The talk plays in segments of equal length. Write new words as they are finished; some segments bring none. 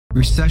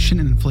Recession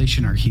and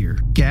inflation are here.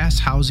 Gas,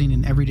 housing,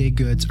 and everyday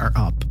goods are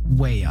up,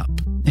 way up.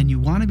 And you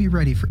want to be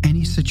ready for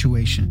any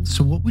situation.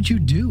 So what would you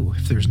do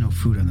if there's no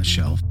food on the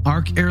shelf?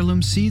 ARC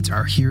Heirloom Seeds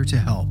are here to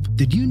help.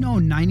 Did you know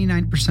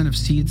 99% of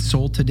seeds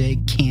sold today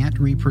can't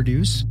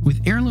reproduce?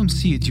 With Heirloom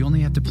Seeds, you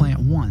only have to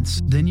plant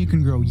once. Then you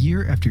can grow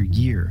year after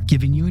year,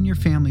 giving you and your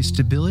family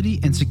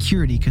stability and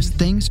security because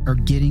things are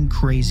getting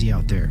crazy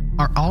out there.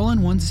 Our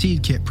all-in-one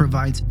seed kit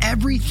provides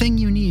everything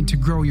you need to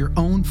grow your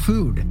own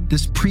food.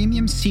 This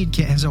premium seed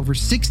kit has over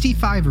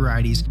 65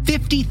 varieties,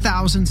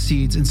 50,000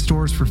 seeds in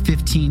stores for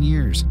 15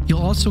 years.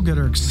 You'll also get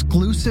our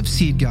exclusive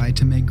seed guide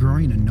to make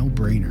growing a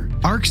no-brainer.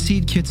 ARC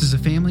Seed Kits is a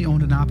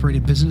family-owned and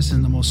operated business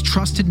and the most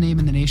trusted name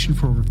in the nation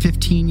for over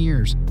 15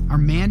 years. Our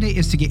mandate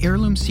is to get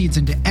heirloom seeds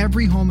into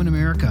every home in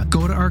America.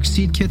 Go to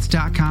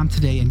arcseedkits.com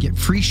today and get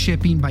free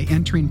shipping by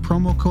entering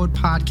promo code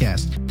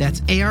podcast. That's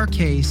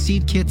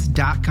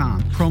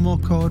ARKseedkits.com,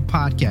 promo code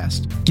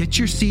podcast. Get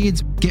your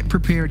seeds, get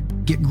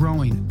prepared, get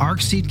growing.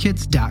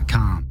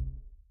 arcseedkits.com.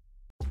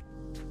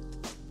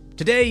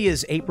 Today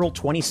is April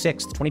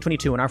 26th,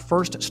 2022, and our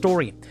first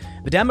story.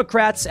 The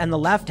Democrats and the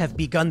left have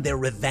begun their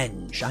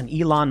revenge on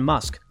Elon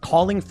Musk,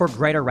 calling for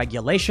greater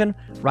regulation,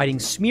 writing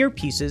smear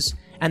pieces,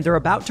 and they're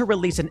about to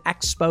release an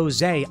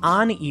expose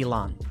on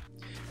Elon.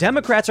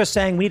 Democrats are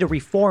saying we need to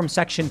reform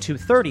Section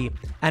 230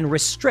 and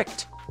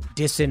restrict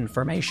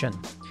disinformation.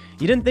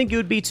 You didn't think it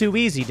would be too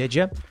easy, did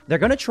you? They're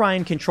going to try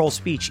and control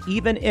speech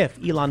even if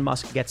Elon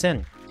Musk gets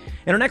in.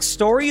 In our next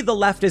story, the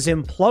left is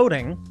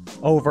imploding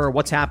over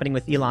what's happening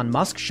with Elon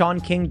Musk.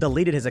 Sean King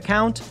deleted his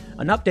account.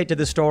 An update to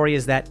the story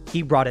is that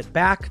he brought it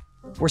back.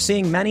 We're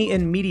seeing many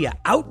in media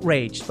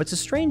outraged. What's the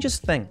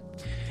strangest thing?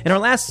 In our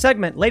last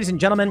segment, ladies and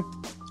gentlemen,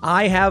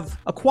 I have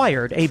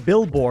acquired a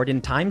billboard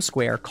in Times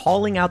Square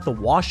calling out the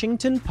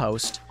Washington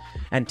Post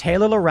and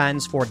Taylor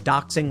Lorenz for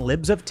doxing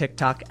libs of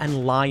TikTok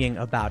and lying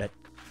about it.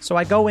 So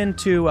I go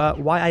into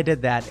why I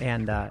did that,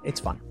 and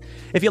it's fun.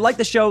 If you like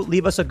the show,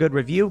 leave us a good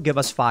review, give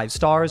us 5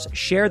 stars,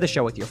 share the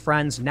show with your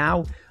friends.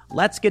 Now,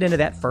 let's get into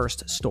that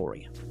first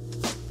story.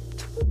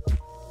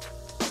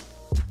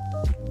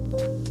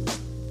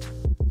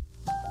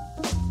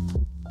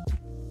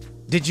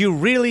 Did you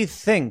really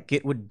think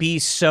it would be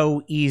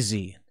so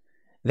easy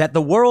that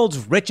the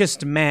world's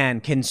richest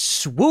man can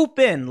swoop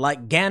in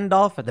like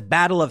Gandalf at the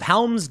Battle of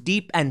Helm's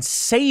Deep and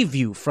save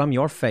you from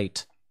your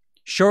fate?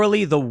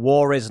 Surely the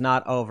war is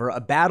not over.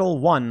 A battle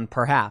won,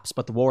 perhaps,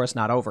 but the war is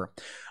not over.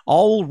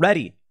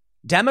 Already,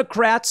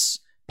 Democrats,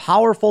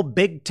 powerful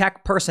big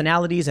tech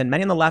personalities, and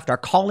many on the left are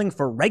calling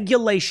for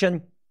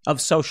regulation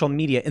of social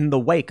media in the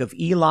wake of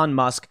Elon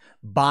Musk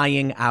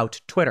buying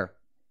out Twitter.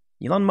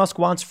 Elon Musk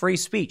wants free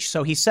speech,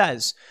 so he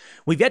says.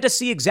 We've yet to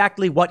see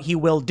exactly what he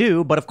will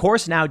do, but of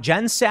course now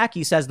Jen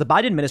Psaki says the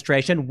Biden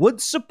administration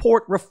would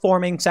support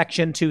reforming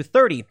Section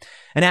 230,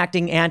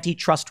 enacting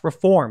antitrust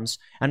reforms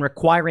and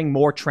requiring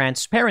more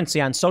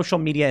transparency on social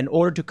media in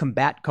order to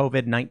combat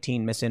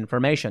COVID-19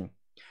 misinformation.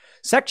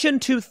 Section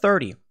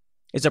 230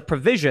 is a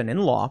provision in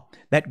law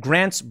that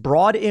grants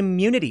broad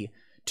immunity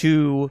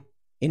to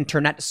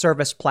internet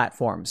service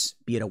platforms,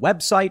 be it a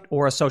website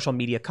or a social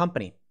media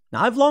company.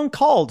 Now, I've long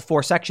called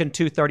for Section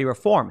 230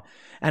 reform,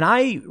 and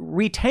I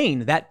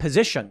retain that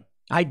position.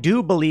 I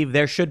do believe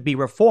there should be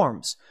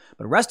reforms,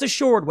 but rest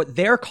assured what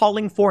they're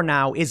calling for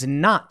now is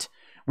not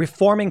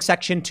reforming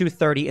Section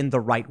 230 in the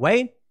right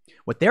way.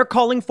 What they're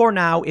calling for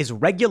now is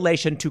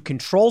regulation to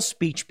control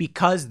speech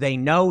because they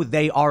know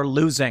they are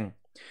losing.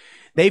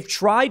 They've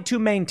tried to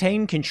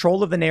maintain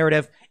control of the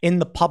narrative in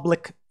the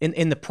public,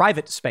 in the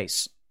private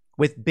space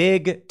with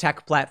big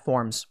tech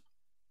platforms.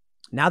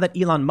 Now that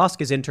Elon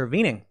Musk is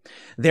intervening,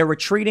 they're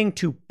retreating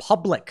to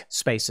public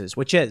spaces,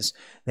 which is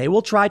they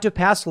will try to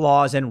pass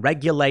laws and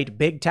regulate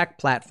big tech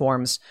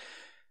platforms.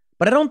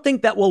 But I don't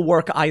think that will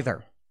work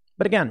either.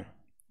 But again,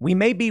 we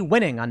may be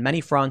winning on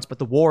many fronts, but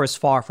the war is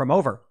far from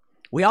over.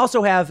 We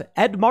also have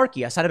Ed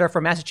Markey, a senator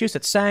from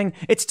Massachusetts, saying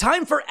it's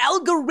time for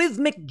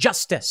algorithmic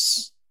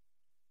justice.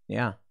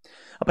 Yeah.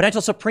 A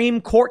potential Supreme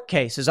Court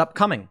case is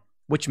upcoming,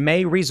 which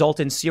may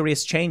result in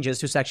serious changes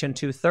to Section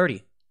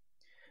 230.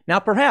 Now,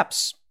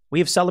 perhaps we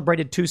have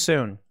celebrated too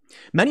soon.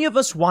 Many of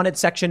us wanted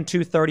Section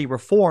 230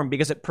 reform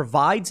because it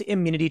provides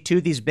immunity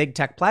to these big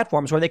tech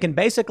platforms where they can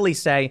basically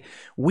say,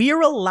 we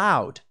are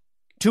allowed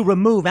to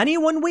remove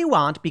anyone we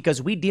want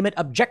because we deem it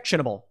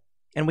objectionable.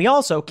 And we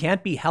also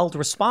can't be held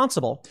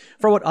responsible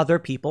for what other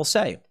people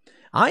say.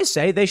 I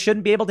say they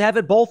shouldn't be able to have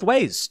it both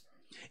ways.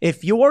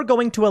 If you're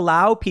going to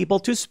allow people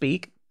to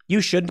speak, you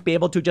shouldn't be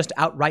able to just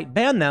outright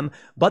ban them,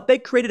 but they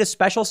created a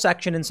special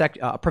section in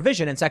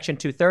provision in Section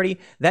 230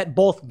 that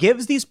both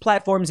gives these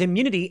platforms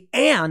immunity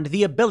and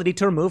the ability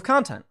to remove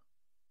content.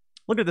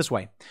 Look at it this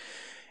way.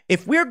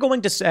 If we're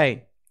going to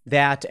say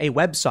that a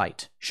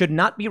website should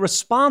not be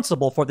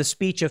responsible for the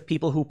speech of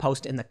people who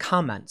post in the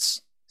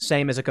comments,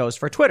 same as it goes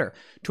for Twitter.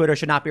 Twitter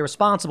should not be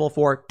responsible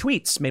for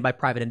tweets made by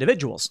private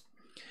individuals.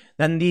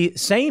 Then the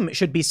same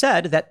should be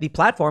said that the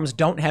platforms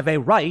don't have a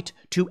right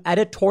to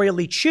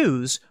editorially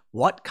choose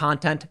what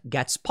content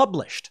gets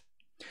published.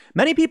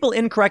 Many people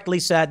incorrectly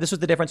said this was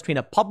the difference between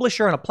a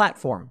publisher and a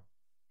platform.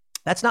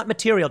 That's not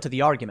material to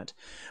the argument.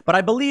 But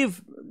I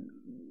believe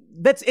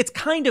it's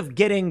kind of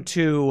getting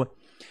to,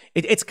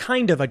 it's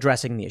kind of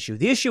addressing the issue.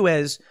 The issue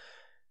is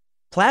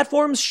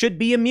platforms should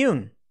be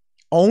immune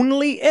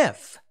only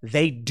if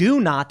they do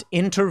not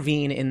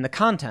intervene in the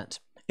content.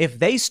 If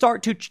they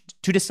start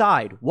to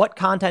decide what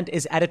content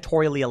is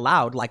editorially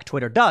allowed, like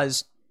Twitter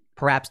does,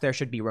 perhaps there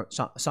should be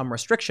some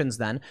restrictions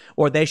then,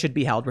 or they should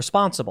be held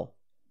responsible.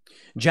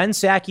 Jen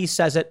Psaki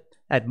says it,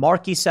 Ed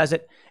Markey says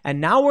it, and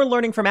now we're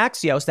learning from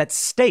Axios that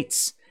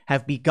states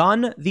have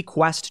begun the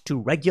quest to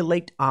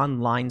regulate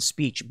online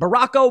speech.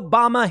 Barack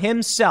Obama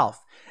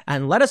himself.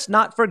 And let us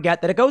not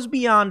forget that it goes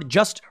beyond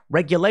just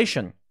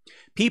regulation.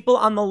 People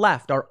on the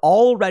left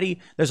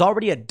there's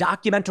already a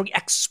documentary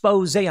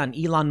expose on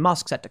Elon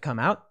Musk set to come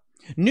out.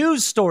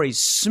 News stories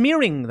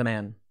smearing the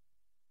man.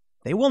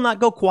 They will not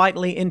go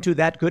quietly into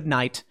that good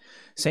night,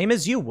 same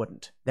as you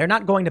wouldn't. They're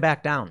not going to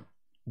back down.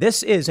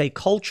 This is a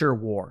culture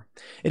war.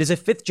 It is a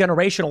fifth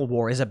generational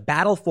war. It is a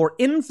battle for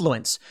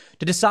influence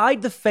to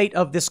decide the fate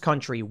of this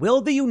country.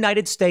 Will the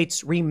United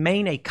States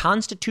remain a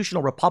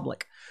constitutional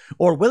republic,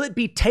 or will it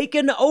be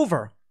taken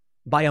over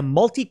by a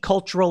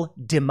multicultural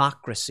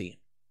democracy?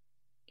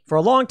 For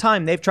a long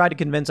time, they've tried to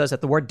convince us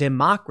that the word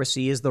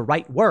democracy is the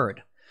right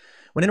word,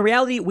 when in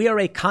reality, we are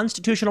a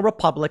constitutional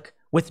republic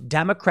with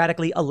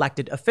democratically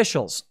elected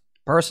officials.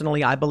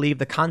 Personally, I believe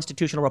the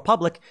constitutional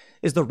republic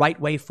is the right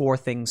way for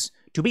things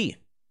to be.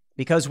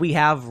 Because we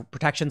have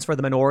protections for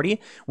the minority,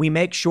 we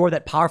make sure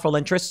that powerful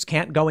interests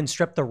can't go and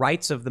strip the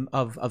rights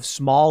of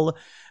small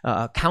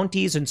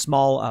counties and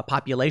small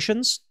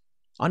populations.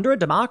 Under a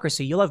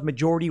democracy, you'll have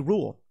majority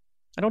rule.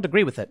 I don't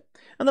agree with it.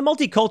 And the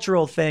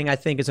multicultural thing, I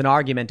think, is an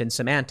argument in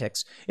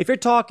semantics. If you're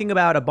talking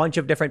about a bunch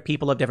of different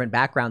people of different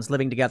backgrounds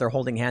living together,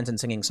 holding hands and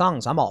singing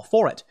songs, I'm all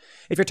for it.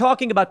 If you're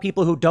talking about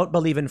people who don't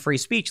believe in free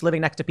speech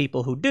living next to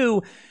people who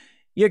do,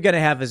 you're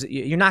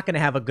not going to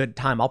have a good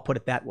time. I'll put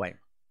it that way.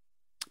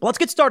 Well, let's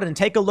get started and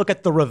take a look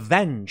at the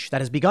revenge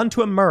that has begun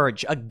to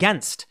emerge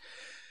against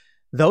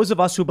those of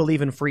us who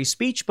believe in free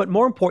speech, but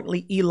more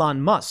importantly,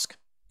 Elon Musk.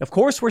 Of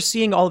course, we're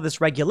seeing all of this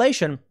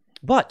regulation,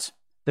 but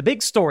the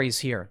big stories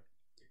here.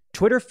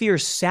 Twitter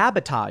fears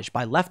sabotage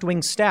by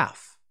left-wing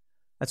staff.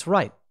 That's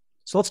right.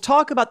 So let's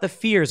talk about the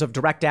fears of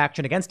direct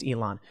action against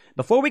Elon.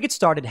 Before we get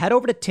started, head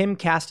over to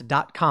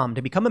timcast.com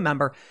to become a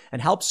member and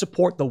help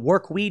support the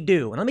work we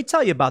do. And let me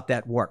tell you about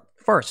that work.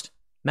 First,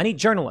 many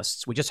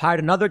journalists. We just hired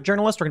another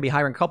journalist. We're going to be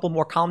hiring a couple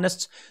more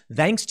columnists.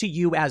 Thanks to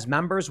you as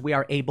members, we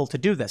are able to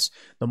do this.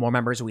 The more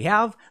members we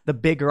have, the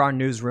bigger our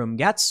newsroom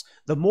gets,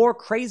 the more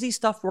crazy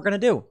stuff we're going to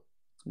do.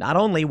 Not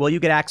only will you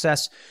get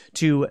access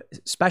to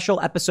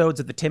special episodes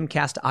of the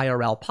Timcast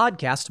IRL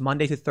podcast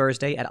Monday through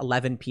Thursday at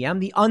 11 p.m.,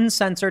 the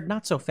uncensored,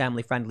 not so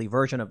family-friendly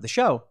version of the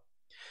show.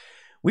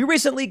 We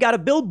recently got a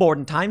billboard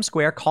in Times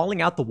Square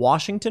calling out the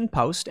Washington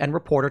Post and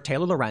reporter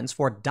Taylor Lorenz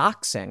for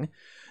doxing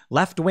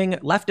left-wing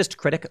leftist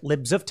critic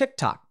Libs of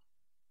TikTok.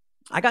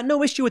 I got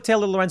no issue with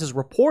Taylor Lorenz's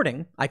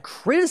reporting. I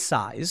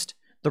criticized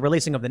the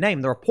releasing of the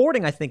name. The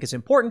reporting, I think, is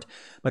important,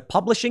 but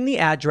publishing the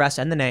address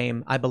and the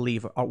name, I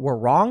believe, were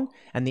wrong,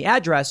 and the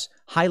address,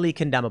 highly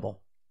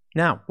condemnable.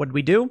 Now, what did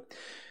we do?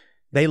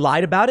 They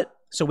lied about it,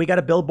 so we got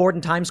a billboard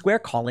in Times Square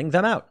calling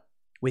them out.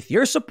 With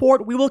your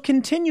support, we will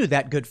continue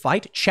that good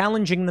fight,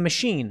 challenging the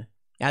machine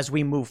as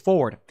we move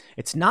forward.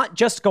 It's not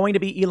just going to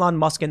be Elon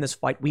Musk in this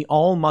fight. We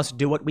all must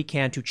do what we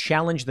can to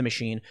challenge the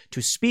machine,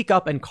 to speak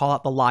up and call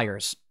out the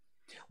liars.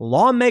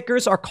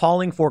 Lawmakers are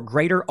calling for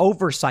greater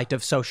oversight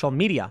of social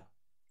media.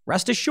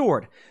 Rest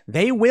assured,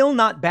 they will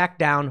not back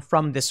down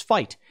from this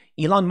fight.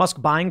 Elon Musk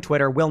buying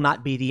Twitter will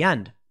not be the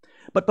end.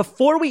 But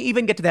before we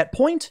even get to that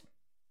point,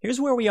 here's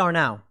where we are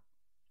now.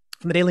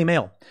 From the Daily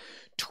Mail,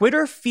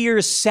 Twitter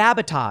fears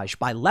sabotage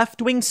by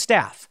left-wing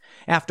staff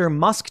after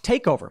Musk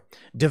takeover.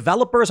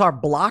 Developers are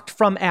blocked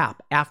from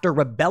app after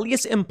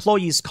rebellious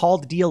employees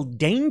called deal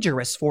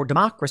dangerous for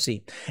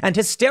democracy. And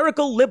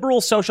hysterical liberal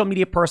social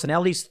media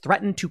personalities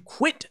threaten to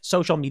quit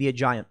social media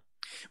giant.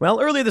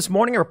 Well, earlier this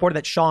morning, I reported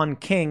that Sean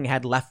King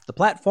had left the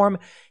platform.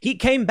 He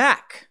came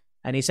back,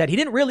 and he said he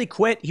didn't really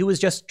quit. He was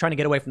just trying to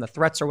get away from the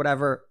threats or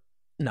whatever.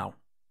 No.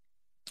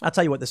 I'll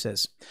tell you what this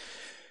is.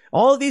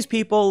 All of these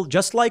people,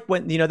 just like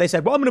when, they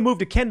said, well, I'm going to move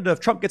to Canada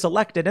if Trump gets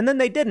elected, and then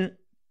they didn't.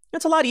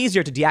 It's a lot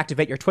easier to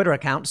deactivate your Twitter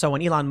account, so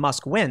when Elon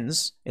Musk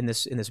wins in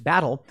this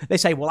battle, they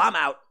say, well, I'm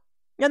out.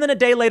 And then a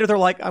day later, they're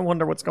like, I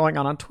wonder what's going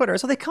on Twitter.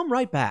 So they come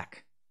right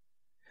back.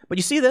 But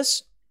you see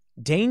this?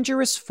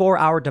 Dangerous for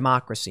our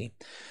democracy.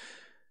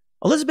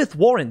 Elizabeth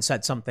Warren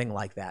said something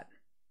like that.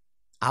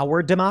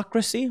 Our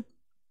democracy?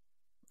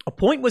 A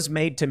point was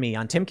made to me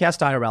on Timcast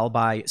IRL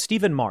by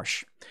Stephen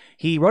Marsh.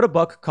 He wrote a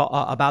book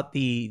about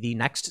the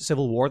next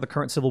civil war, the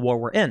current civil war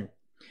we're in.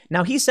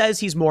 Now, he says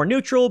he's more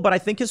neutral, but I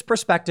think his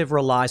perspective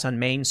relies on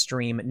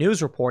mainstream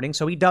news reporting,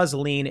 so he does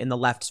lean in the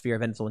left sphere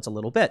of influence a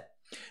little bit.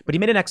 But he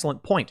made an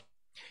excellent point.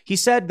 He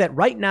said that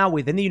right now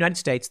within the United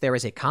States, there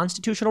is a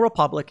constitutional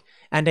republic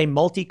and a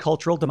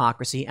multicultural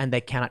democracy, and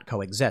they cannot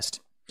coexist.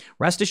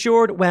 Rest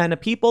assured, when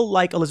people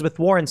like Elizabeth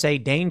Warren say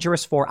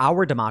dangerous for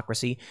our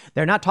democracy,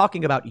 they're not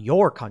talking about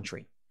your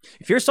country.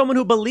 If you're someone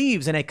who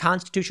believes in a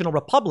constitutional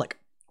republic,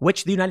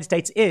 which the United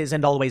States is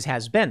and always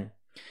has been,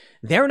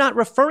 they're not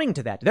referring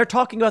to that. They're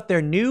talking about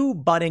their new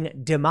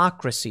budding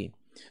democracy.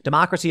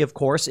 Democracy, of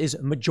course, is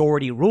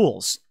majority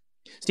rules.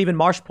 Stephen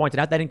Marsh pointed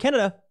out that in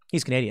Canada,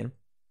 he's Canadian,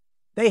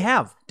 they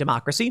have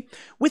democracy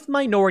with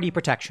minority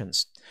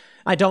protections.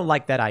 I don't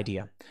like that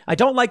idea. I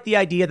don't like the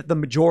idea that the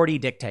majority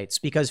dictates,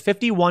 because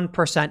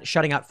 51%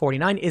 shutting out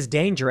 49 is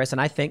dangerous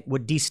and I think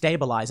would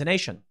destabilize a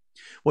nation.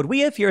 What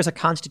we have here is a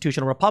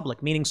constitutional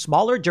republic, meaning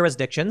smaller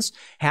jurisdictions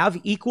have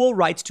equal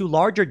rights to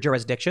larger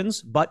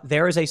jurisdictions, but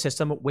there is a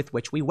system with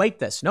which we weight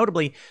this.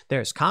 Notably,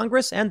 there's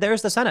Congress and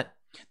there's the Senate.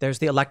 There's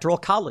the Electoral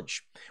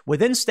College.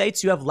 Within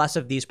states, you have less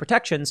of these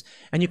protections,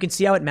 and you can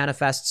see how it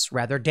manifests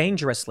rather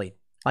dangerously,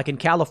 like in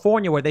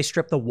California, where they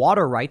strip the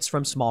water rights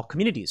from small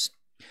communities.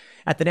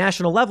 At the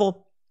national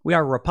level, we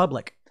are a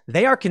republic.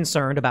 They are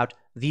concerned about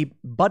the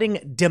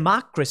budding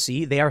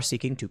democracy they are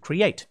seeking to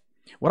create.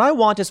 What I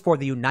want is for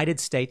the United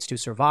States to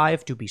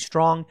survive, to be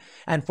strong,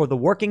 and for the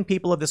working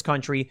people of this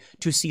country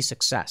to see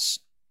success,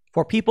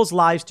 for people's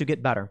lives to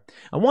get better.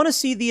 I want to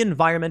see the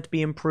environment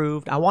be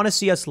improved. I want to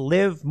see us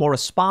live more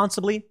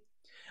responsibly.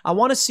 I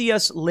want to see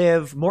us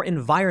live more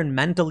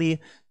environmentally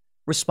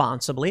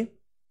responsibly.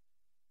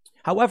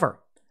 However,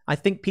 I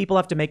think people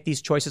have to make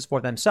these choices for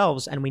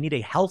themselves, and we need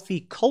a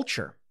healthy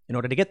culture in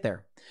order to get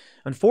there.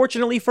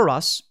 Unfortunately for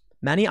us,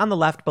 many on the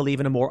left believe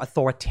in a more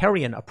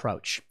authoritarian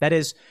approach. That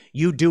is,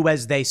 you do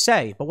as they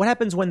say. But what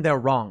happens when they're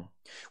wrong?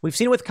 We've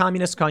seen it with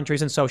communist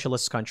countries and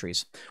socialist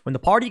countries. When the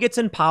party gets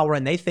in power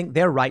and they think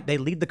they're right, they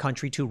lead the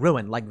country to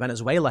ruin, like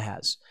Venezuela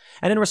has.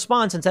 And in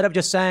response, instead of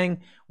just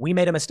saying, we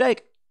made a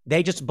mistake,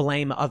 they just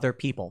blame other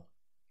people.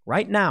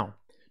 Right now,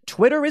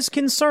 Twitter is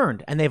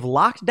concerned, and they've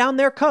locked down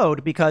their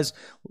code because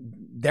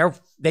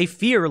they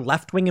fear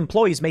left-wing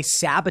employees may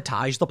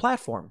sabotage the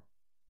platform.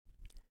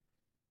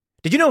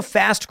 Did you know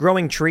Fast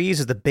Growing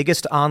Trees is the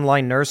biggest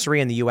online nursery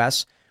in the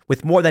U.S.,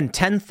 with more than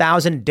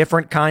 10,000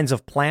 different kinds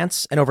of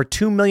plants and over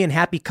 2 million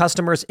happy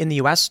customers in the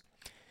U.S.?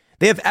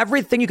 They have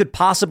everything you could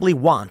possibly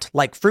want,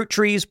 like fruit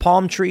trees,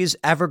 palm trees,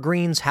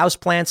 evergreens,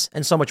 houseplants,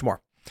 and so much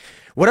more.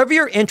 Whatever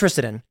you're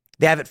interested in,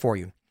 they have it for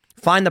you.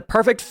 Find the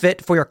perfect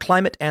fit for your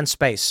climate and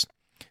space.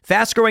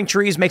 Fast Growing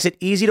Trees makes it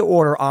easy to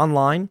order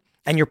online,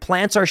 and your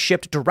plants are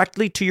shipped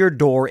directly to your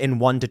door in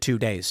 1 to 2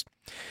 days.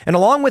 And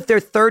along with their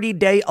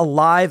 30-day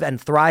Alive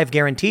and Thrive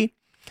guarantee,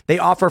 they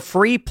offer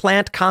free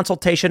plant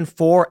consultation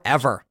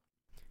forever.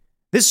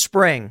 This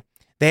spring,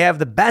 they have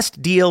the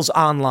best deals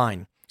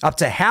online, up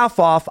to half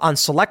off on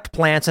select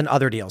plants and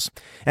other deals.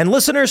 And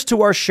listeners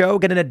to our show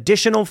get an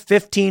additional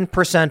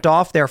 15%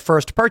 off their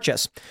first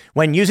purchase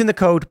when using the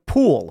code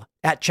POOL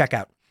at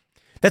checkout.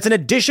 That's an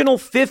additional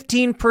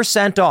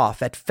 15%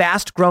 off at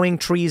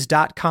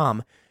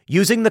fastgrowingtrees.com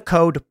using the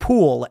code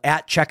POOL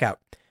at checkout.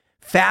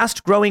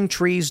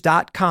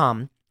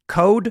 fastgrowingtrees.com,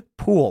 code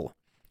POOL.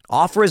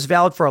 Offer is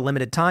valid for a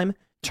limited time.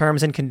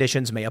 Terms and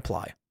conditions may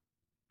apply.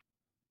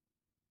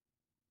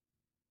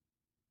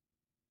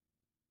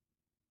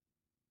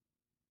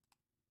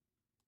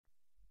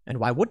 And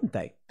why wouldn't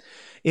they?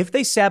 If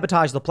they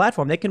sabotage the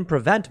platform, they can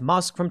prevent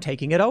Musk from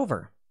taking it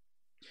over.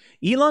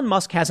 Elon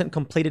Musk hasn't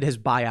completed his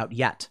buyout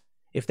yet.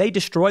 If they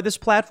destroy this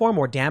platform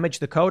or damage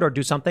the code or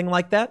do something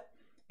like that,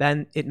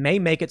 then it may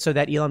make it so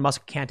that Elon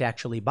Musk can't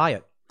actually buy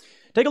it.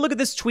 Take a look at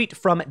this tweet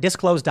from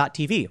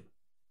disclose.tv.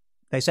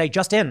 They say,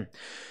 just in,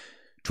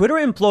 Twitter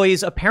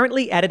employees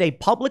apparently added a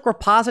public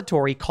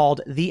repository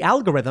called The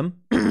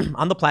Algorithm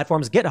on the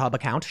platform's GitHub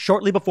account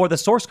shortly before the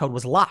source code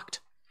was locked.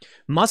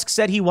 Musk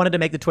said he wanted to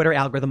make the Twitter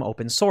algorithm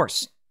open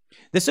source.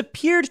 This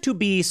appeared to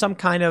be some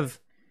kind of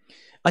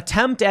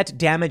attempt at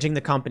damaging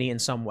the company in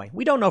some way.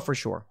 We don't know for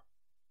sure.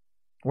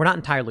 We're not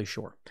entirely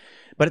sure.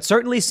 But it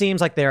certainly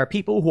seems like there are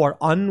people who are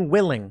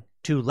unwilling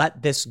to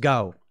let this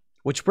go.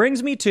 Which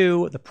brings me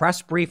to the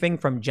press briefing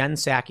from Jen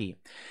Psaki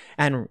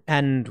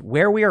and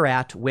where we are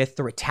at with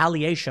the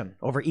retaliation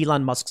over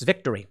Elon Musk's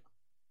victory.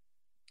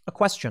 A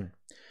question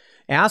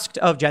asked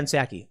of Jen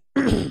Psaki.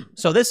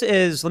 So this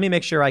is, let me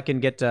make sure I can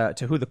get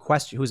to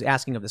who's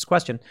asking of this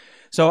question.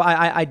 So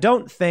I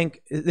don't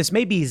think, this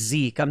may be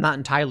Zeke, I'm not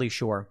entirely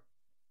sure.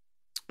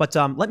 But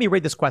let me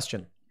read this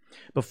question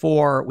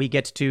before we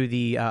get to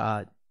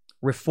the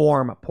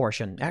reform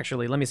portion.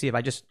 Actually, let me see if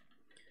I just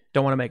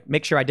don't want to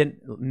make sure I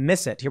didn't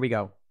miss it. Here we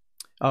go.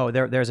 Oh,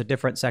 there's a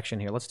different section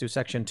here. Let's do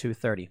section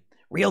 230.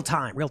 Real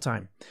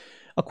time.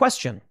 A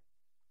question.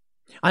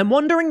 I'm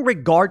wondering,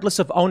 regardless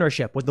of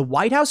ownership, would the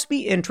White House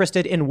be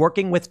interested in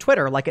working with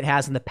Twitter like it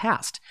has in the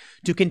past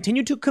to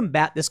continue to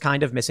combat this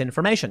kind of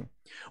misinformation?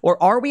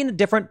 Or are we in a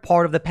different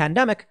part of the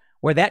pandemic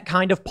where that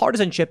kind of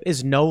partisanship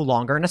is no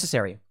longer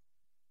necessary?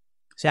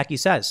 Psaki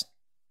says,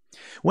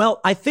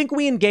 well, I think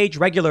we engage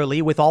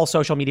regularly with all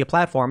social media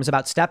platforms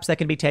about steps that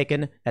can be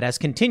taken that has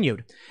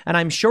continued, and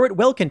I'm sure it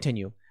will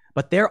continue.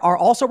 But there are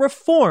also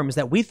reforms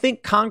that we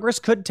think Congress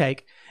could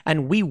take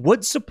and we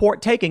would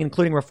support taking,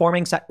 including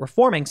reforming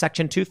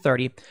Section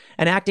 230,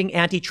 enacting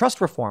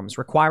antitrust reforms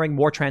requiring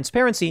more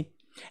transparency,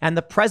 and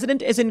the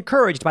president is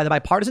encouraged by the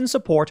bipartisan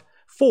support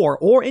for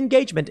or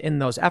engagement in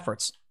those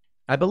efforts.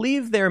 I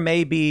believe there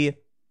may be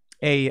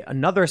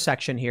another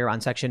section here on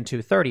section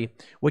 230,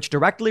 which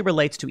directly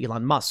relates to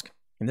Elon Musk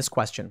in this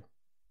question.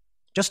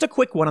 Just a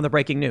quick one on the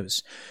breaking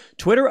news.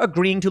 Twitter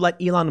agreeing to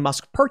let Elon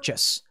Musk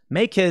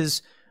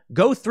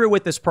go through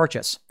with this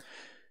purchase.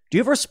 Do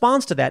you have a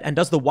response to that? And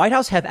does the White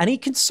House have any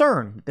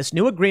concern this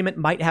new agreement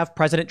might have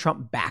President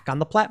Trump back on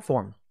the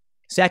platform?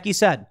 Psaki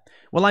said,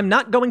 well, I'm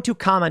not going to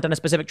comment on a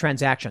specific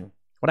transaction.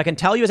 What I can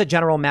tell you as a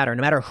general matter, no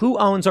matter who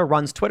owns or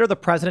runs Twitter, the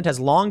president has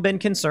long been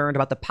concerned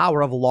about the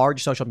power of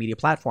large social media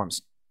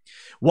platforms.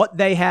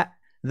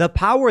 The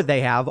power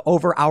they have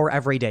over our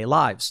everyday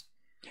lives.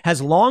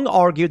 Has long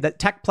argued that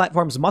tech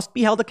platforms must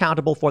be held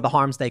accountable for the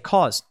harms they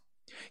cause.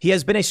 He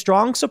has been a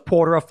strong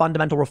supporter of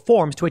fundamental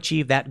reforms to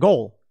achieve that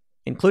goal,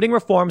 including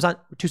reforms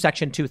to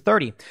Section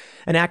 230,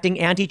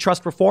 enacting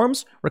antitrust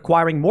reforms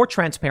requiring more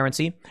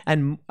transparency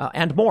and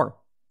more.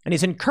 And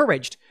he's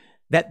encouraged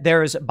that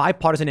there's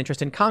bipartisan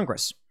interest in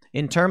Congress.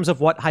 In terms of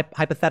what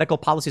hypothetical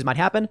policies might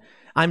happen,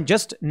 I'm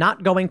just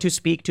not going to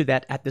speak to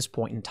that at this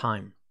point in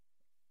time.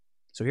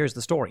 So here's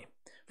the story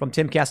from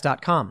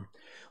timcast.com.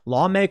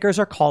 Lawmakers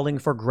are calling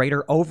for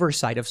greater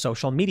oversight of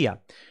social media.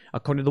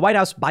 According to the White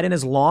House, Biden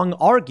has long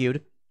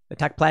argued that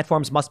tech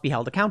platforms must be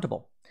held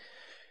accountable.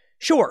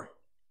 Sure,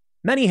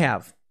 many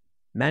have.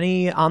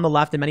 Many on the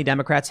left and many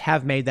Democrats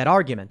have made that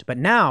argument. But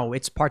now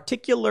it's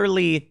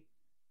particularly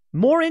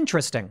more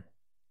interesting.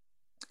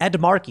 Ed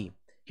Markey,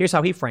 here's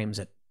how he frames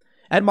it.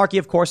 Ed Markey,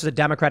 of course, is a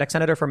Democratic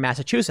senator from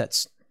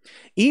Massachusetts.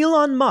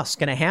 Elon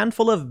Musk and a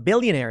handful of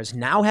billionaires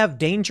now have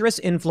dangerous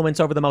influence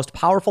over the most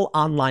powerful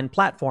online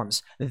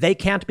platforms. They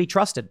can't be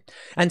trusted.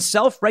 And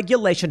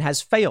self-regulation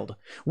has failed.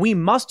 We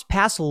must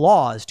pass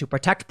laws to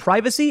protect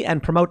privacy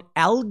and promote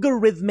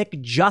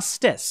algorithmic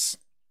justice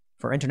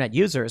for internet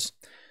users,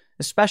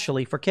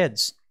 especially for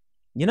kids.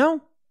 You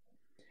know,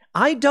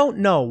 I don't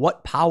know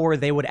what power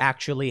they would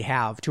actually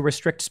have to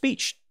restrict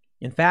speech.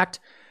 In fact,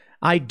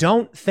 I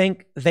don't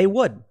think they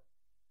would.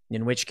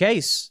 In which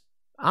case,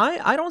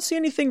 I don't see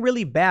anything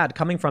really bad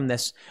coming from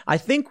this. I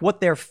think what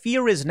their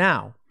fear is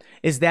now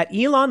is that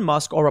Elon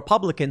Musk or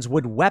Republicans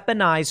would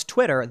weaponize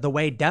Twitter the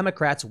way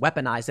Democrats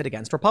weaponized it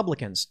against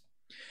Republicans.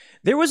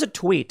 There was a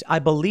tweet, I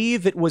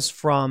believe it was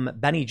from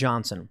Benny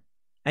Johnson,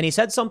 and he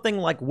said something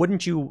like,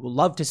 wouldn't you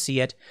love to see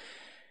it?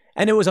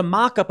 And it was a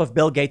mock-up of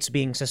Bill Gates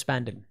being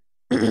suspended.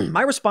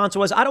 My response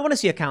was, I don't want to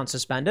see accounts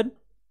suspended.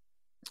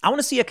 I want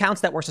to see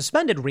accounts that were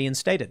suspended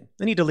reinstated.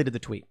 And he deleted the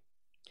tweet.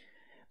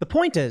 The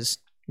point is,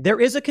 there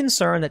is a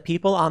concern that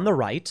people on the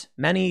right,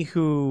 many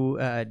who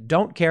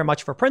don't care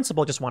much for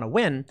principle, just want to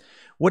win,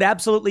 would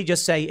absolutely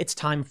just say it's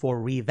time for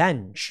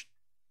revenge.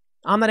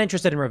 I'm not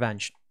interested in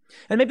revenge.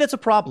 And maybe that's a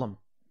problem.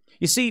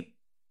 You see,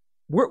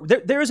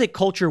 there is a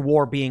culture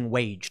war being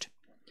waged.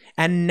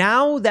 And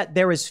now that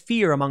there is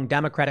fear among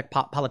Democratic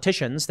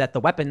politicians that the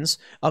weapons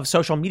of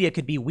social media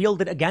could be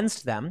wielded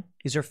against them,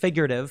 these are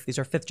figurative, these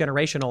are fifth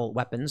generational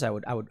weapons, I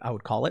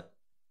would call it,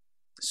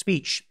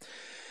 speech.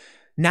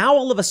 Now,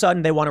 all of a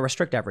sudden, they want to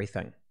restrict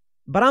everything.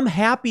 But I'm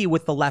happy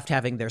with the left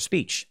having their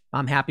speech.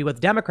 I'm happy with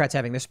Democrats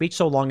having their speech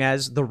so long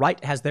as the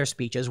right has their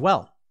speech as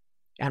well.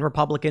 And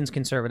Republicans,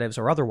 conservatives,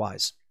 or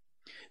otherwise.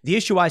 The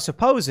issue, I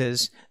suppose,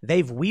 is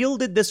they've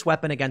wielded this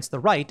weapon against the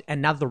right,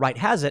 and now that the right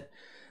has it,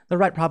 the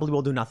right probably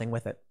will do nothing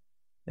with it.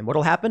 And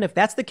what'll happen if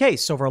that's the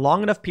case over a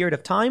long enough period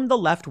of time, the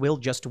left will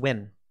just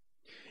win.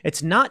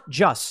 It's not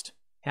just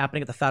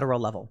happening at the federal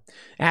level.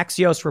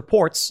 Axios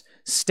reports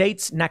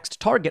states' next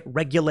target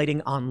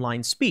regulating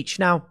online speech.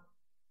 Now,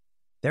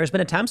 there's been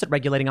attempts at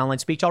regulating online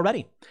speech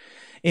already.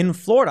 In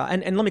Florida,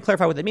 and let me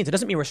clarify what that means. It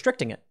doesn't mean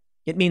restricting it.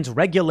 It means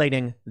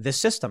regulating this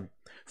system.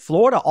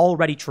 Florida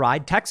already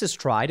tried. Texas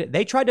tried.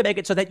 They tried to make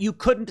it so that you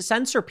couldn't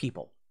censor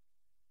people.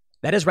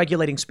 That is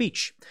regulating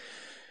speech.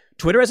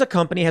 Twitter as a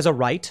company has a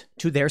right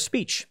to their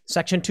speech.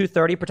 Section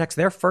 230 protects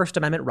their First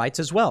Amendment rights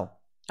as well.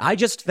 I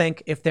just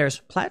think if there's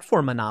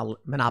platform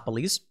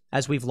monopolies,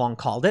 as we've long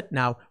called it,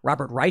 now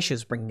Robert Reich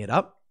is bringing it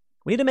up,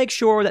 we need to make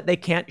sure that they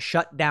can't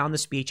shut down the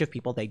speech of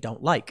people they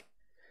don't like.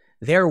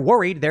 They're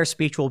worried their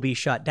speech will be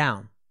shut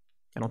down.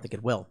 I don't think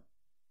it will.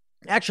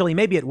 Actually,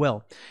 maybe it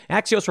will.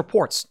 Axios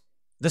reports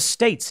the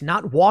states,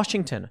 not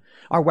Washington,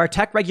 are where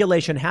tech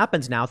regulation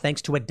happens now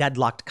thanks to a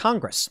deadlocked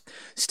Congress.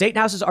 State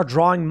houses are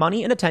drawing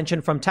money and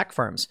attention from tech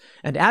firms,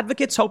 and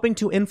advocates hoping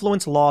to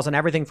influence laws on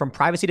everything from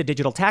privacy to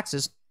digital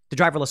taxes to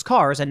driverless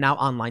cars and now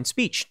online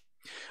speech.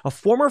 A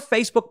former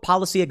Facebook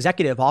policy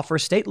executive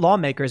offers state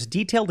lawmakers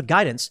detailed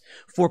guidance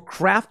for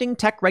crafting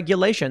tech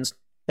regulations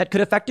that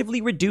could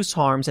effectively reduce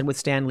harms and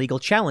withstand legal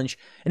challenge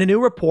in a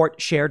new report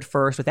shared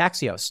first with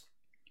Axios.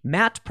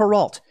 Matt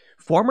Peralt,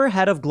 former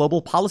head of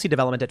global policy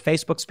development at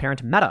Facebook's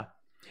parent Meta,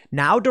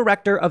 now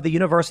director of the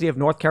University of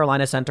North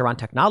Carolina Center on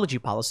Technology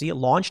Policy,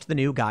 launched the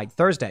new guide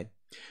Thursday.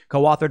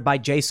 Co-authored by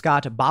J.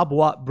 Scott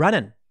Babwa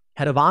Brennan,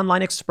 head of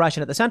online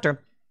expression at the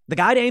center, the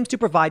guide aims to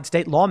provide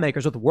state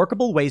lawmakers with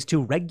workable ways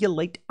to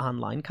regulate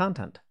online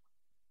content.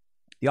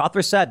 The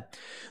author said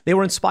they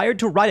were inspired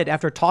to write it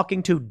after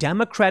talking to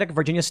Democratic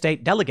Virginia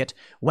State Delegate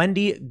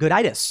Wendy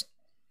Goodidis,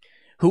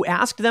 who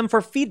asked them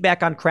for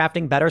feedback on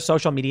crafting better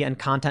social media and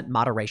content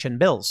moderation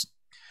bills.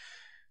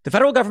 The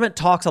federal government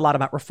talks a lot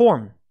about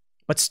reform,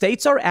 but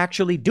states are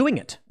actually doing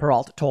it,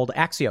 Peralt told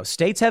Axios.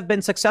 States have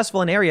been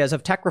successful in areas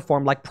of tech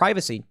reform like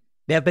privacy.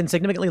 They have been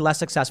significantly less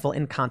successful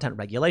in content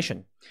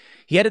regulation.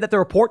 He added that the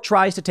report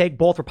tries to take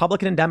both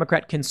Republican and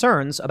Democrat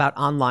concerns about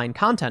online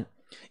content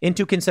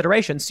into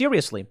consideration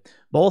seriously.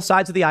 Both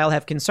sides of the aisle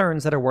have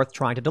concerns that are worth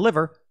trying to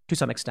deliver to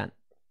some extent.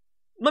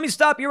 Let me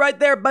stop you right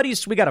there,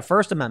 buddies. We got a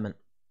First Amendment.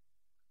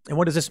 And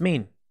what does this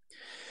mean?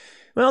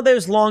 Well,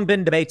 there's long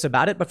been debates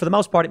about it, but for the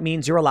most part, it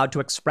means you're allowed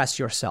to express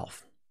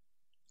yourself.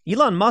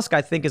 Elon Musk,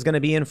 I think, is going to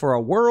be in for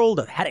a world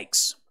of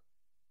headaches.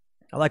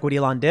 I like what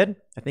Elon did.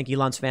 I think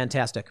Elon's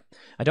fantastic.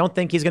 I don't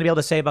think he's going to be able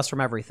to save us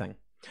from everything.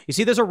 You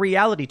see, there's a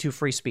reality to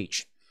free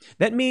speech.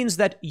 That means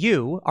that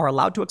you are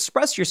allowed to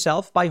express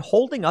yourself by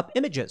holding up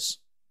images.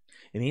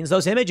 It means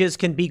those images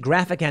can be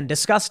graphic and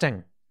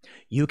disgusting.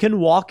 You can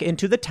walk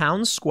into the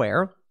town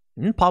square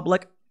in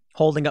public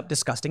holding up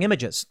disgusting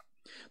images.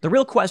 The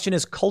real question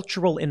is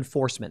cultural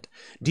enforcement.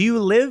 Do you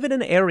live in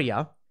an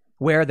area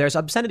where there's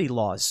obscenity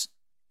laws?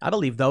 I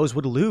believe those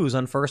would lose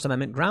on First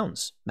Amendment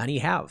grounds. Many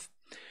have.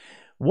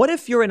 What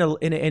if you're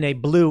in a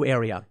blue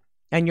area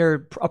and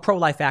you're a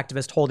pro-life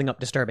activist holding up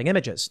disturbing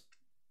images?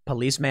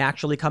 Police may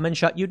actually come and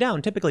shut you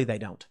down. Typically, they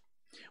don't.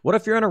 What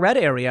if you're in a red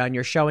area and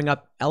you're showing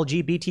up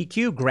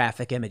LGBTQ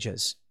graphic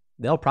images?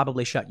 They'll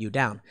probably shut you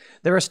down.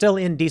 There are still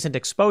indecent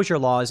exposure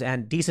laws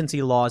and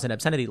decency laws and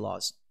obscenity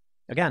laws.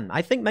 Again,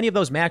 I think many of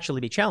those may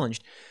actually be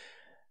challenged.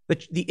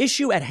 But the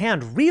issue at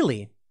hand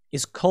really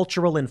is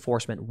cultural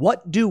enforcement.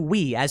 What do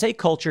we as a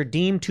culture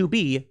deem to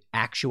be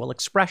actual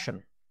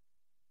expression?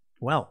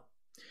 Well,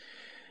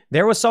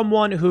 there was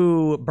someone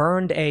who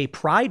burned a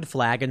pride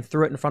flag and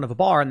threw it in front of a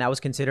bar, and that was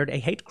considered a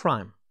hate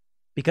crime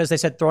because they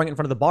said throwing it in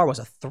front of the bar was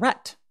a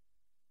threat.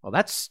 Well,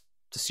 that's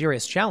a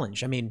serious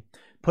challenge. I mean,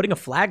 putting a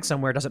flag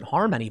somewhere doesn't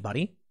harm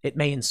anybody. It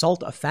may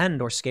insult,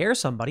 offend, or scare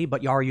somebody,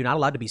 but are you not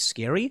allowed to be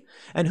scary?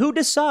 And who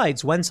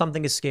decides when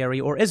something is scary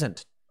or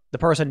isn't? The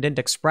person didn't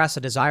express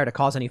a desire to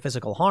cause any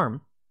physical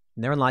harm,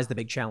 and therein lies the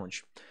big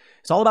challenge.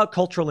 It's all about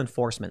cultural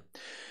enforcement.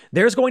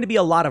 There's going to be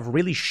a lot of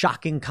really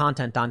shocking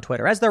content on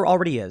Twitter, as there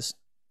already is.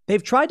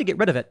 They've tried to get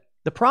rid of it.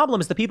 The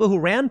problem is the people who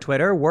ran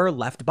Twitter were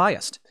left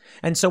biased.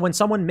 And so when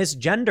someone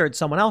misgendered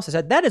someone else, they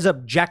said, that is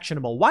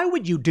objectionable. Why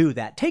would you do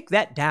that? Take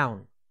that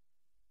down.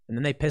 And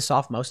then they piss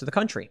off most of the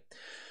country.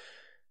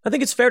 I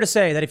think it's fair to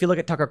say that if you look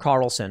at Tucker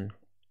Carlson,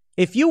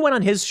 if you went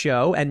on his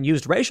show and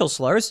used racial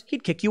slurs,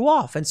 he'd kick you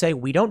off and say,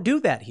 we don't do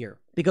that here.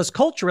 Because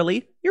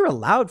culturally, you're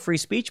allowed free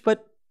speech,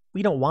 but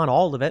we don't want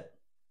all of it.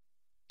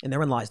 And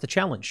therein lies the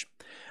challenge.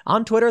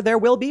 On Twitter, there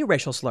will be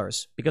racial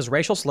slurs because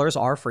racial slurs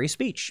are free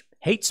speech.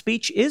 Hate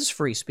speech is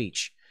free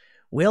speech.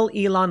 Will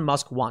Elon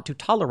Musk want to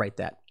tolerate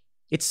that?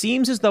 It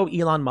seems as though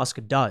Elon Musk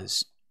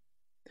does.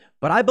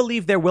 But I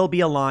believe there will be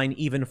a line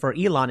even for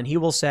Elon, and he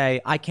will say,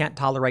 I can't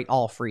tolerate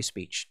all free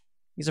speech.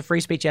 He's a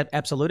free speech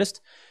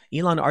absolutist.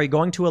 Elon, are you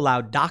going to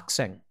allow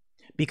doxing?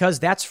 Because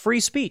that's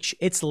free speech.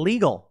 It's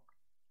legal.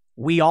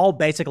 We all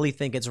basically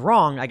think it's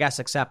wrong, I guess,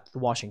 except the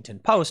Washington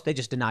Post. They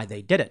just deny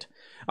they did it.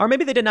 Or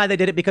maybe they deny they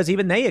did it because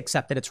even they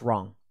accept that it's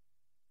wrong.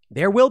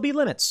 There will be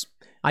limits.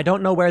 I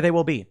don't know where they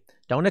will be.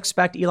 Don't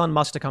expect Elon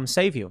Musk to come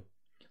save you.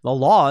 The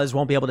laws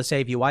won't be able to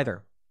save you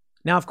either.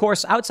 Now, of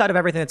course, outside of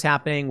everything that's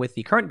happening with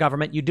the current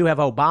government, you do have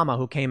Obama,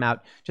 who came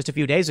out just a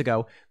few days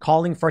ago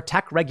calling for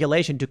tech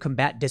regulation to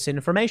combat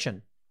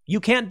disinformation. You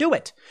can't do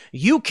it.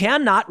 You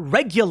cannot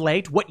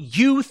regulate what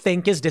you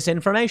think is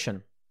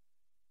disinformation.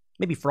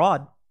 Maybe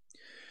fraud.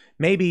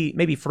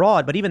 Maybe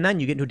fraud, but even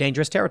then you get into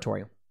dangerous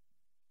territory.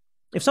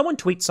 If someone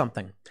tweets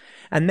something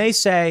and they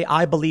say,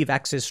 I believe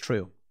X is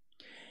true,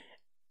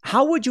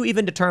 how would you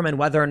even determine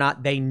whether or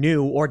not they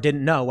knew or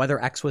didn't know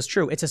whether X was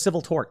true? It's a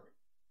civil tort.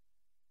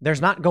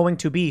 There's not going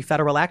to be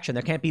federal action.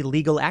 There can't be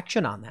legal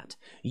action on that.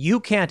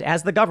 You can't,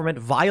 as the government,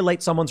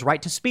 violate someone's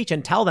right to speech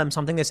and tell them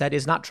something they said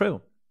is not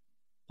true.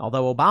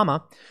 Although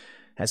Obama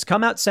has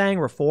come out saying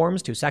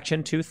reforms to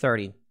Section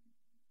 230.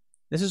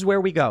 This is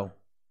where we go.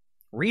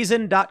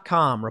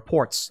 Reason.com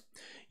reports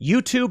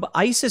YouTube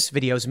ISIS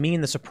videos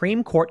mean the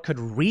Supreme Court could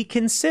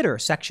reconsider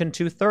Section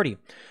 230.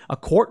 A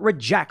court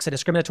rejects a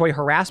discriminatory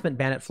harassment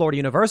ban at Florida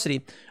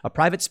University. A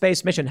private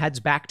space mission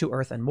heads back to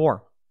Earth and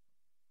more.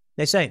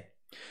 They say,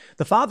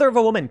 the father of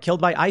a woman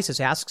killed by ISIS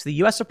asks the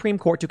U.S. Supreme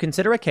Court to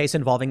consider a case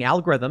involving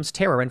algorithms,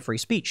 terror, and free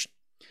speech.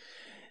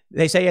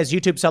 They say as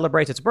YouTube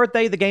celebrates its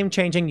birthday, the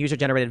game-changing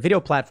user-generated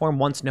video platform,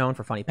 once known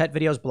for funny pet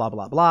videos, blah,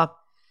 blah, blah,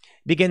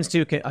 begins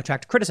to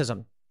attract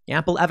criticism.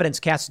 Ample evidence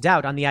casts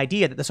doubt on the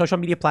idea that the social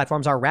media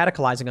platforms are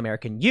radicalizing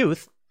American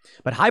youth,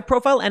 but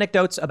high-profile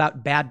anecdotes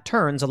about bad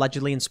turns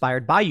allegedly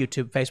inspired by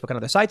YouTube, Facebook, and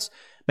other sites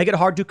make it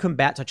hard to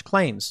combat such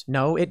claims.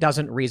 No, it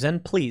doesn't, Reason.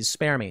 Please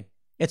spare me.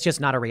 It's just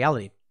not a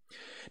reality.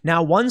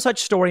 Now, one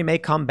such story may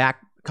come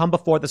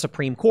before the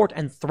Supreme Court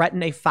and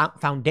threaten a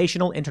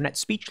foundational internet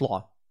speech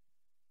law.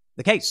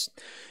 The case,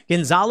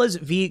 Gonzalez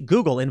v.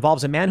 Google,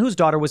 involves a man whose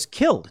daughter was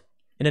killed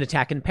in an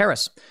attack in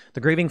Paris. The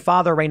grieving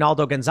father,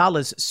 Reynaldo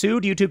Gonzalez,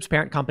 sued YouTube's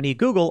parent company,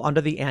 Google,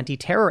 under the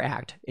Anti-Terror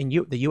Act,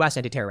 the U.S.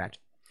 Anti-Terror Act.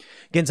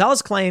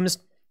 Gonzalez claims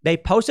they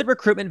posted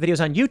recruitment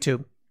videos on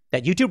YouTube,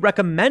 that YouTube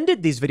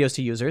recommended these videos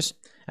to users,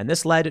 and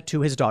this led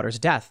to his daughter's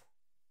death.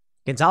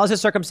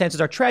 Gonzalez's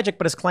circumstances are tragic,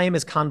 but his claim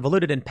is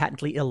convoluted and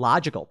patently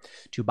illogical.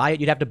 To buy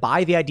it, you'd have to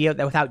buy the idea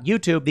that without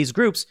YouTube, these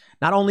groups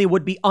not only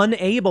would be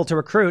unable to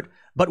recruit,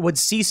 but would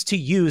cease to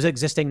use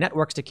existing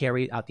networks to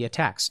carry out the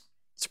attacks.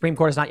 The Supreme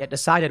Court has not yet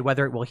decided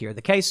whether it will hear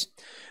the case,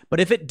 but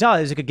if it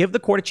does, it could give the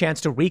court a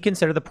chance to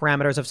reconsider the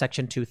parameters of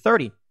Section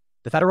 230,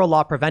 the federal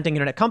law preventing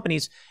internet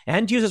companies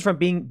and users from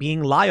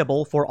being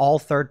liable for all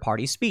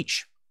third-party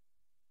speech.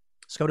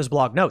 SCOTUS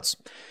blog notes,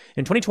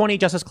 in 2020,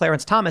 Justice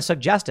Clarence Thomas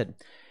suggested,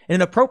 in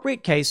an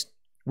appropriate case,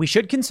 we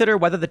should consider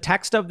whether the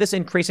text of this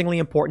increasingly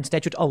important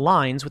statute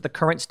aligns with the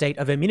current state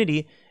of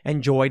immunity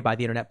enjoyed by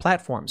the internet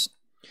platforms.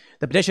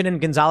 The petition in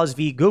Gonzalez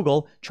v.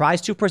 Google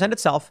tries to present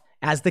itself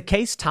as the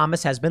case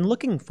Thomas has been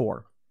looking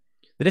for.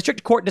 The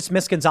district court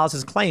dismissed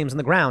Gonzalez's claims on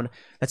the ground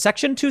that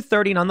Section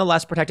 230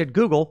 nonetheless protected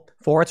Google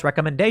for its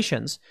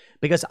recommendations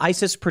because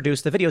ISIS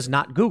produced the videos,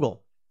 not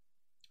Google.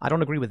 I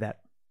don't agree with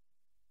that.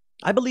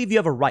 I believe you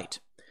have a right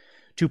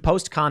to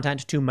post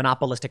content to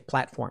monopolistic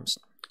platforms.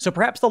 So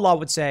perhaps the law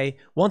would say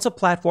once a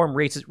platform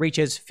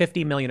reaches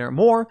 50 million or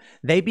more,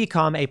 they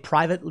become a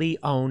privately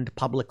owned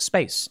public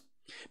space.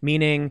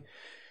 Meaning,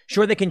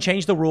 sure, they can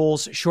change the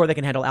rules. Sure, they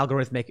can handle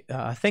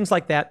algorithmic things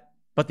like that.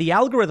 But the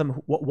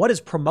algorithm, what is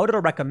promoted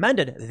or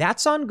recommended,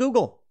 that's on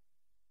Google.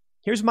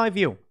 Here's my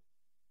view.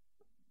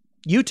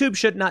 YouTube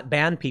should not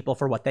ban people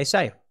for what they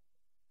say.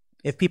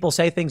 If people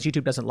say things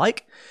YouTube doesn't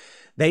like,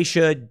 they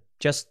should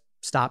just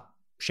stop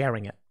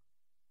sharing it.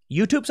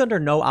 YouTube's under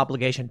no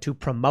obligation to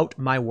promote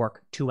my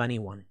work to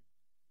anyone.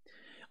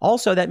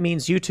 Also, that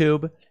means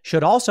YouTube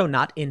should also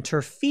not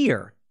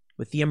interfere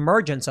with the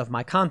emergence of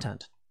my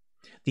content.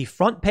 The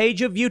front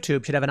page of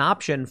YouTube should have an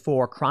option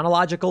for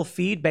chronological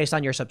feed based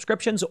on your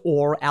subscriptions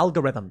or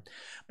algorithm.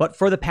 But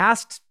for the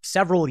past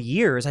several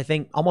years, I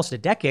think almost a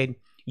decade,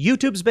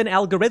 YouTube's been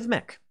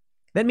algorithmic.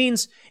 That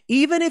means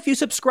even if you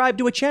subscribe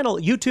to a channel,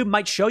 YouTube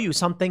might show you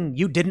something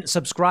you didn't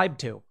subscribe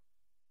to.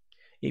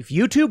 If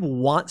YouTube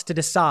wants to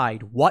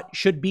decide what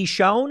should be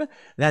shown,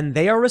 then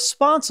they are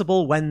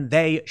responsible when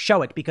they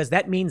show it, because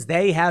that means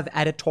they have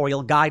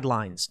editorial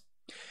guidelines.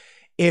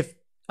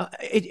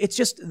 It's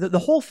just, the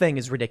whole thing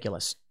is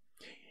ridiculous.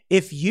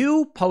 If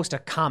you post a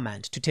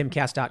comment to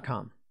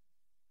timcast.com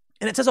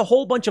and it says a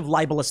whole bunch of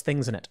libelous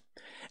things in it,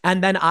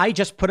 and then I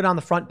just put it on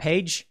the front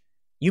page,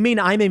 you mean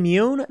I'm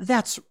immune?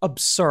 That's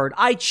absurd.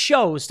 I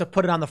chose to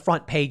put it on the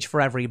front page for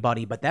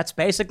everybody, but that's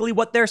basically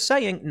what they're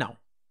saying. No.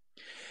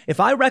 If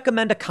I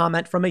recommend a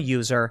comment from a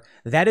user,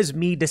 that is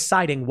me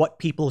deciding what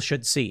people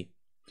should see.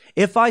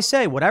 If I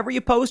say whatever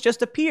you post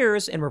just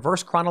appears in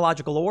reverse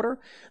chronological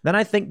order, then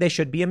I think they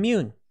should be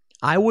immune.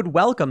 I would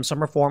welcome some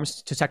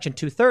reforms to Section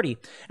 230,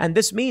 and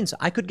this means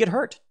I could get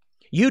hurt.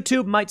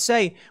 YouTube might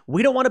say,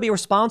 we don't want to be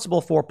responsible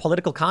for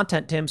political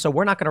content, Tim, so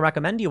we're not going to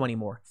recommend you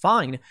anymore.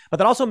 Fine. But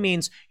that also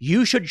means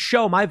you should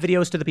show my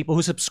videos to the people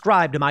who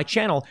subscribe to my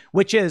channel,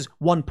 which is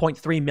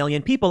 1.3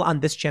 million people on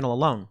this channel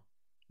alone.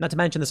 Not to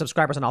mention the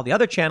subscribers on all the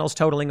other channels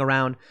totaling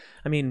around,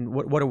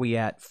 what are we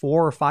at?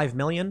 4 or 5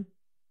 million?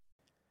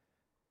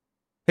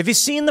 Have you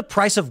seen the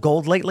price of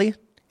gold lately?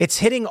 It's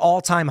hitting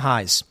all-time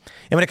highs.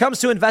 And when it comes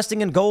to investing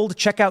in gold,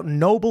 check out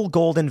Noble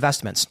Gold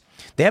Investments.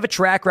 They have a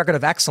track record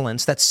of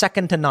excellence that's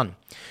second to none.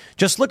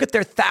 Just look at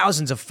their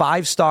thousands of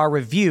 5-star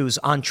reviews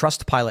on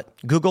Trustpilot,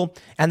 Google,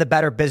 and the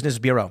Better Business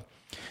Bureau.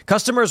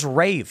 Customers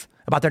rave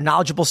about their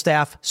knowledgeable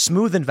staff,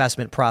 smooth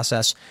investment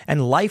process,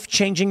 and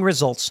life-changing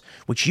results,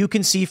 which you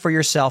can see for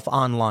yourself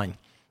online.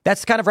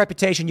 That's the kind of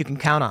reputation you can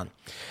count on.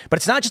 But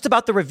it's not just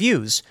about the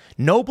reviews.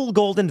 Noble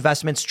Gold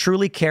Investments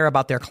truly care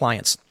about their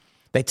clients.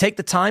 They take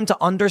the time to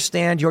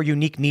understand your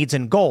unique needs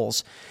and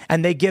goals,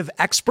 and they give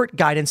expert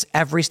guidance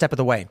every step of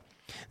the way.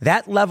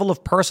 That level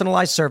of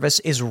personalized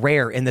service is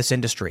rare in this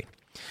industry.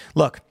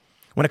 Look,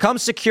 when it comes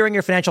to securing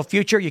your financial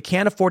future, you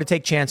can't afford to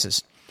take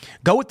chances.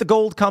 Go with the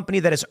gold company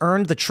that has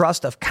earned the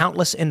trust of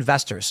countless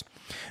investors.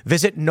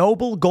 Visit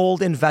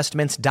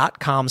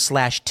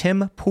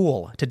noblegoldinvestments.com/Tim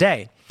Pool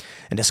today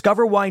and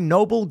discover why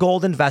Noble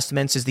Gold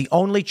Investments is the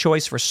only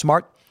choice for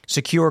smart,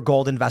 secure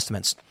gold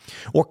investments.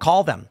 Or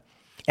call them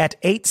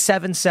at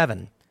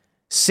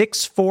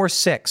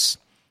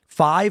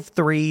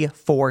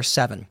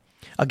 877-646-5347.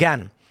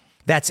 Again,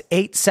 that's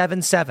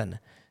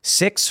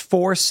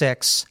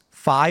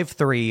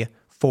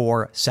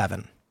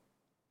 877-646-5347.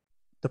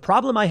 The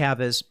problem I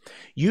have is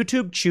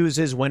YouTube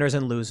chooses winners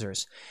and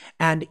losers.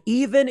 And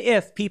even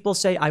if people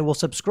say, I will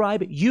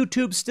subscribe,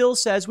 YouTube still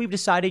says, we've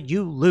decided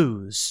you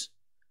lose.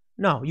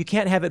 No, you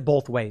can't have it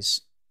both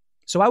ways.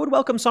 So I would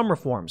welcome some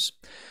reforms.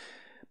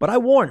 But I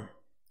warn,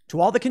 to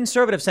all the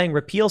conservatives saying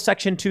repeal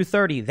Section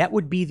 230, that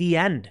would be the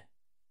end.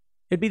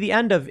 It'd be the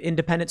end of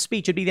independent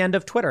speech. It'd be the end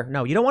of Twitter.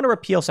 No, you don't want to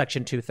repeal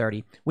Section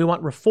 230. We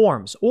want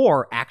reforms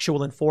or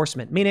actual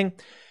enforcement, meaning,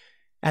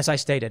 as I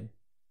stated,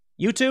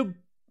 YouTube,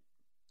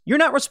 you're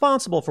not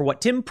responsible for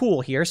what Tim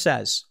Pool here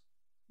says.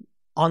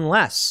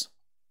 unless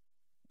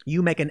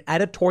you make an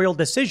editorial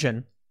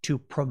decision to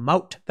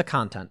promote the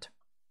content.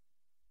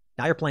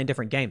 Now you're playing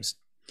different games.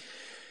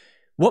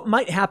 What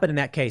might happen in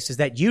that case is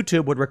that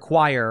YouTube would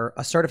require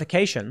a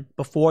certification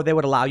before they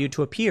would allow you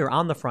to appear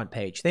on the front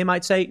page. They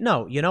might say,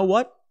 no, you know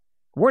what?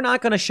 We're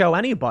not going to show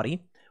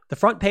anybody. The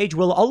front page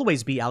will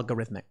always be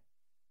algorithmic.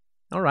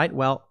 All right,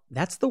 well,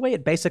 that's the way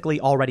it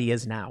basically already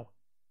is now.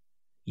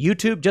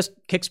 YouTube just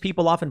kicks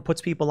people off and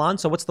puts people on,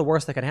 so what's the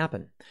worst that can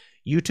happen?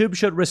 YouTube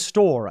should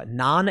restore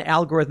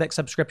non-algorithmic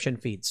subscription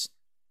feeds.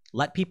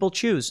 Let people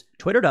choose.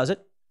 Twitter does it.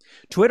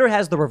 Twitter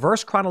has the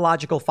reverse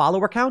chronological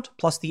follower count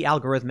plus the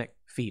algorithmic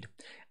feed.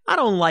 I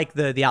don't like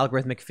the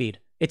algorithmic feed.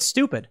 It's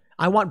stupid.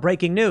 I want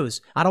breaking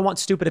news. I don't want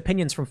stupid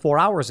opinions from 4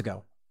 hours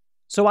ago.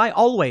 So I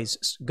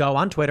always go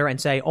on Twitter and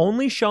say,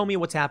 only show me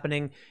what's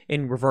happening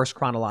in reverse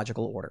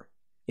chronological order.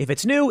 If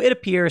it's new, it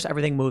appears,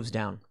 everything moves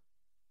down.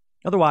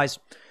 Otherwise,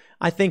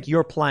 I think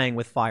you're playing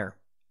with fire.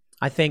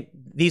 I think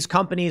these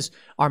companies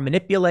are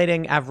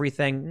manipulating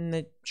everything.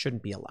 It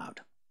shouldn't be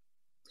allowed.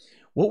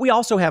 What we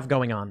also have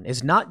going on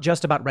is not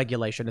just about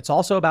regulation. It's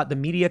also about the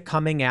media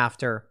coming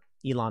after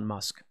Elon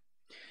Musk.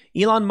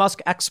 Elon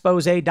Musk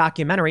expose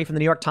documentary from the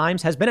New York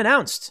Times has been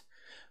announced.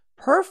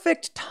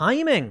 Perfect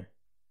timing.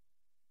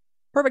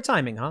 Perfect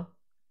timing, huh?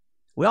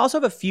 We also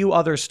have a few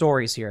other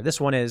stories here.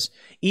 This one is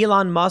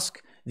Elon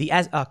Musk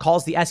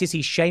calls the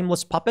SEC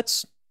shameless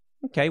puppets.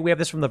 Okay, we have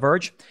this from The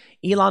Verge.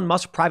 Elon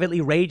Musk privately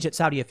raged at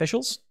Saudi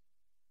officials.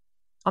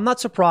 I'm not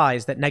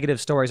surprised that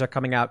negative stories are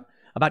coming out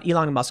about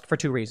Elon Musk for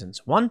two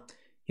reasons. One,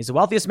 he's the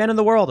wealthiest man in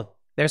the world.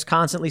 There's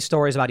constantly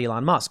stories about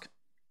Elon Musk.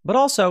 But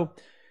also,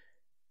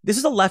 this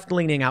is a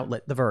left-leaning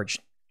outlet, The Verge.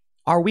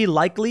 Are we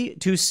likely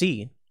to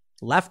see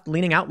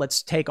left-leaning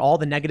outlets take all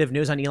the negative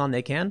news on Elon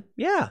they can?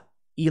 Yeah.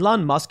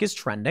 Elon Musk is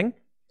trending.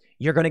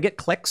 You're going to get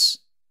clicks.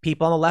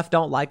 People on the left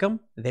don't like him.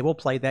 They will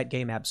play that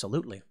game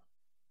absolutely.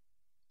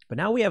 But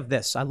now we have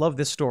this. I love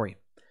this story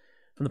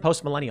from the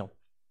Post-Millennial.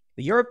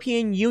 The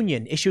European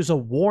Union issues a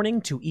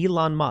warning to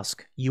Elon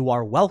Musk. You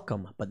are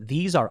welcome, but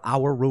these are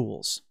our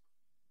rules.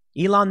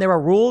 Elon, there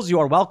are rules. You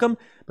are welcome,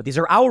 but these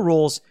are our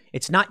rules.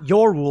 It's not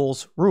your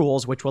rules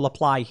which will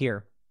apply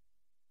here.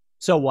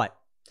 So what?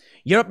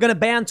 Europe going to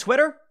ban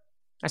Twitter?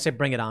 I say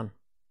bring it on.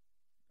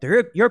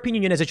 The European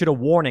Union has issued a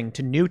warning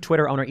to new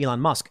Twitter owner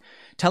Elon Musk,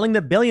 telling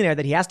the billionaire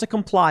that he has to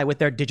comply with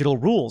their digital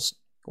rules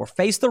or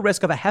face the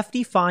risk of a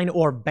hefty fine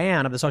or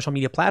ban of the social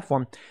media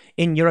platform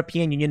in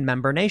European Union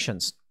member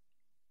nations.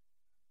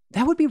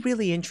 That would be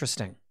really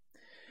interesting.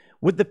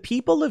 Would the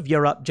people of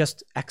Europe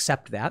just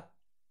accept that?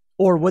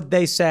 Or would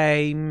they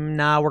say,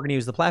 nah, we're going to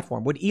use the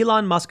platform? Would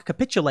Elon Musk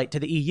capitulate to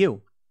the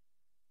EU?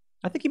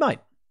 I think he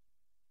might.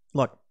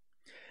 Look,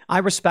 I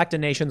respect a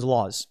nation's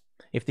laws.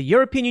 If the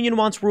European Union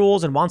wants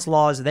rules and wants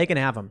laws, they can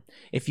have them.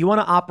 If you want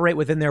to operate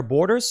within their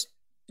borders,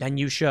 then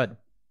you should.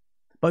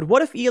 But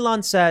what if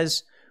Elon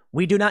says,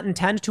 we do not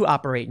intend to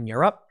operate in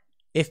Europe.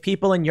 If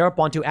people in Europe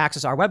want to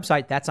access our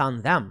website, that's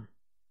on them.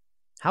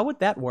 How would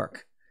that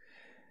work?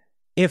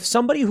 If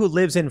somebody who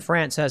lives in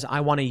France says,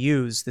 I want to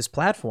use this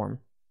platform,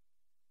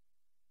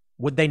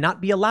 would they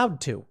not be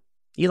allowed to?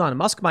 Elon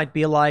Musk might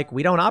be like,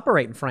 we don't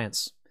operate in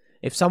France.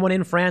 If someone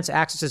in France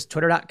accesses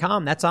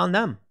twitter.com, that's on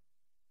them.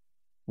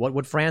 What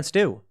would France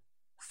do?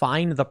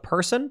 Fine the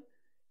person?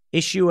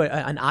 Issue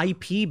an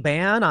IP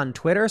ban on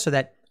Twitter so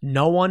that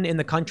no one in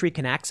the country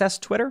can access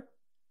Twitter?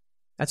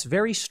 That's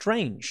very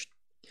strange.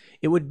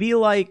 It would be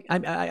like,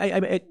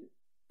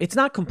 it's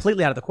not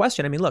completely out of the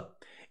question. I mean,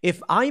 look,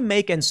 if I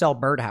make and sell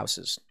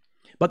birdhouses,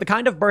 but the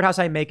kind of birdhouse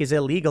I make is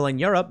illegal in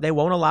Europe, they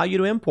won't allow you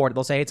to import it.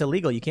 They'll say it's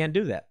illegal. You can't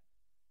do that.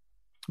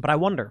 But I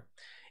wonder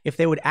if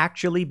they would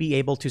actually be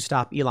able to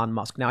stop Elon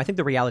Musk. Now, I think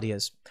the reality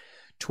is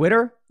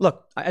Twitter,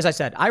 look, as I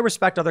said, I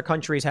respect other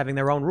countries having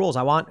their own rules.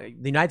 The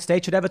United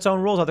States should have its own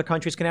rules. Other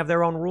countries can have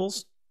their own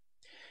rules.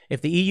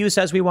 If the EU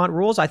says we want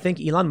rules, I think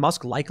Elon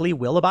Musk likely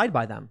will abide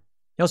by them.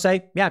 He'll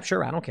say, yeah,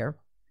 sure, I don't care.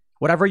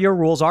 Whatever your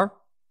rules are,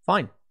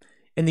 fine.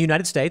 In the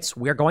United States,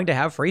 we're going to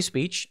have free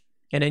speech.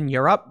 And in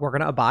Europe, we're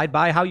going to abide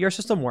by how your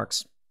system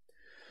works.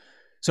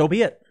 So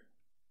be it.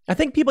 I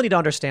think people need to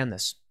understand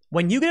this.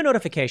 When you get a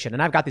notification,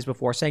 and I've got these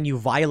before, saying you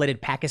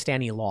violated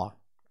Pakistani law,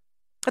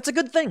 that's a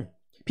good thing.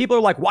 People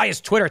are like, why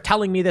is Twitter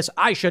telling me this?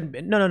 I shouldn't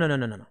be.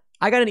 No.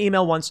 I got an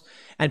email once,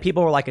 and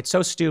people were like, it's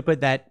so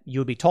stupid that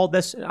you would be told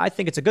this. I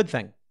think it's a good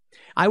thing.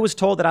 I was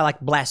told that I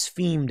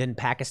blasphemed in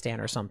Pakistan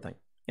or something.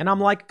 And I'm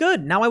like,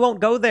 good, now I won't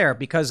go there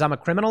because I'm a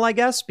criminal, I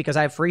guess, because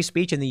I have free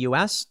speech in the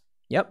US.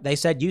 Yep, they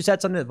said you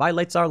said something that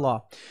violates our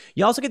law.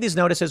 You also get these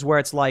notices where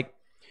it's like,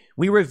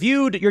 we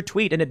reviewed your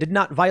tweet and it did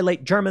not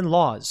violate German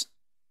laws.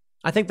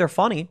 I think they're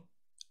funny.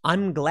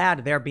 I'm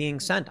glad they're being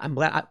sent. I'm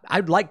glad.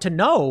 I'd like to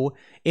know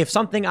if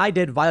something I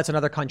did violates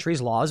another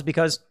country's laws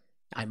because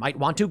I might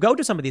want to go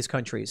to some of these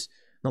countries.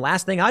 The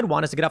last thing I'd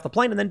want is to get off the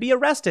plane and then be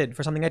arrested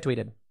for something I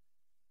tweeted.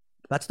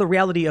 That's the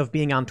reality of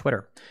being on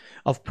Twitter,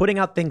 of putting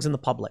out things in the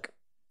public.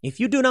 If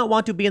you do not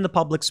want to be in the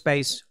public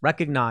space,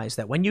 recognize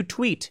that when you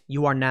tweet,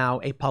 you are now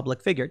a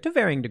public figure to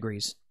varying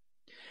degrees.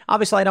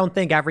 Obviously, I don't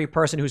think every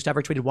person who's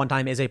ever tweeted one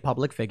time is a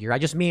public figure. I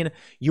just mean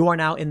you are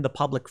now in the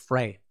public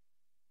fray.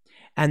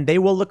 And they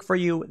will look for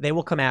you. They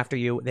will come after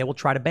you. They will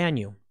try to ban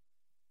you.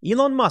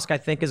 Elon Musk, I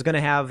think, is going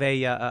to have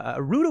a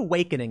rude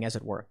awakening, as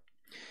it were.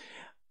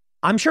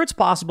 I'm sure it's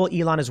possible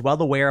Elon is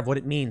well aware of what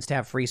it means to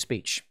have free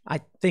speech.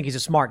 I think he's a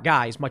smart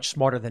guy. He's much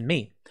smarter than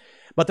me.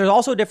 But there's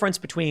also a difference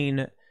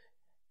between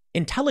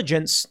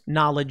intelligence,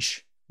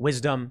 knowledge,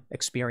 wisdom,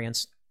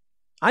 experience.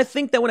 I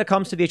think that when it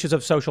comes to the issues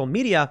of social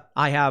media,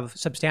 I have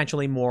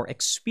substantially more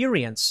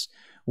experience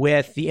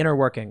with the inner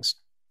workings.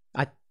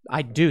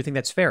 I do think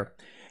that's fair.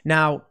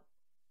 Now,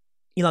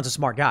 Elon's a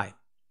smart guy.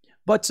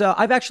 But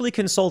I've actually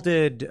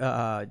consulted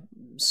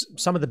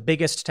some of the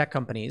biggest tech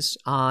companies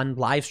on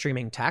live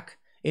streaming tech,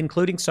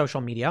 including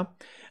social media.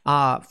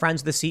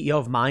 Friends, the CEO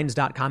of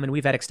Minds.com, and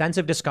we've had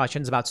extensive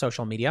discussions about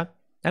social media.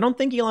 I don't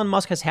think Elon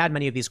Musk has had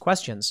many of these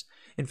questions.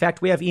 In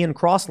fact, we have Ian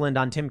Crossland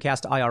on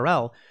Timcast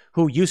IRL,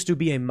 who used to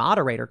be a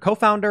moderator,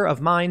 co-founder of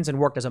Minds, and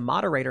worked as a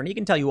moderator. And he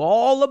can tell you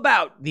all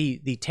about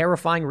the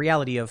terrifying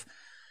reality of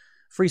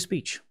free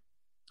speech.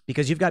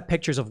 Because you've got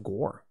pictures of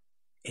Gore.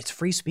 It's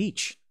free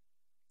speech.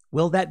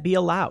 Will that be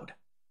allowed?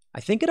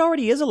 I think it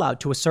already is allowed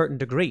to a certain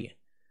degree.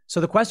 So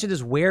the question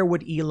is, where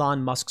would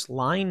Elon Musk's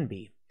line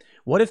be?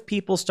 What if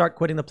people start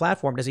quitting the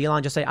platform? Does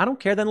Elon just say, I don't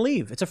care, then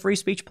leave? It's a free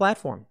speech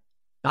platform.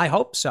 I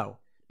hope so.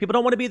 People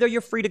don't want to be there,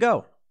 you're free to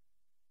go.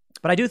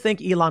 But I do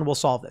think Elon will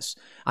solve this.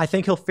 I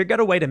think he'll figure out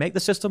a way to make the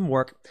system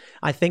work.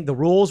 I think the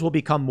rules will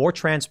become more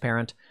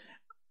transparent.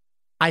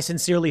 I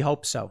sincerely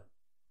hope so.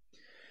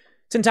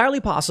 It's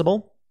entirely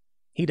possible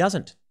he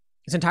doesn't.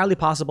 It's entirely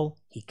possible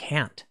he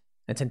can't.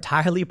 It's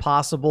entirely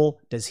possible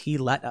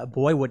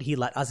would he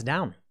let us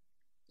down.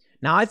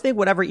 Now, I think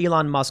whatever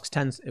Elon Musk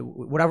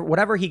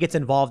whatever he gets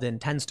involved in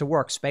tends to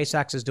work.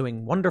 SpaceX is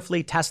doing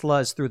wonderfully. Tesla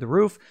is through the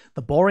roof.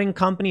 The Boring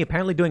Company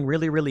apparently doing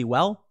really, really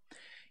well.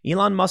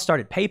 Elon Musk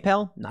started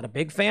PayPal. Not a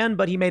big fan,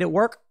 but he made it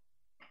work.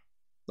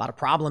 A lot of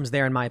problems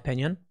there, in my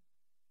opinion.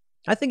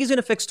 I think he's going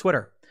to fix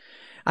Twitter.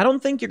 I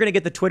don't think you're going to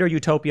get the Twitter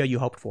utopia you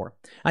hoped for.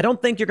 I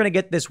don't think you're going to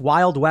get this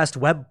Wild West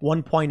Web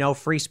 1.0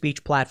 free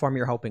speech platform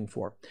you're hoping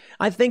for.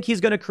 I think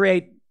he's going to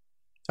create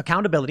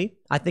accountability.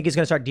 I think he's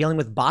going to start dealing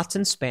with bots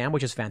and spam,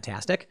 which is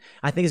fantastic.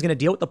 I think he's going to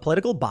deal with the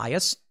political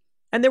bias,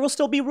 and there will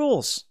still be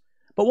rules.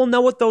 But we'll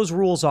know what those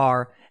rules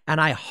are,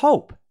 and I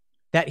hope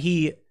that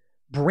he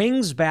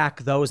brings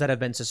back those that have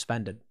been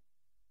suspended.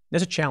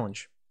 There's a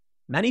challenge.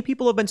 Many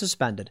people have been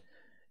suspended,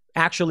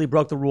 actually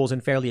broke the rules in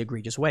fairly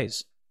egregious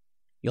ways.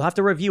 You'll have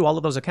to review all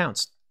of those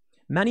accounts.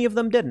 Many of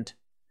them didn't.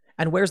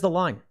 And where's the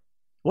line?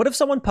 What if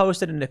someone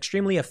posted an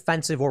extremely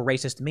offensive or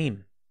racist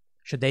meme?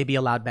 Should they be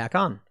allowed back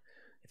on?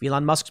 If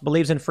Elon Musk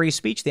believes in free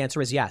speech, the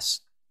answer is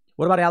yes.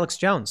 What about Alex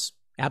Jones?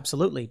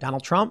 Absolutely.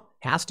 Donald Trump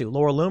has to.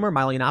 Laura Loomer,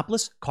 Milo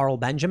Yiannopoulos, Carl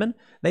Benjamin,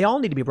 they all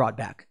need to be brought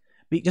back.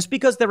 Just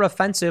because they're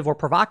offensive or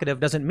provocative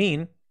doesn't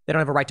mean they don't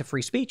have a right to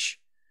free speech.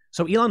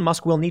 So Elon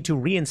Musk will need to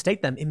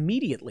reinstate them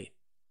immediately.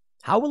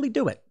 How will he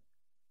do it?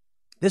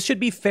 This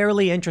should be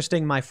fairly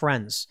interesting, my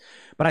friends.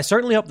 But I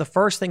certainly hope the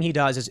first thing he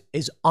does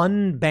is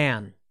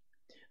unban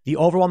the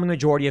overwhelming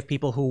majority of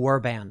people who were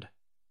banned.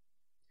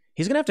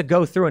 He's going to have to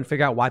go through and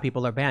figure out why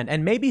people are banned.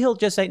 And maybe he'll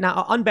just say,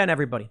 now unban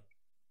everybody.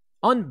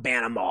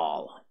 Unban them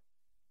all.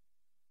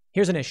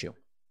 Here's an issue.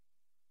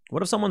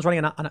 What if someone's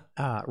running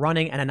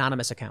an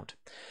anonymous account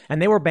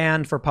and they were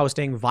banned for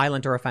posting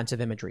violent or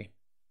offensive imagery?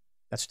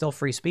 That's still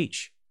free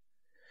speech.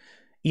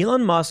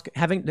 Elon Musk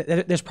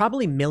there's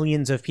probably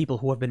millions of people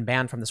who have been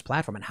banned from this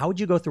platform. And how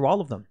would you go through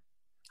all of them?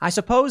 I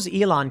suppose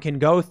Elon can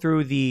go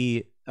through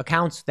the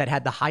accounts that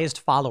had the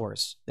highest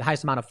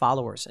amount of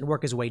followers, and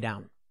work his way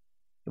down.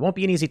 It won't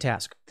be an easy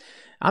task.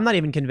 I'm not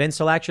even convinced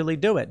he'll actually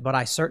do it, but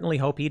I certainly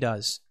hope he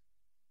does.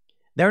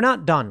 They're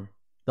not done.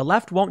 The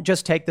left won't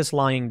just take this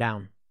lying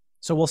down.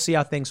 So we'll see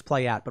how things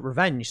play out. But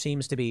revenge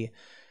seems to be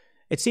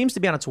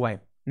on its way.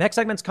 Next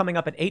segment's coming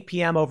up at 8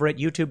 p.m. over at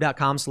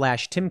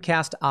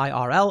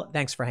youtube.com/TimcastIRL.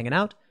 Thanks for hanging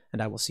out,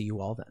 and I will see you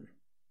all then.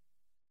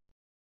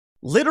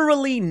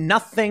 Literally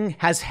nothing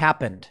has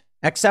happened,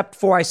 except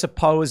for, I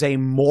suppose, a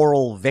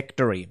moral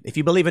victory. If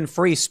you believe in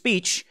free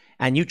speech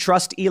and you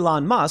trust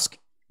Elon Musk,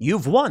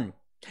 you've won.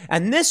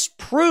 And this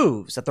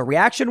proves that the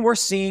reaction we're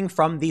seeing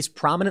from these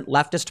prominent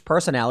leftist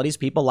personalities,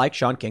 people like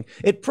Sean King,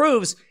 it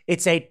proves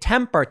it's a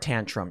temper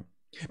tantrum.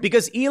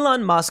 Because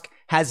Elon Musk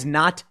has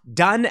not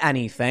done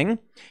anything.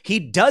 He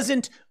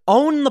doesn't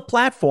own the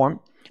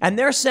platform, and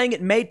they're saying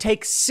it may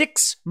take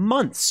 6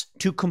 months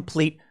to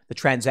complete the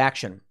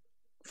transaction.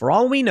 For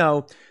all we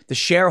know, the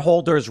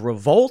shareholders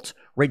revolt,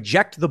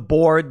 reject the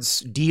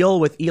board's deal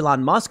with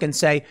Elon Musk, and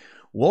say,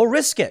 we'll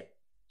risk it.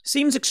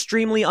 Seems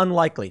extremely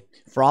unlikely.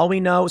 For all we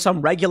know,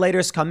 some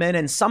regulators come in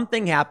and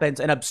something happens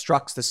and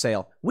obstructs the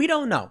sale. We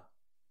don't know.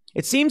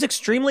 It seems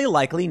extremely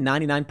likely,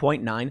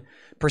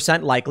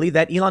 99.9% likely,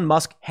 that Elon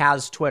Musk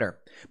has Twitter.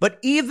 But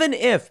even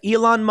if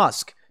Elon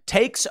Musk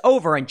takes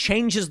over and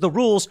changes the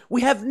rules,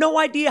 we have no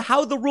idea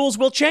how the rules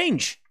will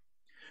change.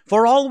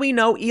 For all we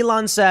know,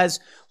 Elon says,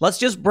 let's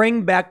just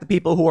bring back the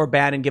people who are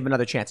banned and give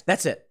another chance.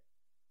 That's it.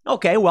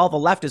 Okay, well, the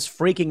left is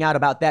freaking out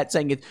about that,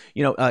 saying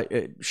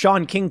it,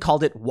 Sean King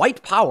called it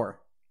white power.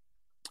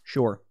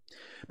 Sure.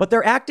 But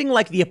they're acting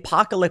like the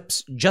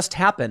apocalypse just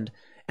happened,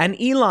 and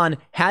Elon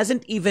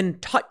hasn't even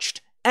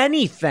touched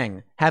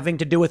anything having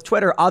to do with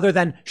Twitter other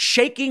than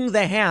shaking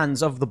the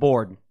hands of the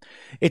board.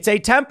 It's a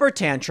temper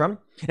tantrum,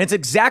 and it's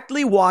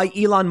exactly why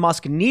Elon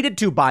Musk needed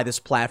to buy this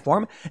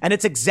platform, and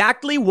it's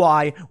exactly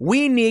why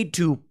we need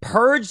to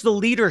purge the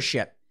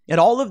leadership at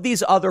all of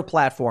these other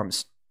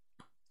platforms.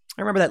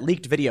 I remember that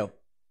leaked video.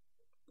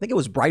 I think it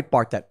was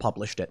Breitbart that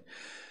published it.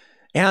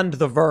 And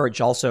The Verge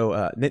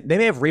also, they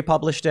may have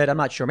republished it. I'm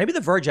not sure. Maybe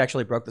The Verge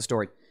actually broke the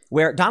story,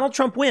 where Donald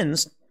Trump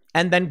wins,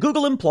 and then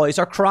Google employees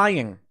are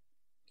crying.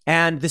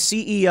 And the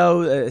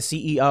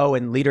CEO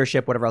and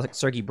leadership, whatever, like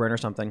Sergey Brin or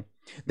something,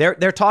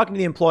 they're talking to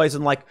the employees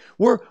and like,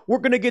 we're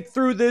going to get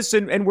through this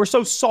and we're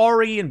so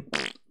sorry. And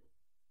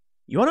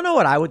you want to know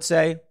what I would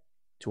say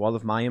to all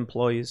of my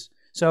employees?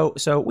 So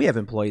we have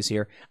employees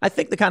here. I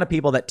think the kind of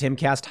people that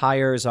Timcast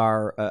hires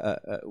are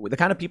the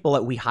kind of people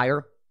that we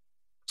hire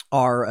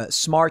are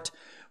smart,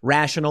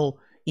 rational,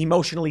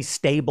 emotionally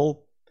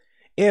stable.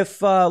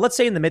 If, let's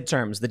say in the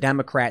midterms, the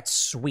Democrats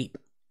sweep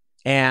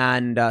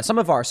and some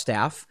of our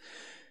staff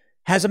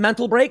has a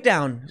mental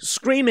breakdown,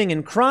 screaming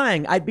and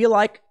crying, I'd be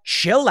like,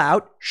 chill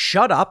out,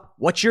 shut up,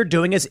 what you're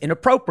doing is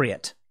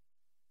inappropriate.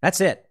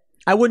 That's it.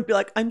 I wouldn't be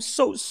like, I'm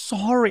so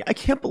sorry, I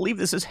can't believe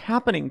this is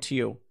happening to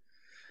you.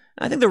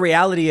 I think the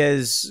reality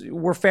is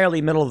we're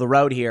fairly middle of the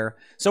road here.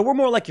 So we're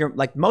more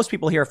like most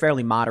people here are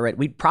fairly moderate.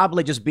 We'd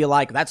probably just be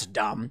like, that's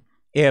dumb.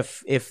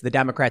 If the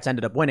Democrats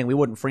ended up winning, we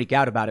wouldn't freak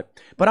out about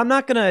it. But I'm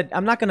not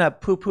gonna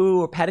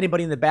poo-poo or pat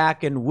anybody in the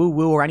back and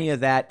woo-woo or any of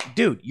that.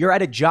 Dude, you're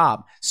at a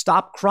job.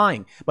 Stop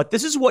crying. But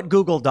this is what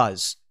Google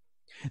does.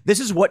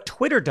 This is what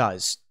Twitter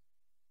does.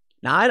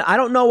 Now, I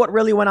don't know what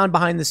really went on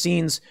behind the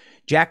scenes.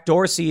 Jack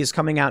Dorsey is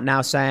coming out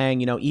now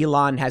saying,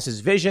 Elon has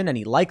his vision and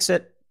he likes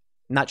it.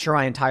 Not sure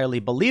I entirely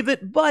believe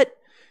it, but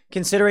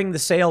considering the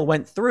sale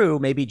went through,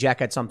 maybe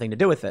Jack had something to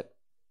do with it.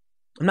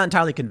 I'm not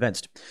entirely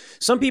convinced.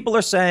 Some people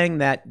are saying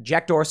that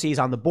Jack Dorsey is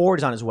on the board,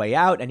 is on his way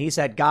out, and he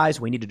said, guys,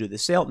 we need to do the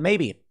sale.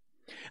 Maybe.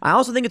 I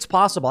also think it's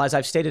possible, as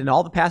I've stated in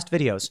all the past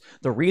videos,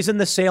 the reason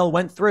the sale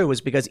went through is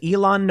because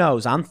Elon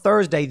knows on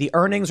Thursday the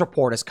earnings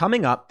report is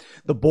coming up.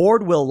 The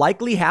board will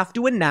likely have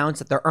to announce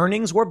that their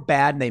earnings were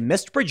bad and they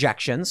missed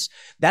projections.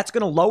 That's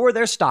going to lower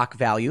their stock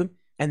value,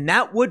 and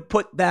that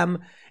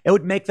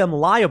would make them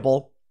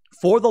liable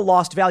for the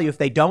lost value if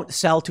they don't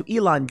sell to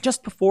Elon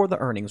just before the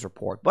earnings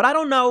report. But I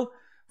don't know.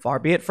 Far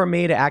be it from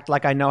me to act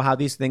like I know how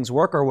these things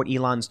work or what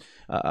Elon's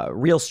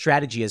real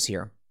strategy is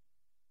here.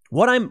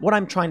 What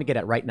I'm trying to get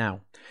at right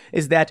now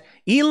is that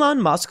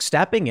Elon Musk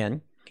stepping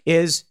in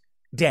is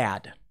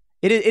dad.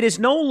 It is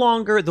no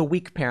longer the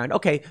weak parent.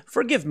 Okay,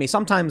 forgive me.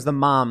 Sometimes the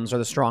moms are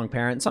the strong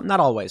parent. Not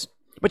always.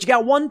 But you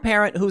got one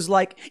parent who's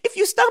like, if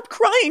you stop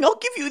crying, I'll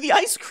give you the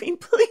ice cream,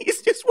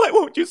 please. Just why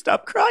won't you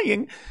stop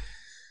crying?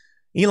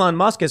 Elon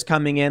Musk is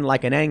coming in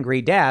like an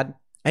angry dad.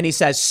 And he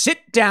says,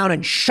 sit down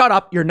and shut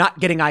up. You're not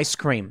getting ice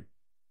cream.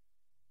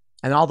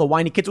 And all the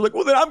whiny kids are like,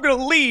 well, then I'm going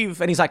to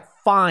leave. And he's like,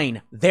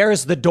 fine,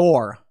 there's the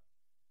door.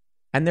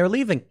 And they're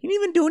leaving. He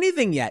didn't even do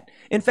anything yet.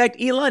 In fact,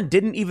 Elon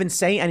didn't even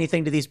say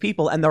anything to these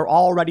people. And they're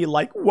already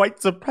like,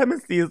 white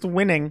supremacy is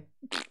winning.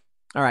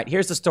 All right,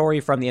 here's the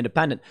story from The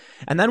Independent.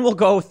 And then we'll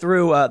go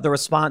through the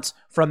response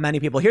from many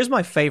people. Here's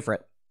my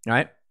favorite, all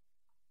right?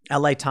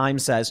 LA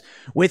Times says,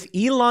 with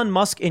Elon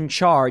Musk in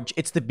charge,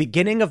 it's the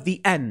beginning of the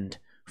end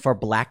for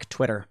Black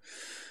Twitter.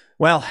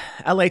 Well,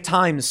 LA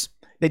Times,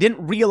 they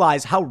didn't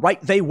realize how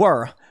right they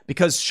were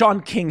because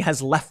Sean King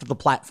has left the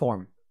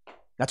platform.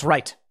 That's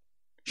right.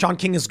 Sean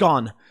King is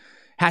gone.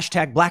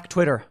 Hashtag Black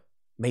Twitter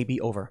may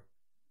be over.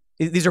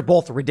 These are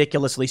both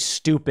ridiculously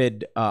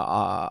stupid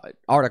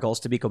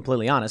articles, to be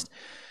completely honest.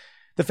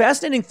 The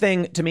fascinating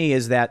thing to me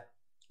is that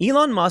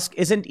Elon Musk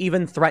isn't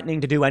even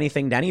threatening to do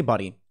anything to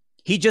anybody.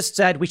 He just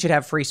said we should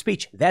have free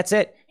speech. That's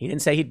it. He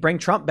didn't say he'd bring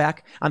Trump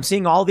back. I'm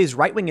seeing all these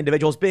right-wing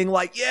individuals being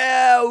like,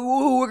 yeah,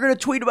 woo, we're going to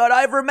tweet about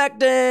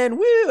ivermectin.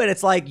 Woo. And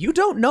it's like, you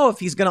don't know if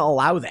he's going to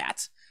allow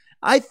that.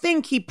 I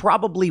think he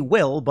probably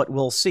will, but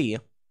we'll see.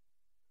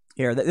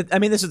 Here, I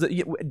mean, this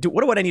is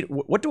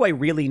what do I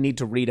really need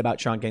to read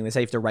about Sean King? They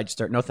say you have to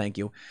register. No, thank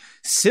you.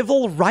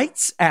 Civil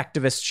rights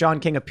activist Sean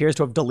King appears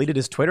to have deleted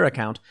his Twitter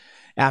account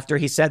after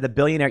he said the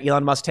billionaire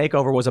Elon Musk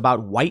takeover was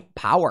about white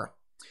power.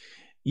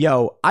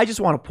 Yo, I just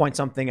want to point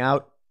something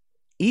out.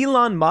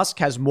 Elon Musk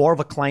has more of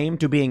a claim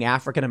to being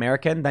African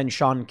American than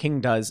Sean King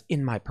does,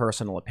 in my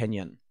personal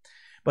opinion.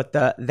 But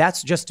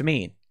that's just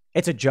me.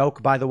 It's a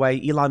joke, by the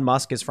way. Elon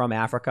Musk is from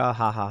Africa.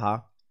 Ha ha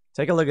ha.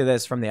 Take a look at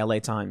this from the LA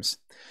Times.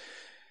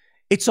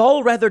 It's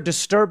all rather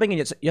disturbing and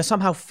it's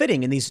somehow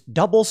fitting in these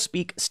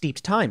double-speak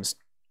steeped times.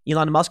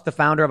 Elon Musk, the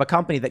founder of a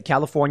company that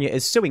California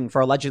is suing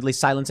for allegedly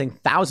silencing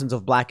thousands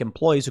of black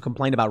employees who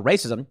complain about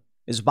racism,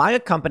 is buying a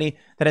company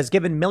that has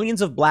given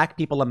millions of black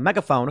people a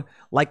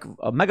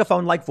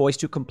megaphone-like voice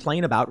to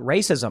complain about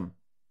racism.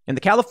 And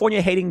the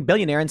California-hating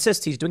billionaire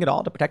insists he's doing it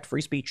all to protect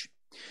free speech.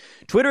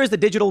 Twitter is the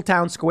digital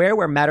town square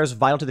where matters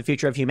vital to the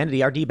future of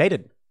humanity are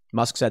debated.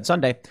 Musk said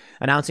Sunday,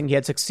 announcing he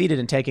had succeeded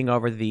in taking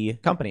over the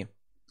company.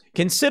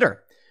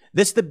 Consider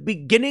this the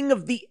beginning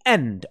of the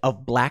end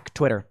of Black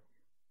Twitter.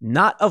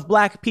 Not of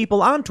black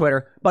people on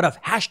Twitter, but of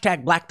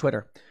hashtag Black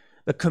Twitter.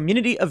 The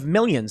community of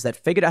millions that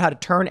figured out how to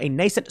turn a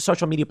nascent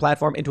social media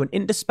platform into an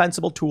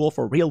indispensable tool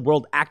for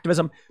real-world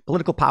activism,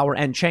 political power,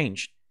 and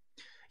change.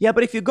 Yeah,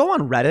 but if you go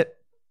on Reddit,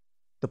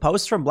 the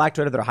posts from Black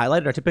Twitter that are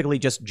highlighted are typically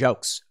just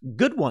jokes.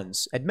 Good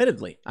ones,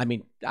 admittedly. I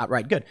mean,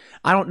 outright good.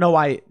 I don't know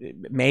why.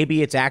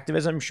 Maybe it's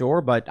activism, sure,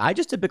 but I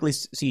just typically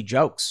see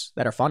jokes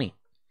that are funny.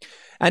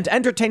 And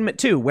entertainment,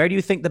 too. Where do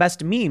you think the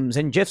best memes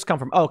and GIFs come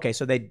from? Oh, okay,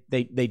 so they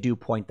do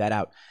point that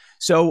out.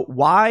 So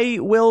why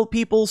will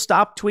people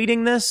stop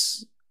tweeting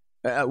this?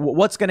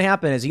 What's going to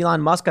happen? Is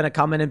Elon Musk going to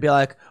come in and be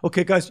like,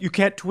 okay, guys, you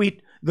can't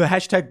tweet the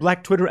hashtag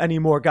Black Twitter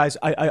anymore, guys.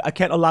 I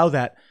can't allow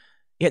that.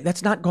 Yeah,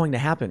 that's not going to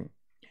happen.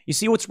 You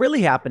see, what's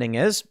really happening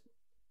is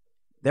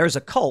there's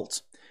a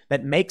cult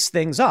that makes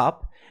things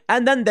up,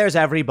 and then there's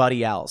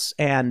everybody else.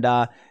 And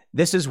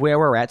this is where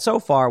we're at so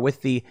far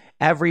with the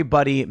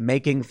everybody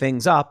making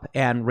things up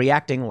and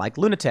reacting like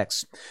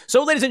lunatics.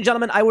 So, ladies and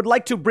gentlemen, I would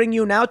like to bring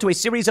you now to a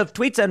series of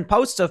tweets and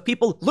posts of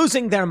people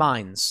losing their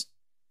minds.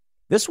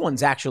 This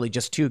one's actually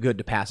just too good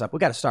to pass up. We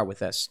got to start with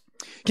this.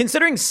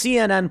 Considering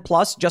CNN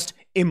Plus just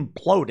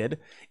imploded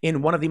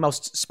in one of the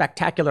most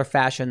spectacular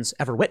fashions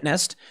ever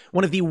witnessed,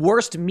 one of the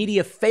worst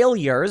media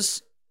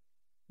failures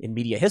in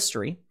media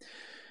history,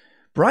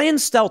 Brian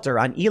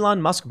Stelter on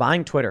Elon Musk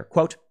buying Twitter,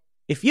 quote,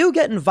 "If you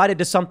get invited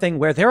to something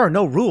where there are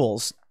no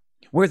rules,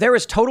 where there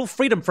is total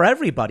freedom for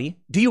everybody,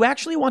 do you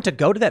actually want to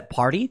go to that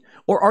party,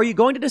 or are you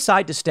going to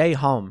decide to stay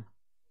home?"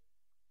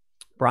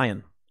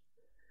 Brian,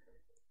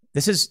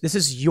 this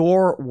is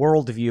your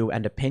worldview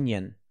and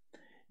opinion.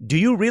 Do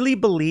you really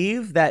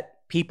believe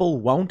that people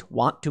won't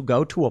want to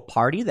go to a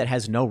party that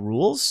has no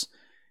rules?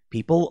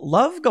 People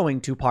love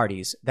going to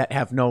parties that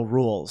have no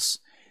rules.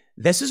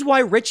 This is why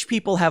rich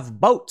people have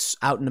boats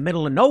out in the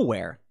middle of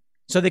nowhere,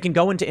 so they can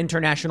go into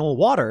international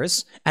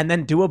waters and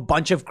then do a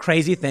bunch of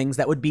crazy things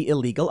that would be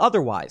illegal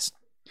otherwise.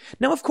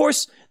 Now, of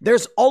course,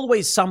 there's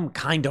always some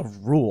kind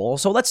of rule,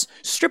 so let's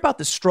strip out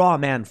the straw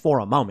man for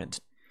a moment.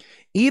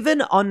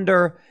 Even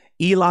under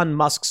Elon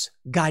Musk's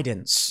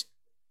guidance,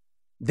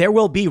 there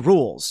will be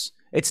rules.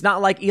 It's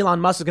not like Elon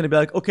Musk is going to be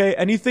like, okay,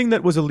 anything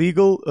that was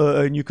illegal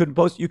and you couldn't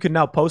post, you can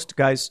now post,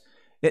 guys.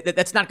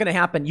 That's not going to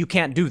happen. You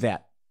can't do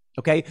that.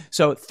 Okay,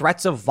 so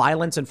threats of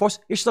violence and force,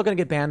 you're still going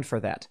to get banned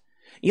for that.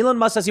 Elon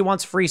Musk says he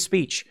wants free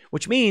speech,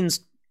 which means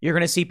you're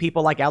going to see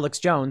people like Alex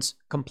Jones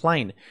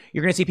complain.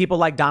 You're going to see people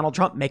like Donald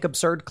Trump make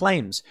absurd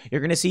claims.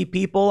 You're going to see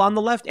people on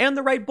the left and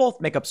the right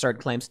both make absurd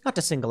claims, not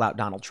to single out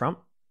Donald Trump.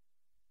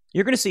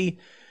 You're going to see,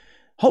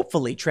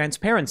 hopefully,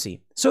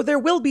 transparency. So there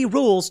will be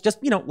rules, just,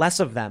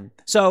 less of them.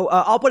 So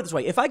I'll put it this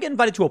way. If I get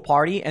invited to a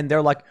party and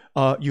they're like,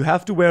 you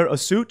have to wear a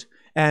suit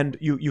and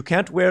you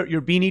can't wear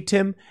your beanie,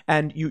 Tim,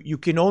 and you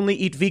can only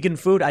eat vegan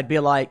food, I'd be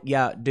like,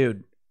 yeah,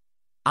 dude,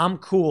 I'm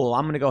cool.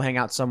 I'm going to go hang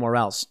out somewhere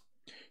else.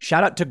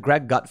 Shout out to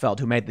Greg Gutfeld,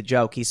 who made the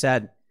joke. He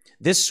said,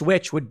 this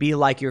switch would be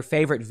like your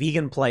favorite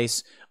vegan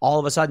place all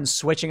of a sudden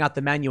switching out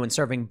the menu and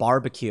serving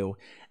barbecue.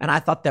 And I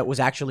thought that was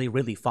actually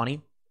really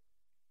funny.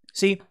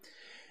 See,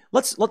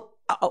 let's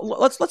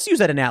use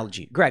that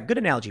analogy. Greg, good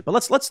analogy. But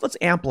let's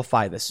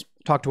amplify this.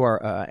 Talk to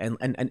our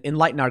and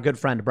enlighten our good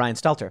friend Brian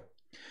Stelter.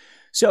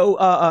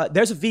 So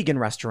there's a vegan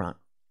restaurant.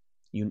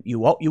 You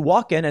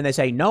walk in and they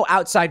say no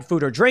outside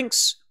food or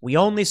drinks. We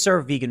only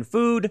serve vegan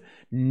food.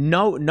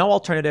 No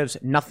alternatives.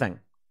 Nothing.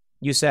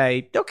 You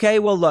say, okay,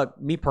 well look,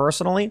 me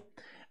personally,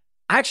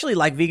 I actually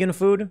like vegan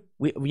food.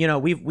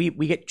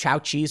 We get chow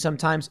cheese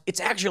sometimes. It's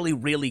actually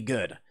really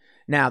good.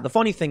 Now the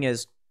funny thing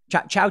is,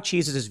 chow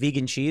cheese is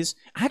vegan cheese.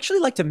 I actually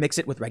like to mix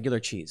it with regular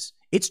cheese.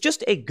 It's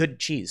just a good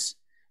cheese,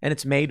 and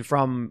it's made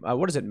from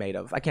what is it made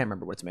of? I can't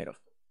remember what it's made of.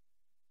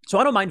 So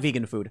I don't mind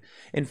vegan food.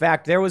 In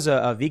fact, there was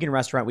a vegan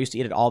restaurant. We used to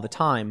eat it all the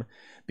time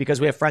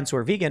because we have friends who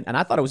are vegan, and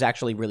I thought it was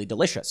actually really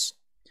delicious.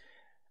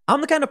 I'm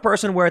the kind of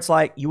person where it's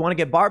like, you want to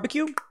get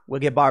barbecue?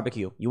 We'll get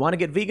barbecue. You want to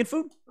get vegan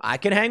food? I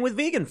can hang with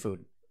vegan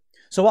food.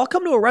 So I'll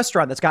come to a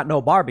restaurant that's got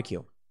no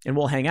barbecue, and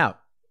we'll hang out.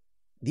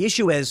 The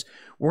issue is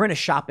we're in a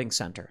shopping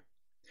center,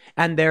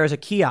 and there's a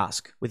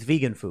kiosk with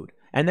vegan food.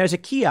 And there's a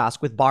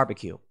kiosk with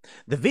barbecue.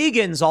 The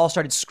vegans all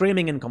started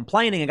screaming and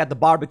complaining and got the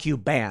barbecue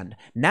banned.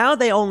 Now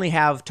they only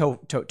have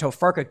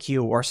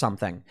tofurkey or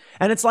something.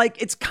 And it's like,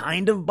 it's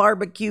kind of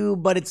barbecue,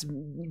 but it's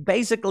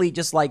basically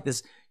just like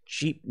this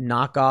cheap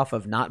knockoff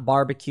of not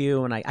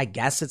barbecue. And I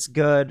guess it's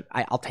good.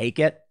 I'll take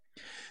it.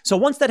 So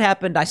once that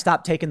happened, I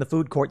stopped taking the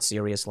food court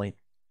seriously.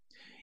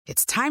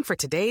 It's time for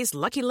today's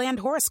Lucky Land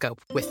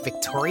horoscope with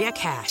Victoria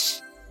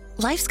Cash.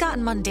 Life's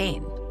gotten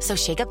mundane, so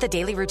shake up the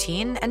daily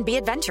routine and be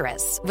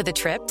adventurous with a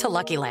trip to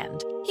Lucky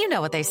Land. You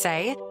know what they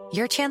say,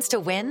 your chance to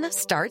win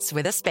starts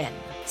with a spin.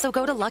 So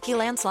go to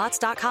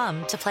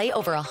LuckyLandSlots.com to play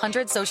over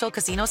 100 social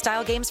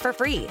casino-style games for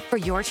free for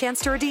your chance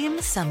to redeem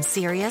some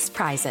serious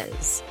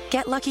prizes.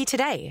 Get lucky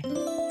today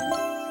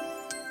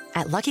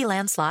at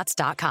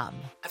LuckyLandSlots.com.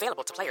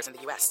 Available to players in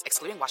the U.S.,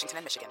 excluding Washington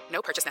and Michigan.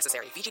 No purchase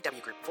necessary.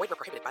 VGW Group. Void where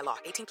prohibited by law.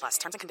 18+.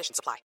 Terms and conditions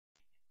apply.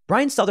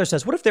 Brian Stelter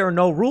says, what if there are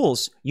no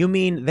rules? You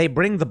mean they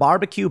bring the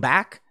barbecue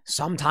back?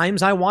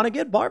 Sometimes I want to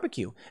get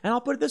barbecue. And I'll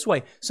put it this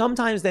way.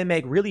 Sometimes they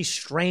make really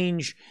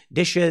strange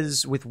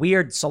dishes with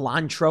weird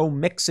cilantro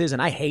mixes,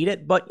 and I hate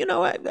it. But, you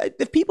know,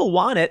 if people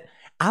want it,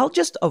 I'll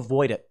just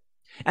avoid it.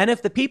 And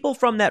if the people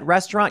from that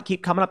restaurant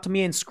keep coming up to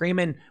me and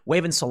screaming,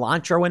 waving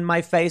cilantro in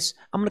my face,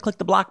 I'm going to click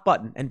the block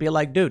button and be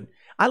like, dude,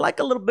 I like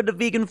a little bit of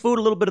vegan food,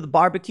 a little bit of the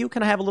barbecue.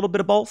 Can I have a little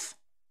bit of both?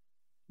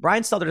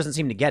 Brian Stelter doesn't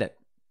seem to get it.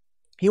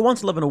 He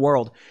wants to live in a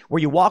world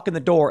where you walk in the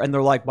door and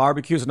they're like,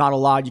 barbecue's not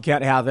allowed, you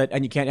can't have it,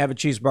 and you can't have a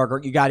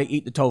cheeseburger, you got to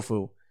eat the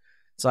tofu.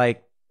 It's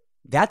like,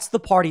 that's the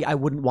party I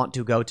wouldn't want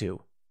to go to,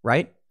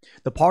 right?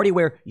 The party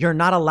where you're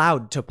not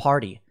allowed to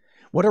party.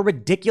 What a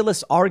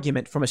ridiculous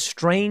argument from a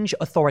strange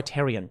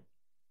authoritarian.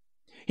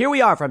 Here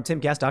we are from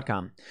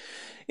timcast.com.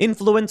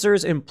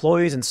 Influencers,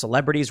 employees, and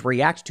celebrities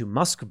react to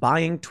Musk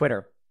buying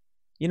Twitter.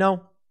 You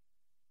know,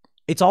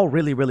 it's all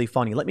really, really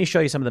funny. Let me show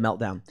you some of the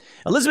meltdown.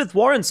 Elizabeth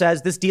Warren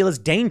says this deal is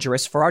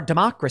dangerous for our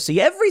democracy.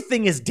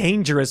 Everything is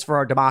dangerous for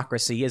our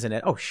democracy, isn't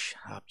it? Oh,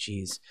 shut up,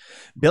 jeez.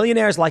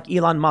 Billionaires like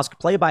Elon Musk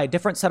play by a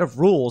different set of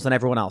rules than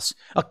everyone else,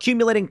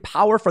 accumulating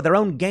power for their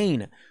own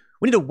gain.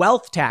 We need a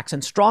wealth tax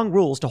and strong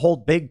rules to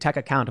hold big tech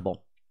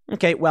accountable.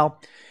 Okay, well,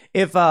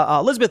 if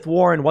Elizabeth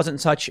Warren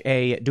wasn't such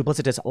a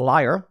duplicitous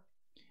liar,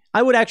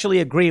 I would actually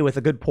agree with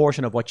a good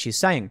portion of what she's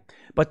saying.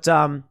 But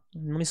let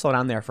me slow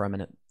down there for a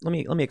minute. Let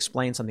me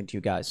explain something to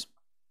you guys.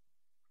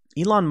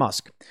 Elon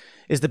Musk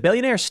is the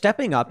billionaire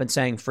stepping up and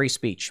saying free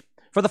speech.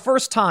 For the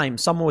first time,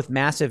 someone with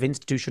massive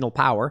institutional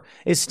power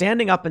is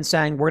standing up and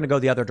saying we're going to go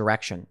the other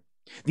direction.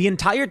 The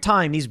entire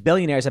time these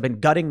billionaires have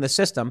been gutting the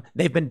system,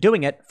 they've been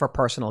doing it for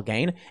personal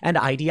gain and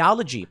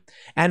ideology.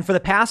 And for the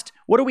past,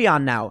 what are we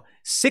on now?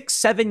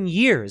 6-7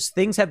 years,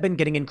 things have been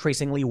getting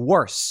increasingly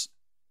worse.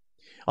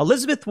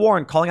 Elizabeth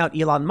Warren calling out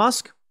Elon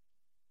Musk,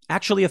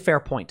 actually a fair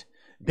point.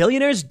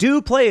 Billionaires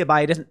do play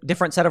by a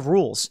different set of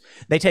rules.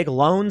 They take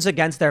loans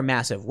against their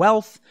massive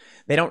wealth.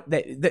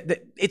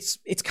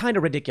 It's kind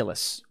of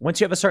ridiculous. Once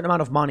you have a certain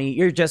amount of money,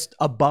 you're just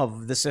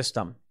above the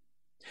system.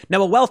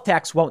 Now, a wealth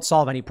tax won't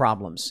solve any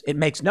problems. It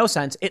makes no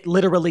sense. It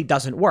literally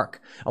doesn't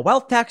work. A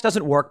wealth tax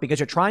doesn't work because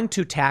you're trying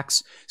to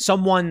tax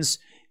someone's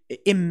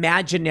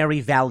imaginary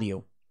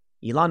value.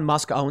 Elon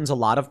Musk owns a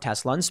lot of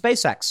Tesla and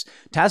SpaceX.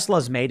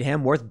 Tesla's made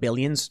him worth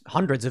billions,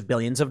 hundreds of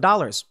billions of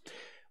dollars.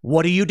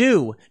 What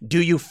do?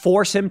 Do you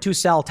force him to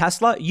sell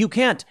Tesla? You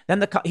can't.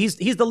 Then he's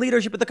the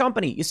leadership of the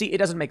company. You see, it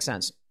doesn't make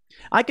sense.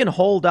 I can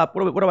hold up.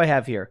 What do I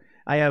have here?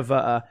 I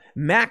have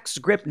Max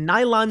Grip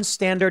Nylon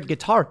Standard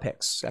guitar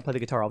picks. I play the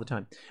guitar all the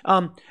time.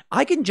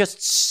 I can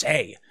just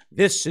say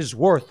this is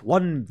worth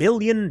 $1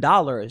 billion.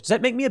 Does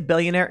that make me a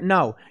billionaire?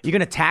 No. You're going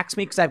to tax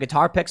me because I have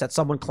guitar picks that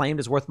someone claimed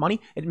is worth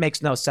money? It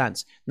makes no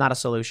sense. Not a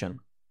solution.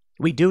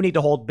 We do need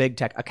to hold big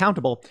tech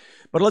accountable,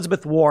 but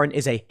Elizabeth Warren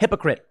is a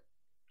hypocrite.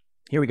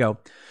 Here we go.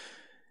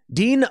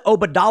 Dean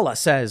Obadala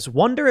says,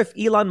 wonder if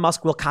Elon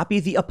Musk will copy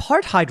the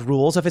apartheid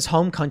rules of his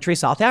home country,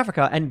 South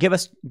Africa, and give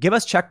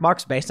us check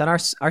marks based on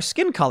our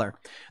skin color.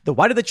 The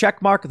whiter the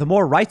check mark, the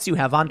more rights you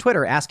have on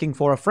Twitter asking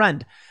for a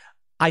friend.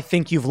 I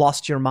think you've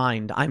lost your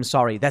mind. I'm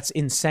sorry. That's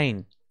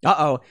insane.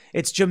 Uh-oh.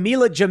 It's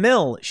Jamila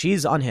Jamil.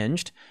 She's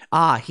unhinged.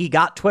 He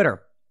got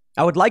Twitter.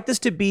 I would like this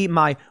to be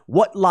my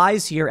what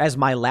lies here as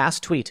my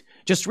last tweet.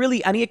 Just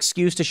really any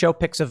excuse to show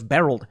pics of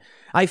Beryl.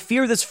 I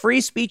fear this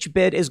free speech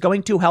bid is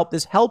going to help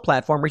this hell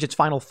platform reach its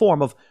final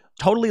form of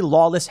totally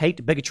lawless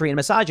hate, bigotry, and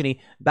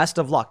misogyny. Best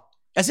of luck.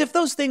 As if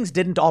those things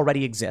didn't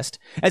already exist.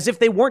 As if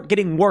they weren't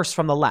getting worse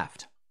from the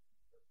left.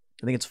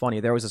 I think it's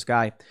funny. There was this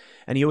guy,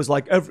 and he was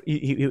like, I'm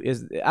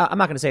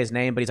not going to say his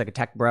name, but he's like a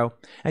tech bro.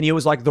 And he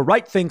was like, the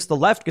right thinks the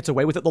left gets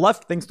away with it. The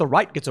left thinks the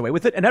right gets away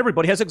with it. And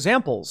everybody has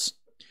examples.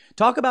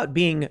 Talk about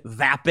being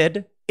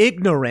vapid,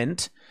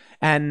 ignorant,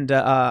 and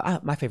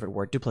my favorite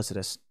word,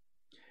 duplicitous.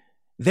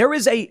 There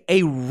is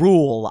a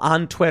rule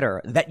on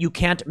Twitter that you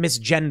can't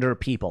misgender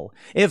people.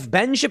 If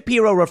Ben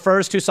Shapiro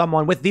refers to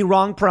someone with the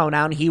wrong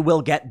pronoun, he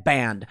will get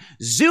banned.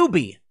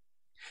 Zuby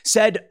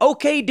said,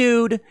 okay,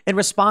 dude, in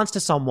response to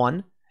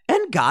someone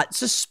and got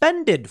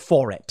suspended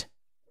for it.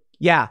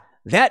 Yeah,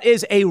 that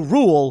is a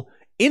rule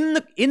in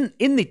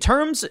the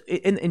terms,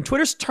 in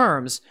Twitter's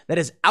terms, that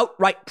is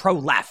outright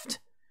pro-left.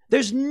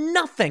 There's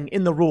nothing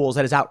in the rules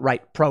that is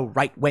outright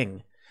pro-right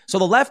wing. So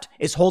the left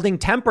is holding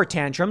temper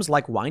tantrums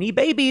like whiny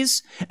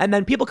babies. And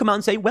then people come out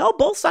and say, well,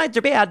 both sides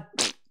are bad.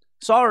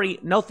 Sorry,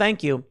 no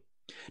thank you.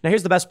 Now,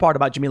 here's the best part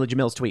about Jamila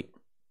Jamil's tweet.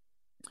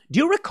 Do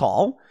you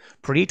recall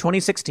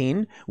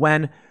pre-2016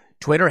 when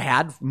Twitter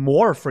had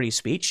more free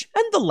speech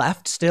and the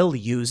left still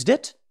used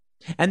it?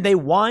 And they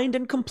whined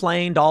and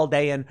complained all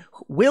day. And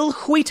Will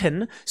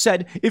Wheaton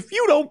said, if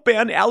you don't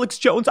ban Alex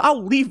Jones,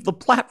 I'll leave the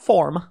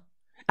platform.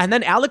 And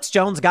then Alex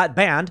Jones got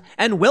banned,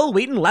 and Will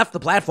Wheaton left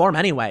the platform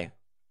anyway.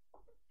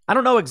 I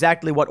don't know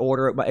exactly what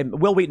order.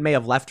 Will Wheaton may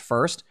have left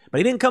first, but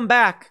he didn't come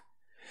back.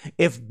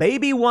 If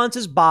baby wants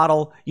his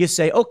bottle, you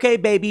say, okay,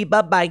 baby,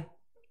 bye-bye.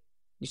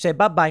 You say,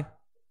 bye-bye.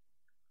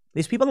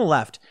 These people on the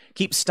left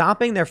keep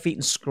stomping their feet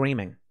and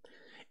screaming.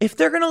 If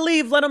they're going to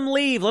leave, let them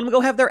leave. Let them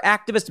go have their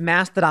activist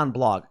Mastodon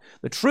blog.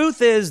 The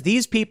truth is,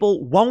 these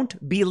people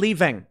won't be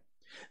leaving.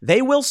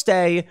 They will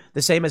stay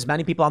the same as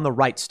many people on the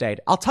right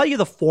stayed. I'll tell you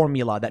the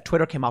formula that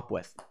Twitter came up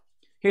with.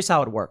 Here's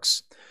how it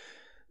works.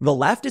 The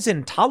left is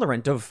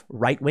intolerant of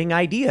right-wing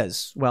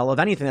ideas. Well, of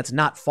anything that's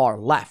not far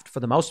left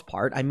for the most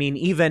part. I mean,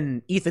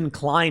 even Ethan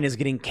Klein is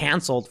getting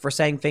canceled for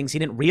saying things he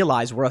didn't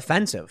realize were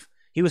offensive.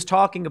 He was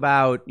talking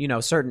about,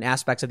 certain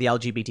aspects of the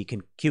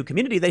LGBTQ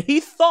community that he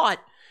thought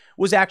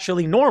was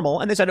actually normal,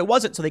 and they said it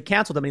wasn't, so they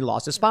canceled him and he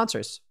lost his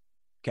sponsors.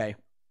 Okay.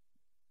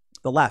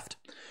 The left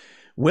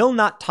will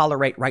not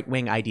tolerate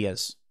right-wing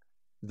ideas.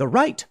 The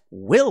right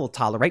will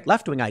tolerate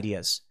left-wing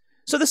ideas.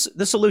 So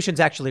the solution's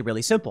actually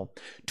really simple.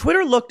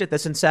 Twitter looked at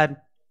this and said,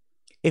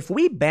 if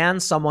we ban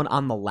someone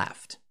on the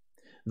left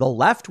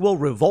will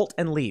revolt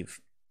and leave.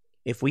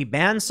 If we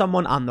ban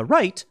someone on the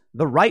right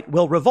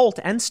will revolt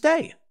and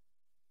stay.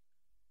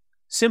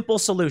 Simple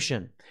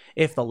solution.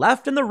 If the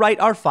left and the right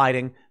are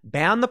fighting,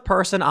 ban the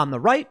person on the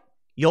right,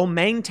 you'll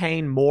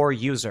maintain more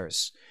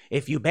users.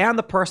 If you ban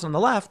the person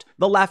on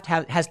the left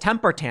has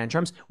temper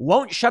tantrums,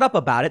 won't shut up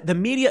about it, the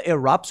media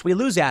erupts, we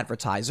lose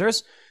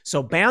advertisers.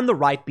 So ban the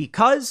right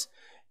because,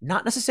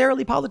 not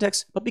necessarily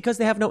politics, but because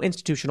they have no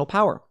institutional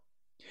power.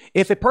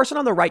 If a person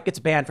on the right gets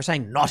banned for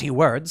saying naughty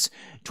words,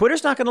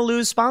 Twitter's not going to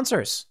lose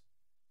sponsors.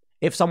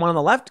 If someone on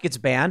the left gets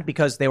banned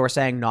because they were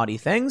saying naughty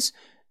things,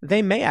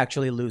 they may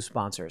actually lose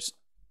sponsors.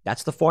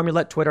 That's the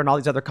formula Twitter and all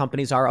these other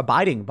companies are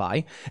abiding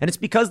by, and it's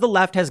because the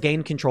left has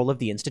gained control of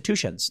the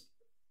institutions.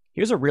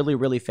 Here's a really,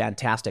 really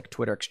fantastic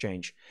Twitter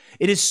exchange.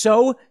 It is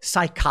so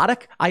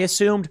psychotic, I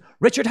assumed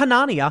Richard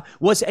Hanania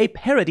was a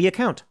parody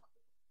account.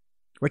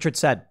 Richard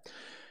said,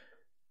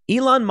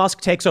 Elon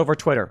Musk takes over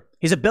Twitter.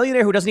 He's a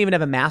billionaire who doesn't even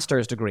have a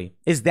master's degree.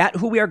 Is that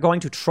who we are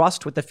going to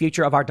trust with the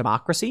future of our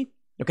democracy?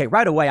 Okay,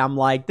 right away, I'm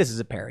like, this is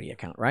a parody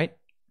account, right?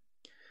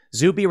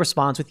 Zuby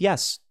responds with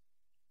yes.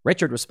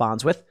 Richard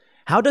responds with,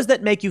 how does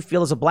that make you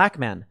feel as a black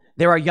man?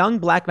 There are young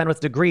black men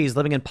with degrees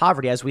living in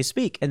poverty as we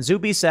speak. And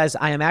Zuby says,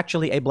 I am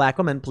actually a black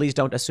woman. Please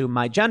don't assume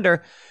my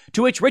gender.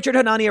 To which Richard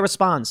Hanania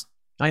responds,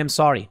 I am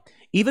sorry.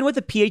 Even with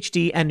a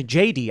PhD and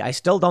JD, I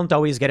still don't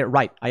always get it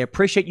right. I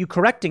appreciate you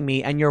correcting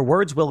me and your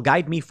words will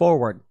guide me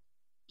forward.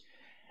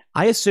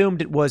 I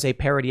assumed it was a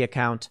parody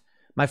account.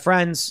 My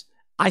friends,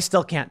 I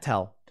still can't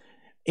tell.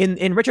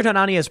 In Richard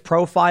Hanania's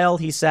profile,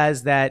 he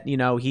says that,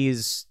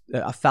 he's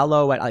a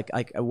fellow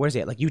at where is he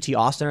at? Like UT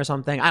Austin or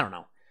something. I don't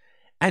know.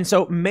 And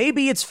so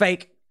maybe it's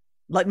fake.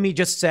 Let me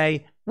just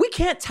say, we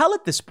can't tell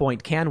at this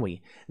point, can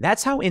we?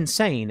 That's how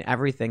insane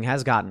everything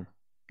has gotten.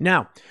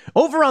 Now,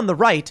 over on the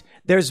right,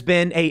 there's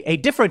been a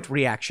different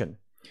reaction.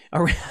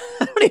 I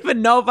don't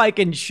even know if I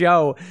can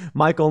show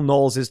Michael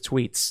Knowles'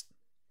 tweets.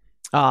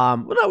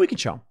 Well, no, we can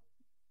show.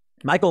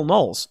 Michael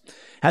Knowles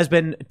has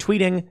been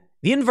tweeting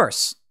the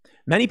inverse.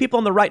 Many people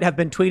on the right have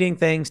been tweeting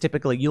things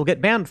typically you'll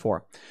get banned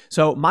for.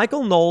 So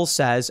Michael Knowles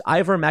says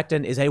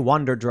ivermectin is a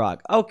wonder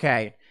drug.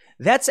 Okay,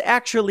 that's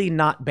actually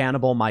not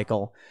bannable,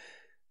 Michael.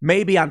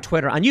 Maybe on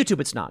Twitter. On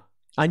YouTube, it's not.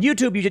 On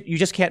YouTube, you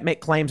just can't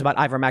make claims about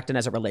ivermectin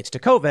as it relates to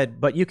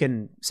COVID, but you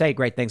can say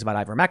great things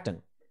about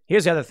ivermectin.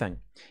 Here's the other thing.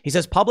 He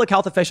says public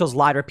health officials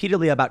lied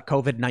repeatedly about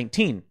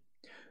COVID-19.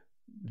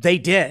 They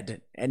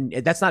did, and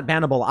that's not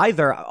bannable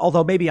either,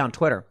 although maybe on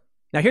Twitter.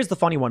 Now, here's the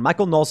funny one.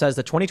 Michael Knowles says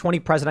the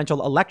 2020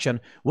 presidential election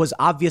was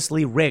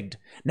obviously rigged.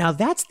 Now,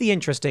 that's the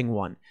interesting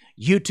one.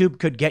 YouTube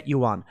could get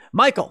you on.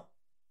 Michael,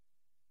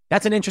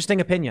 that's an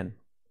interesting opinion.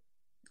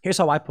 Here's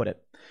how I put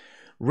it.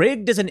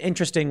 Rigged is an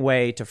interesting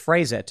way to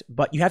phrase it,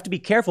 but you have to be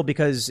careful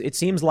because it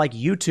seems like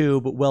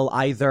YouTube will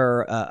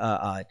either...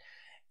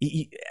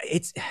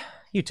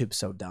 YouTube's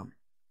so dumb.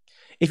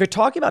 If you're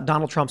talking about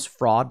Donald Trump's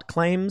fraud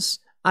claims...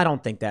 I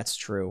don't think that's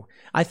true.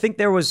 I think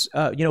there was,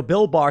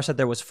 Bill Barr said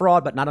there was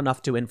fraud, but not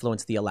enough to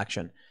influence the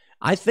election.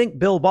 I think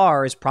Bill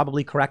Barr is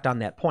probably correct on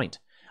that point.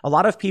 A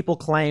lot of people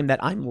claim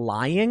that I'm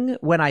lying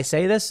when I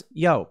say this.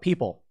 Yo,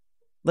 people,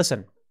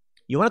 listen,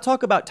 you want to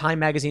talk about Time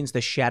Magazine's The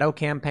Shadow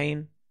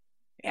Campaign?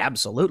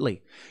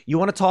 Absolutely. You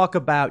want to talk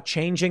about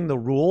changing the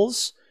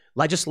rules,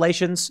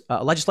 legislators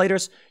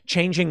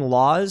changing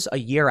laws a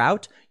year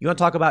out? You want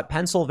to talk about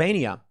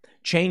Pennsylvania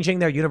changing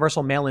their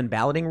universal mail-in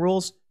balloting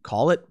rules?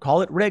 Call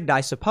it rigged,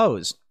 I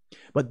suppose.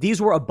 But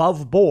these were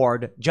above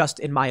board, just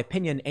in my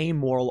opinion,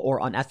 amoral or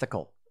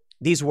unethical.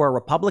 These were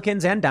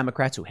Republicans and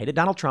Democrats who hated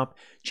Donald Trump,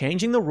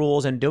 changing the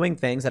rules and doing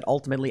things that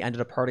ultimately ended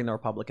up hurting the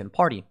Republican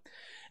Party.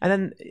 And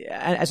then,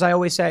 as I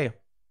always say,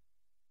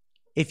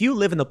 if you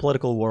live in the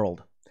political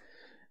world,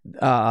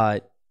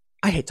 I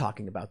hate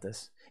talking about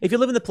this. If you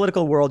live in the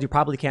political world, you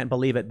probably can't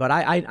believe it, but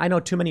I know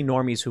too many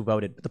normies who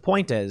voted. But the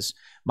point is,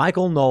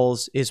 Michael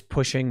Knowles is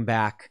pushing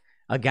back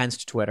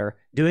against Twitter,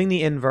 doing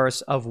the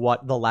inverse of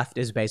what the left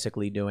is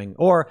basically doing.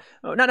 Or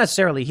not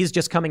necessarily, he's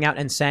just coming out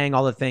and saying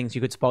all the things you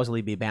could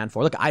supposedly be banned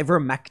for. Look,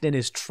 ivermectin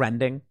is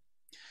trending.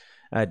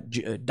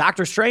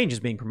 Doctor Strange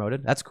is being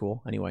promoted. That's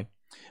cool. Anyway,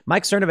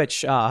 Mike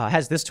Cernovich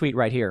has this tweet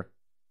right here.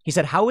 He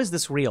said, how is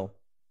this real?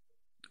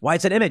 Why,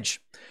 it's an image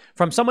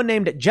from someone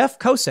named Jeff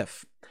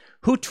Kosif,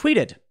 who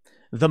tweeted,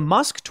 "The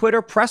Musk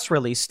Twitter press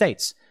release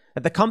states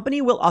that the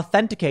company will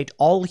authenticate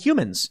all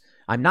humans.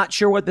 I'm not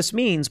sure what this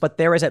means, but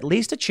there is at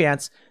least a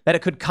chance that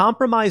it could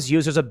compromise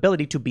users'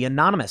 ability to be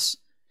anonymous.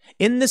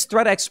 In this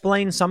thread, I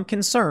explain some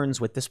concerns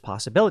with this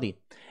possibility."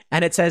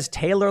 And it says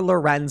Taylor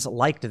Lorenz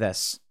liked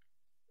this.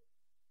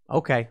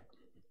 Okay.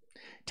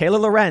 Taylor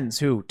Lorenz,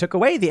 who took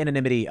away the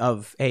anonymity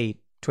of a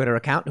Twitter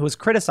account who was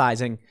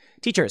criticizing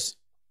teachers.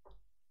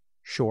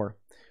 Sure.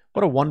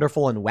 What a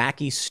wonderful and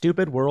wacky,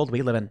 stupid world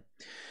we live in.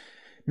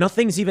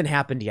 Nothing's even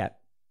happened yet.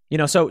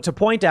 So to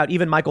point out,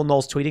 even Michael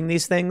Knowles tweeting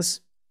these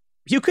things,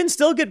 you can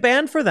still get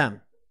banned for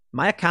them.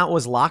 My account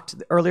was locked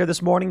earlier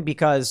this morning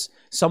because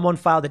someone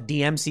filed a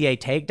DMCA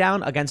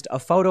takedown against a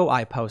photo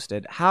I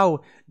posted.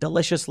 How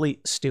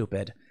deliciously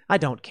stupid. I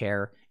don't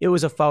care. It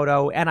was a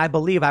photo, and I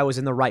believe I was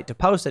in the right to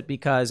post it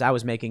because I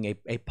was making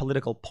a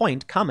political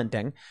point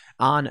commenting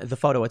on the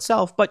photo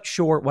itself, but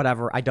sure,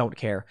 whatever, I don't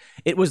care.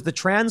 It was the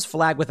trans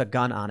flag with a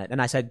gun on it,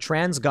 and I said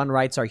trans gun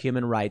rights are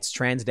human rights,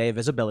 trans day of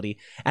visibility,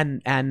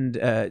 and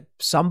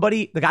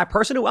somebody, the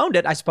person who owned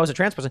it, I suppose a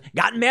trans person,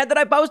 got mad that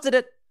I posted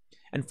it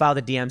and filed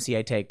a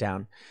DMCA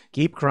takedown.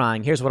 Keep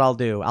crying. Here's what I'll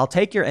do. I'll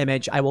take your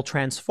image, I will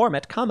transform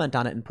it, comment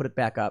on it, and put it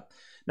back up.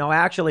 No, I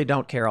actually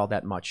don't care all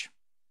that much.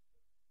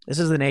 This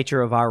is the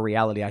nature of our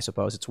reality, I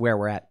suppose. It's where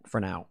we're at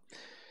for now.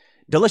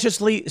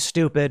 Deliciously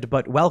stupid,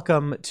 but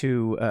welcome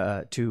to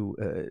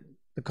the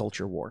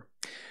culture war.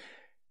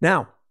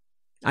 Now,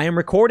 I am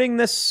recording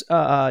this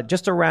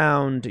just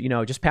around,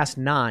 just past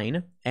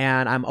 9,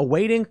 and I'm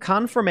awaiting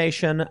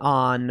confirmation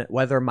on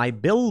whether my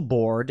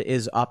billboard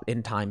is up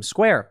in Times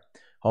Square.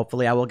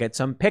 Hopefully, I will get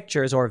some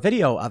pictures or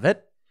video of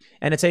it.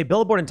 And it's a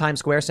billboard in Times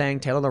Square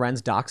saying Taylor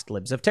Lorenz doxed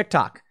libs of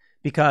TikTok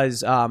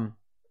because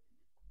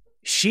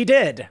she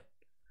did.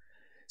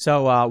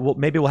 So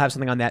maybe we'll have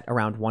something on that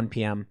around 1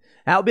 p.m.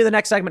 That will be the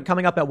next segment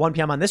coming up at 1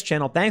 p.m. on this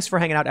channel. Thanks for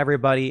hanging out,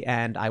 everybody,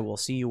 and I will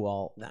see you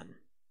all then.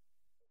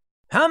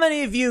 How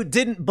many of you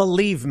didn't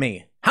believe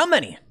me? How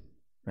many?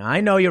 I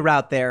know you're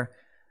out there.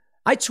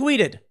 I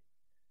tweeted,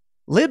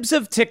 libs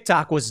of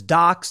TikTok was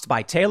doxed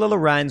by Taylor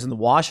Lorenz in the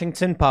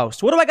Washington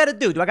Post. What do I got to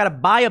do? Do I got to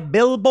buy a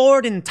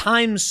billboard in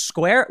Times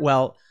Square?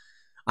 Well,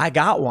 I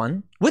got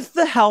one with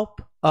the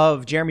help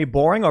of Jeremy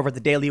Boring over at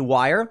the Daily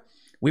Wire.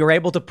 We were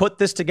able to put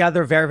this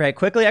together very, very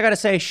quickly. I got to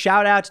say,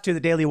 shout out to the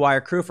Daily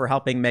Wire crew for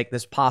helping make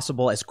this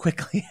possible as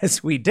quickly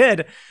as we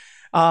did,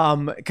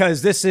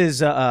 because this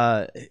is,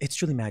 it's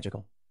truly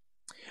magical.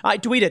 I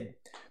tweeted,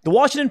 the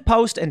Washington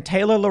Post and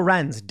Taylor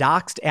Lorenz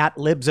doxed at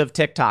libs of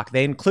TikTok.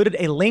 They included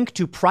a link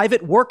to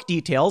private work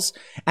details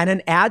and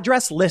an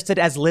address listed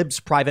as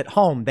libs' private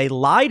home. They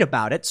lied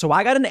about it, so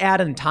I got an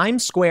ad in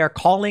Times Square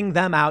calling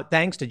them out.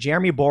 Thanks to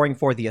Jeremy Boring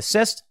for the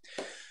assist.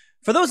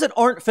 For those that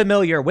aren't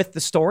familiar with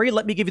the story,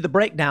 let me give you the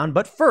breakdown.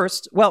 But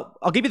first,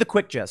 I'll give you the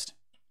quick gist.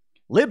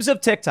 Libs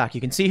of TikTok, you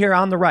can see here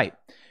on the right,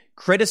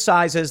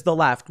 criticizes the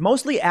left,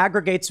 mostly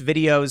aggregates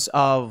videos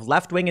of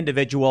left-wing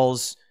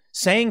individuals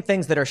saying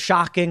things that are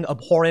shocking,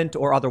 abhorrent,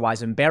 or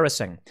otherwise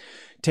embarrassing.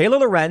 Taylor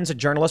Lorenz, a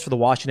journalist for the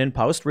Washington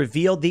Post,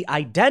 revealed the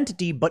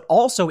identity, but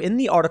also in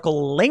the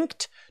article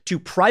linked to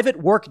private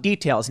work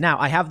details. Now,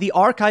 I have the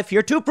archive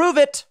here to prove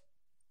it.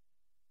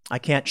 I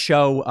can't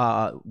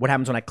show what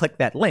happens when I click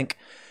that link,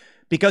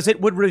 because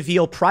it would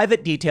reveal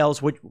private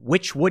details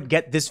which would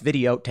get this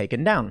video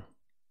taken down.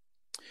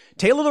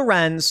 Taylor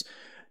Lorenz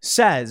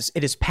says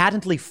it is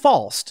patently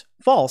false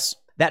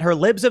that her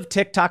libs of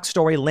TikTok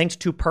story linked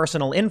to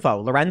personal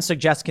info. Lorenz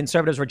suggests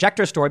conservatives reject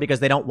her story because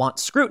they don't want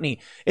scrutiny.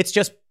 It's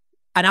just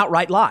an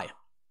outright lie.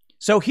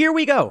 So here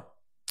we go.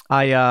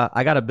 I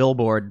got a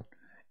billboard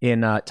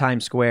in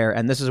Times Square,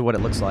 and this is what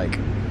it looks like.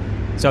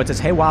 So it says,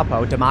 "Hey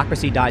WAPO,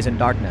 democracy dies in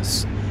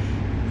darkness.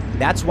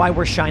 That's why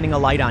we're shining a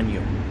light on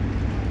you."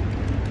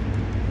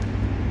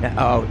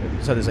 Oh,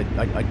 so there's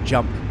a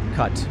jump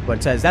cut, but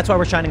it says, "That's why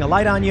we're shining a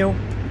light on you."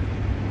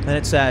 And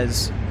it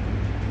says,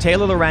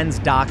 Taylor Lorenz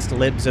doxed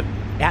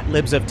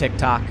libs of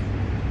TikTok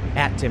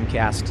at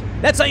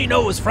Timcast. That's how you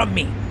know it was from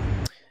me.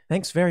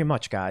 Thanks very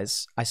much,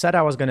 guys. I said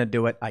I was going to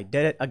do it. I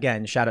did it.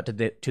 Again, shout out to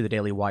the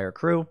Daily Wire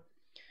crew.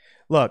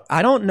 Look,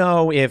 I don't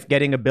know if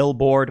getting a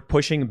billboard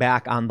pushing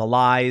back on the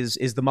lies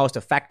is the most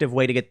effective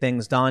way to get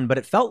things done, but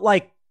it felt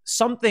like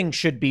something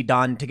should be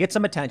done to get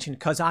some attention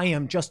because I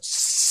am just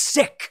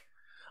sick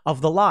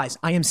of the lies.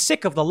 I am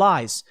sick of the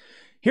lies.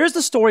 Here's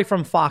the story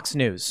from Fox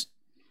News.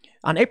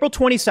 On April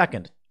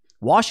 22nd,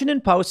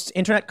 Washington Post's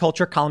internet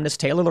culture columnist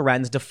Taylor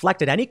Lorenz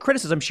deflected any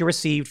criticism she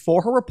received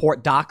for her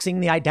report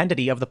doxing the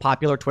identity of the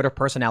popular Twitter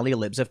personality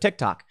libs of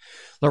TikTok.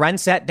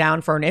 Lorenz sat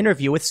down for an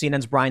interview with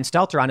CNN's Brian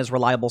Stelter on his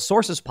Reliable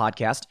Sources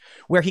podcast,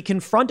 where he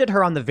confronted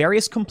her on the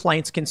various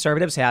complaints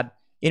conservatives had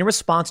in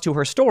response to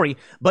her story,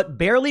 but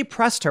barely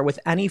pressed her with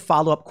any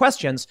follow-up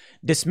questions,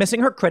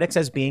 dismissing her critics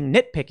as being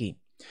nitpicky.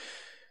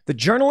 The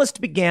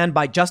journalist began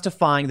by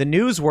justifying the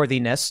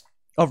newsworthiness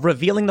of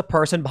revealing the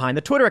person behind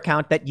the Twitter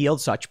account that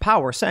yields such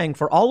power, saying,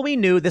 "For all we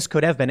knew, this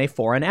could have been a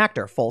foreign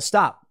actor, full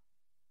stop."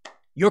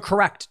 You're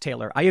correct,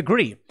 Taylor. I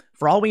agree.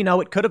 For all we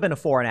know, it could have been a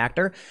foreign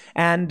actor.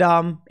 And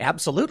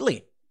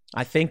absolutely.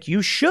 I think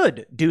you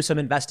should do some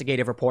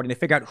investigative reporting to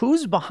figure out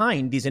who's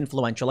behind these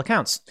influential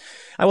accounts.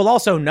 I will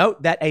also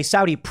note that a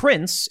Saudi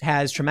prince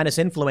has tremendous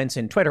influence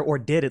in Twitter, or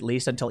did at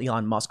least until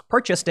Elon Musk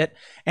purchased it,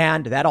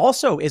 and that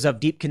also is of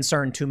deep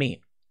concern to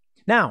me.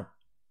 Now,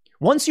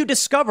 once you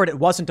discovered it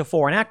wasn't a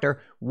foreign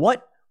actor,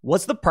 what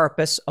was the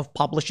purpose of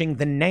publishing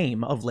the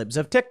name of Libs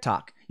of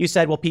TikTok? You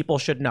said, well, people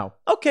should know.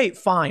 Okay,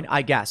 fine,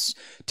 I guess.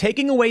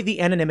 Taking away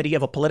the anonymity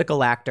of a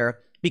political actor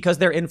because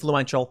they're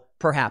influential,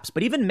 perhaps.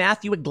 But even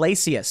Matthew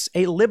Iglesias,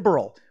 a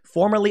liberal,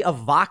 formerly of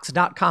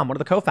Vox.com, one of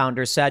the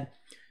co-founders, said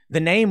the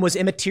name was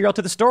immaterial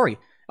to the story.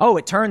 Oh,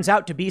 it turns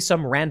out to be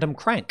some random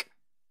crank.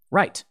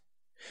 Right.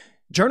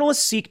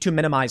 Journalists seek to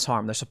minimize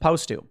harm. They're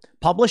supposed to.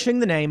 Publishing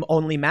the name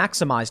only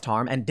maximized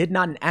harm and did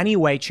not in any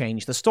way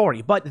change the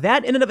story. But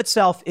that in and of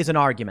itself is an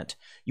argument.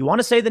 You want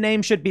to say the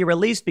name should be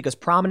released because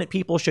prominent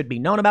people should be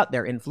known about,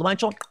 they're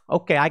influential?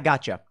 Okay, I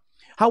gotcha.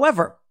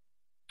 However,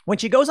 when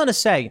she goes on to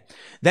say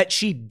that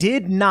she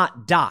did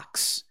not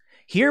dox,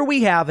 here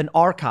we have an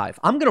archive.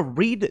 I'm going to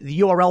read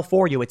the URL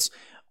for you. It's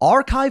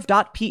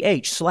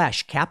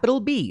archive.ph/capital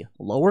B,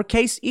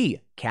 lowercase e,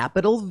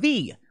 capital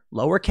V,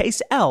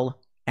 lowercase L,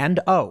 and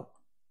O.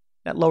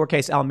 That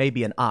lowercase L may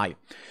be an I.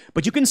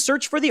 But you can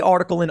search for the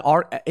article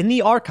in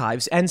the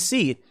archives and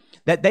see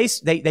that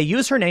they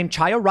use her name.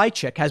 Chaya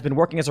Raichik has been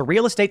working as a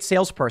real estate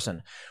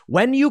salesperson.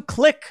 When you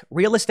click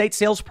real estate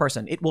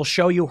salesperson, it will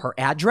show you her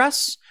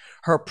address,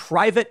 her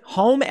private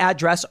home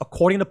address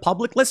according to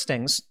public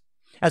listings,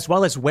 as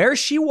well as where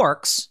she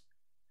works.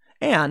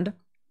 And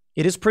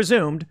it is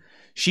presumed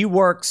she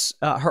works,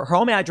 her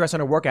home address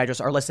and her work address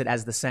are listed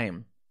as the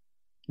same.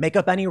 Make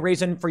up any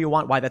reason for you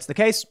want why that's the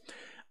case.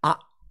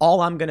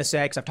 All I'm going to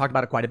say, because I've talked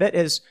about it quite a bit,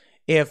 is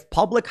if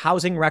public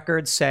housing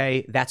records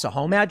say that's a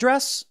home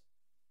address,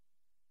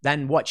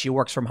 then what? She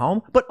works from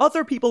home. But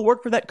other people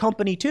work for that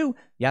company too.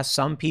 Yes,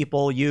 some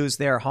people use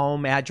their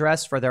home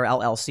address for their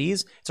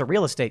LLCs. It's a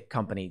real estate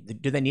company.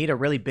 Do they need a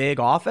really big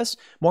office?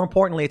 More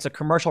importantly, it's a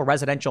commercial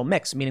residential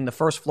mix, meaning the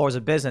first floor is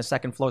a business,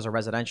 second floor is a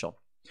residential.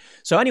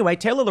 So anyway,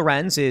 Taylor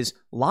Lorenz is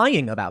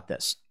lying about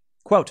this.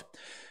 Quote,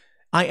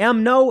 I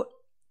am no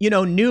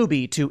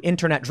newbie to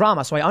internet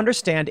drama, so I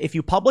understand if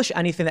you publish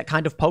anything that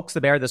kind of pokes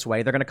the bear this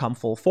way, they're going to come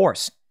full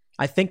force.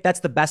 I think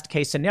that's the best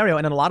case scenario,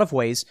 and in a lot of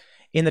ways,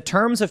 in the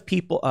terms of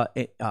people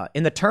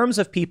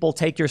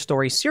take your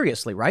story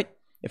seriously, right?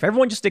 If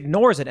everyone just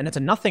ignores it and it's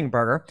a nothing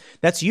burger,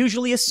 that's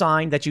usually a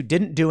sign that you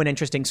didn't do an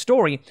interesting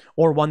story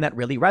or one that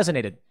really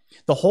resonated.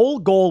 The whole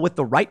goal with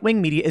the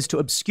right-wing media is to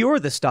obscure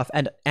this stuff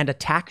and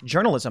attack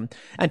journalism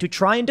and to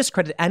try and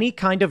discredit any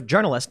kind of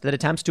journalist that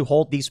attempts to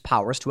hold these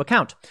powers to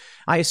account.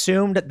 I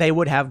assumed that they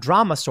would have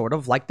drama, sort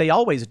of like they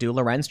always do.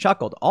 Lorenz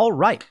chuckled. All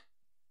right.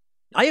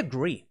 I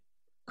agree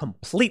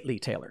completely,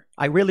 Taylor.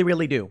 I really,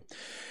 really do.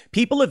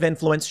 People of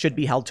influence should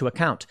be held to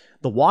account.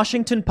 The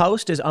Washington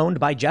Post is owned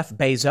by Jeff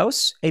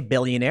Bezos, a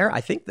billionaire.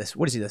 I think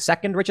what is he, the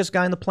second richest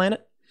guy on the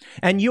planet?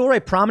 And you're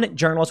a prominent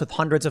journalist with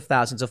hundreds of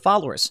thousands of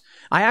followers.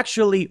 I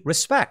actually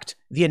respect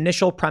the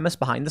initial premise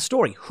behind the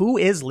story. Who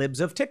is Libs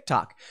of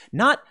TikTok?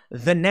 Not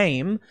the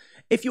name.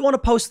 If you want to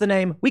post the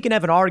name, we can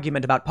have an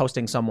argument about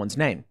posting someone's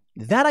name.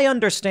 That I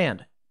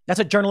understand. That's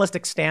a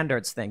journalistic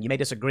standards thing. You may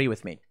disagree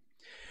with me.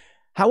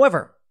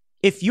 However,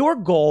 if your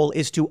goal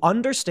is to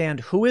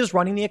understand who is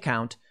running the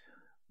account,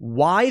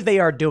 why they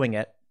are doing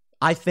it,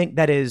 I think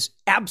that is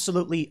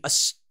absolutely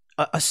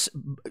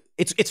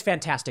it's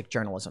fantastic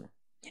journalism.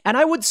 And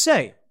I would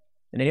say,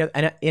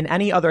 in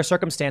any other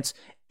circumstance,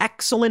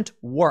 excellent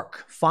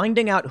work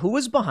finding out who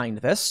is behind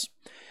this,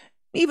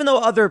 even though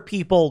other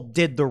people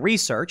did the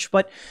research,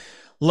 but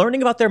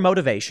learning about their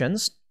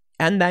motivations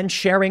and then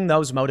sharing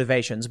those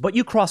motivations. But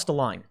you crossed a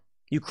line.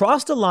 You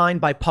crossed a line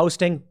by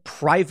posting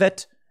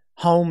private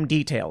home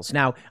details.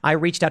 Now, I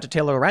reached out to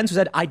Taylor Lorenz, who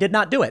said, I did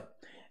not do it.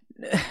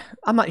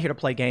 I'm not here to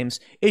play games.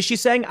 Is she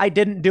saying I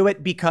didn't do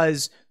it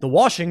because the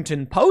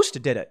Washington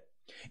Post did it?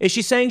 Is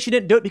she saying she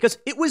didn't do it because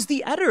it was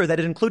the editor that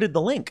had included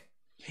the link?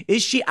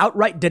 Is she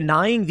outright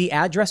denying the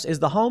address is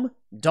the home?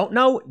 Don't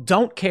know,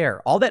 don't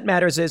care. All that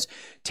matters is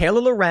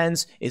Taylor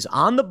Lorenz is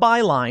on the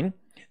byline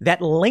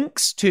that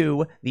links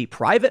to the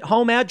private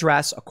home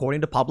address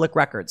according to public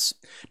records.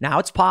 Now,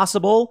 it's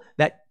possible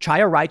that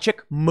Chaya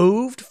Raichik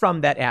moved from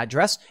that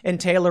address, and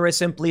Taylor is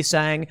simply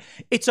saying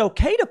it's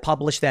okay to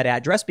publish that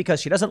address because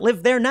she doesn't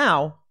live there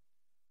now.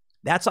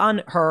 That's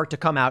on her to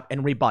come out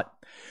and rebut.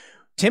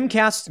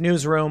 Timcast's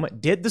newsroom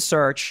did the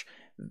search,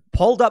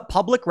 pulled up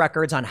public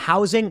records on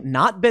housing,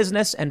 not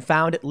business, and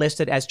found it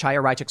listed as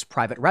Chaya Raichik's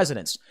private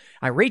residence.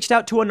 I reached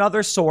out to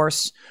another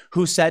source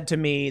who said to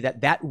me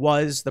that that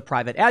was the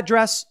private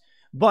address,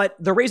 but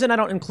the reason I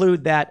don't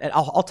include that, and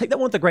I'll take that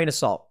one with a grain of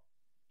salt.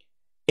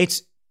 I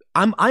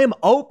am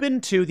open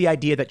to the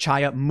idea that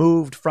Chaya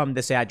moved from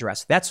this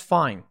address. That's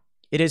fine.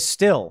 It is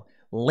still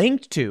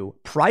linked to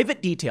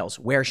private details,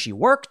 where she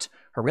worked,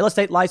 her real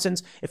estate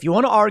license. If you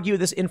want to argue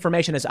this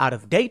information is out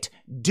of date,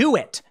 do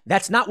it.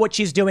 That's not what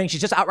she's doing.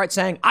 She's just outright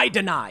saying, I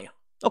deny.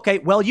 Okay,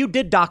 well, you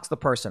did dox the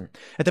person.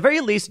 At the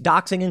very least,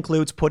 doxing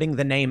includes putting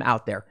the name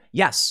out there.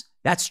 Yes,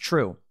 that's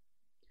true.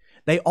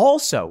 They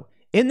also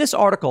in this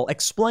article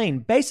explain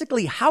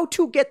basically how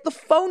to get the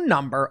phone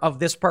number of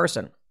this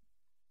person.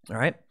 All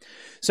right.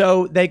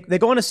 So they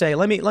go on to say,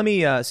 let me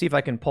see if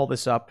I can pull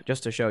this up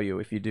just to show you.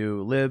 If you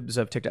do libs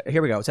of TikTok,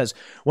 here we go. It says,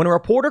 when a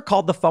reporter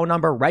called the phone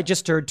number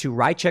registered to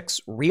Rychik's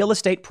real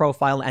estate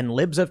profile and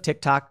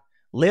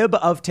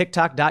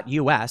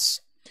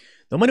liboftiktok.us,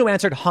 the woman who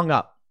answered hung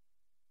up.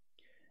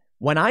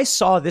 When I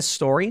saw this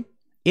story,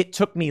 it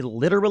took me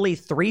literally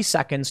 3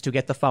 seconds to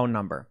get the phone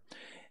number.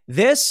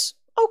 This,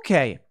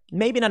 okay,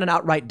 maybe not an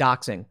outright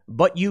doxing,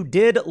 but you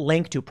did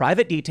link to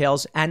private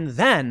details and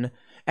then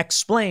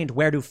explained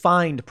where to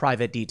find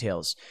private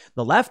details.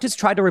 The left has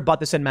tried to rebut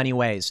this in many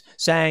ways,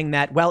 saying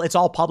that, well, it's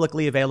all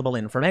publicly available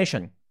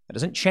information. It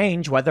doesn't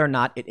change whether or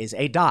not it is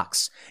a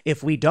dox.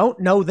 If we don't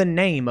know the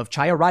name of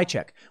Chaya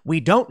Raichik, we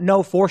don't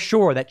know for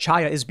sure that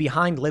Chaya is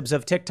behind Libs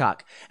of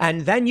TikTok,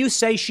 and then you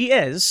say she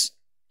is,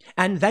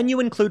 and then you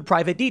include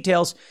private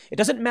details, it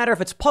doesn't matter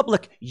if it's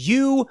public.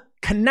 You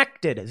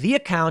connected the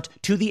account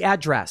to the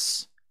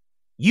address.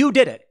 You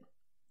did it.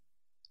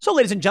 So,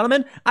 ladies and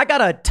gentlemen, I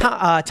got a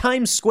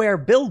Times Square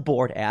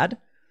billboard ad.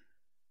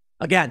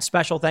 Again,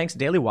 special thanks to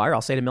Daily Wire.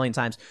 I'll say it a million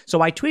times.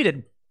 So I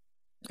tweeted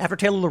after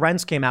Taylor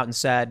Lorenz came out and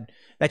said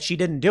that she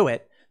didn't do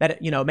it, that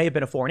it, may have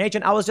been a foreign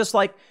agent. I was just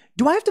like,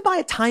 do I have to buy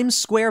a Times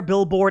Square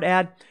billboard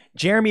ad?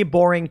 Jeremy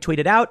Boring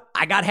tweeted out,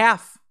 I got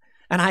half.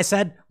 And I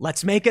said,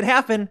 let's make it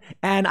happen.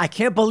 And I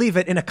can't believe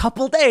it. In a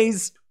couple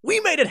days, we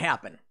made it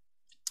happen.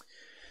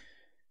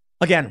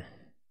 Again,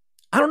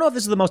 I don't know if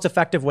this is the most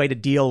effective way to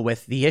deal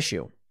with the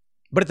issue.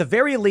 But at the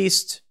very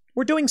least,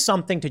 we're doing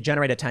something to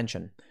generate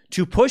attention,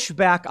 to push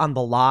back on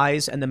the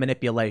lies and the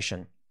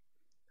manipulation.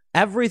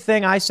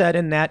 Everything I said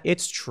in that,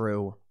 it's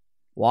true.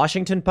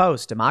 Washington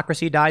Post,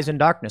 democracy dies in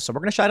darkness. So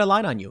we're going to shine a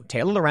light on you.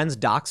 Taylor Lorenz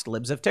doxed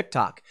Libs of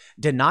TikTok.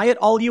 Deny it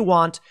all you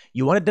want.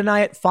 You want to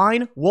deny it?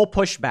 Fine. We'll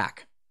push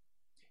back.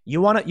 You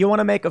want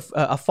to make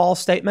a false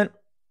statement?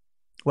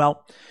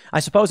 Well, I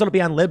suppose it'll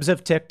be on Libs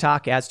of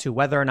TikTok as to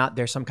whether or not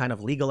there's some kind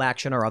of legal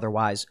action or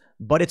otherwise.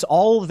 But it's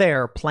all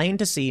there, plain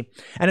to see.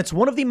 And it's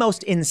one of the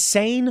most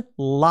insane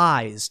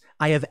lies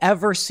I have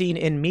ever seen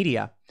in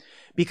media.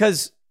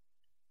 Because,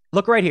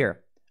 look right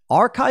here.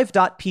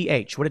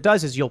 Archive.ph. What it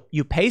does is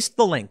you paste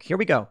the link. Here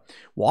we go.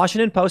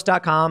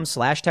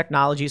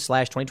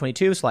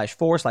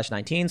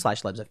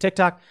 WashingtonPost.com/technology/2022/4/19/Libs of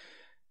TikTok.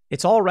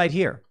 It's all right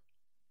here.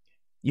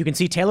 You can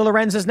see Taylor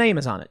Lorenz's name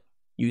is on it.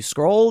 You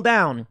scroll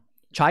down.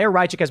 Chaya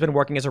Raichik has been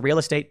working as a real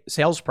estate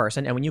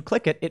salesperson, and when you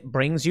click it, it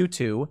brings you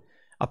to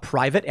a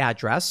private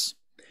address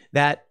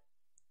that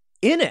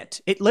in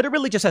it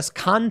literally just says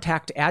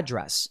contact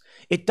address.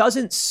 It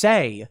doesn't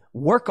say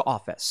work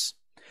office.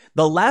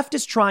 The left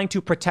is trying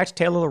to protect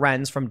Taylor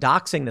Lorenz from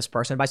doxing this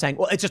person by saying,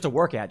 well, it's just a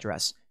work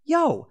address.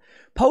 Yo,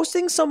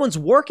 posting someone's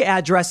work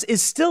address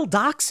is still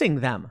doxing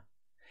them.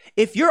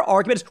 If your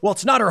argument is, well,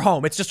 it's not her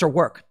home, it's just her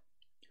work.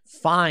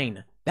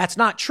 Fine. That's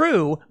not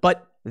true,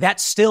 but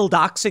that's still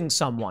doxing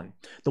someone.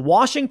 The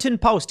Washington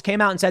Post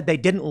came out and said they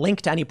didn't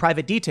link to any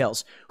private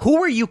details.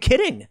 Who are you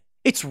kidding?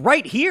 It's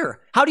right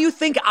here. How do you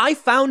think I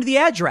found the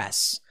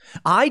address?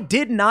 I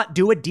did not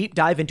do a deep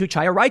dive into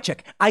Chaya Raichik.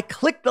 I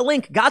clicked the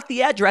link, got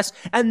the address,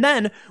 and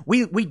then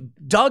we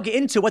dug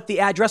into what the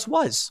address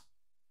was.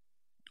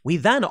 We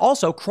then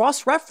also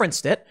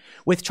cross-referenced it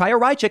with Chaya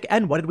Raichik,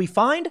 and what did we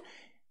find?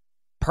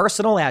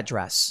 Personal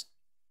address.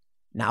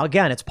 Now,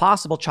 again, it's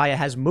possible Chaya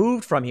has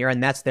moved from here,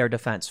 and that's their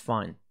defense.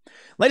 Fine.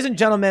 Ladies and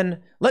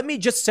gentlemen, let me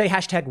just say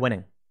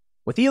 #winning.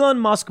 With Elon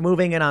Musk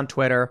moving in on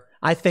Twitter,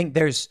 I think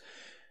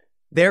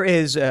there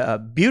is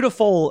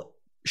beautiful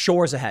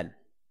shores ahead.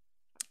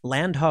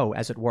 Land ho,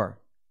 as it were.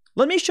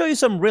 Let me show you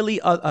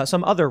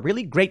some other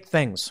really great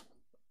things.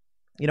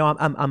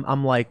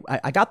 I'm like,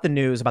 I got the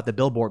news about the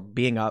billboard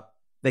being up.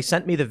 They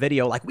sent me the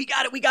video like, we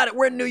got it.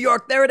 We're in New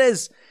York. There it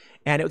is.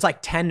 And it was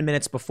like 10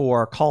 minutes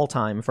before call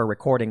time for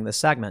recording this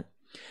segment.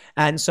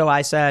 And so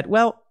I said,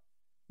 well,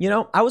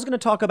 I was going to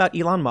talk about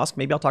Elon Musk.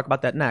 Maybe I'll talk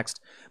about that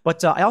next.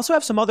 But I also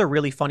have some other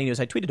really funny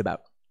news I tweeted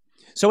about.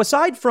 So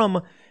aside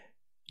from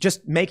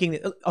just making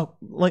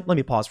let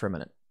me pause for a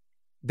minute.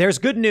 There's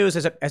good news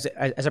as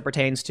it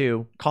pertains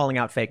to calling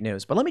out fake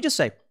news. But let me just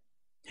say,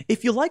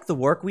 if you like the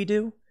work we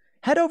do,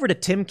 head over to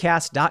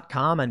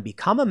timcast.com and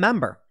become a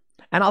member.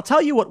 And I'll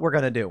tell you what we're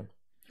going to do.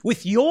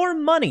 With your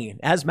money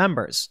as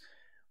members,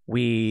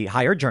 we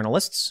hire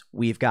journalists.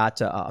 We've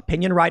got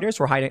opinion writers.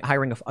 We're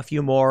hiring a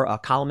few more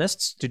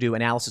columnists to do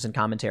analysis and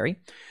commentary.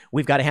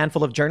 We've got a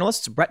handful of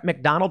journalists. Brett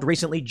McDonald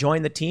recently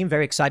joined the team.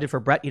 Very excited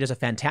for Brett. He does a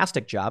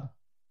fantastic job.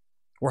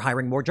 We're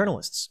hiring more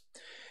journalists.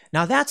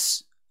 Now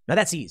that's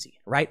easy,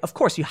 right? Of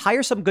course, you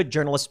hire some good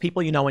journalists,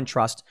 people you know and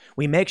trust.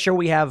 We make sure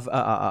we have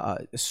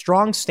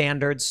strong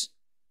standards.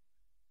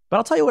 But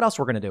I'll tell you what else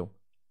we're going to do.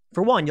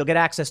 For one, you'll get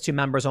access to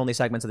members-only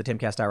segments of the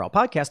Timcast IRL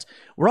podcast.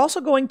 We're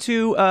also going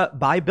to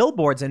buy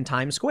billboards in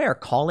Times Square,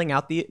 calling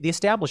out the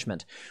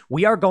establishment.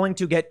 We are going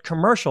to get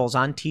commercials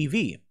on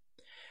TV.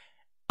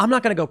 I'm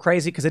not going to go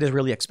crazy because it is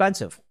really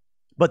expensive.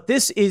 But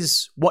this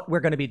is what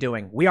we're going to be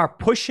doing. We are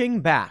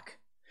pushing back.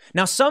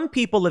 Now, some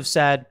people have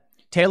said,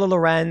 Taylor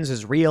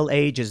Lorenz's real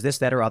age is this,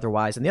 that, or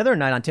otherwise. And the other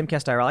night on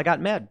Timcast IRL, I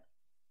got mad.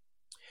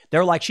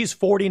 They're like, she's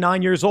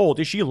 49 years old.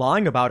 Is she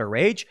lying about her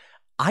age?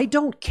 I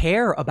don't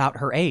care about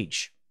her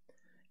age.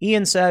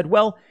 Ian said,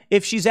 well,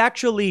 if she's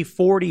actually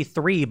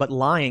 43 but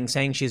lying,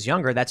 saying she's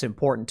younger, that's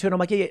important too. And I'm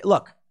like, yeah,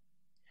 look,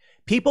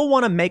 people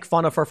want to make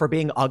fun of her for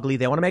being ugly.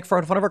 They want to make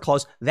fun of her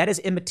clothes. That is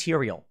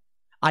immaterial.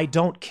 I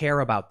don't care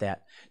about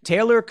that.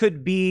 Taylor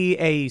could be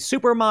a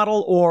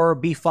supermodel or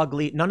be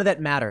fugly. None of that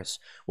matters.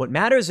 What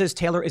matters is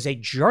Taylor is a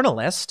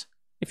journalist,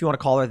 if you want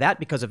to call her that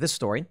because of this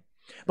story.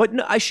 But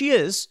no, she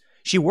is.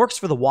 She works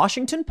for the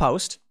Washington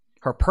Post.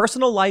 Her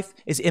personal life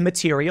is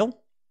immaterial.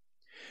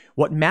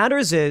 What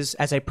matters is,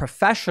 as a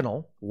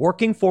professional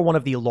working for one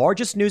of the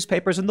largest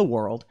newspapers in the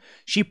world,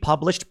 she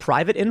published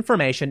private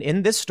information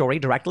in this story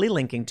directly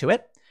linking to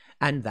it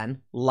and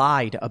then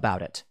lied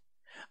about it.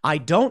 I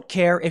don't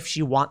care if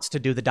she wants to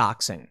do the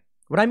doxing.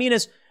 What I mean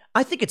is,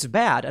 I think it's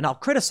bad and I'll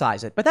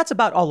criticize it, but that's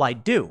about all I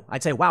do.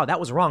 I'd say, wow, that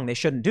was wrong. They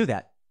shouldn't do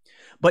that.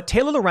 But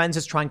Taylor Lorenz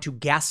is trying to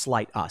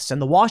gaslight us,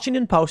 and the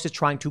Washington Post is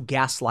trying to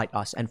gaslight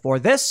us. And for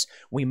this,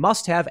 we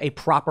must have a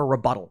proper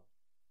rebuttal.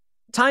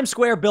 Times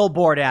Square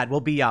billboard ad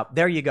will be up.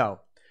 There you go.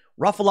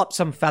 Ruffle up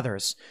some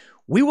feathers.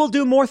 We will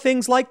do more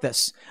things like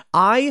this.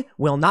 I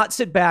will not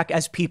sit back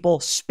as people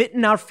spit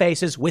in our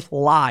faces with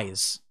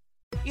lies.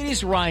 It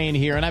is Ryan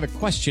here, and I have a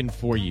question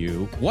for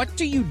you. What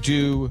do you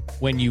do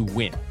when you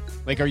win?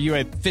 Like, are you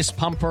a fist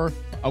pumper,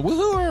 a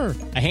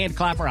woohooer, a hand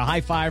clapper, a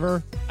high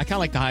fiver? I kind of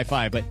like the high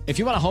five, but if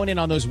you want to hone in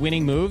on those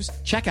winning moves,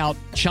 check out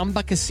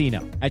Chumba Casino.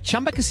 At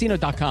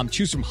ChumbaCasino.com,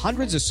 choose from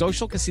hundreds of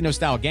social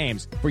casino-style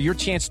games for your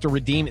chance to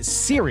redeem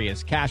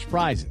serious cash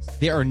prizes.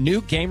 There are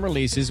new game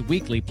releases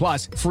weekly,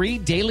 plus free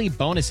daily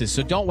bonuses.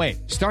 So don't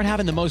wait. Start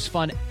having the most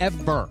fun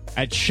ever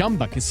at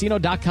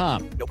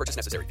ChumbaCasino.com. No purchase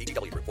necessary.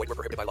 VGW Group. Void where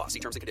prohibited by law. See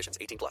terms and conditions.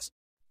 18+.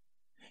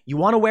 You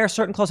want to wear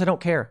certain clothes? I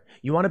don't care.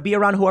 You want to be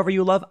around whoever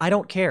you love? I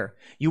don't care.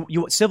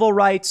 You civil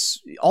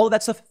rights, all of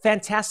that stuff,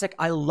 fantastic.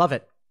 I love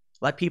it.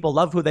 Let people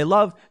love who they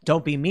love.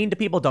 Don't be mean to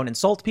people. Don't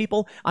insult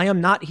people. I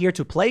am not here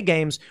to play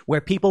games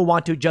where people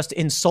want to just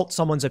insult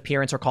someone's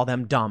appearance or call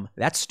them dumb.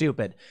 That's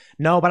stupid.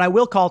 No, but I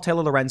will call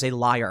Taylor Lorenz a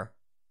liar.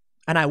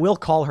 And I will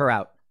call her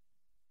out.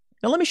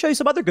 Now, let me show you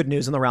some other good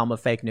news in the realm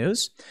of fake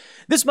news.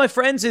 This, my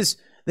friends, is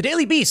the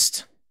Daily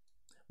Beast.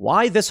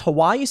 Why this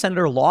Hawaii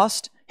senator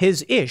lost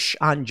his ish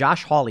on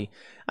Josh Hawley.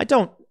 I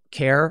don't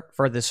care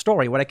for this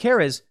story. What I care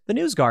is the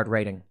NewsGuard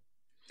rating.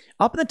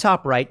 Up in the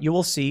top right, you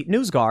will see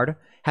NewsGuard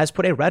has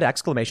put a red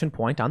exclamation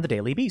point on the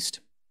Daily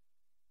Beast.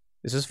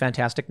 This is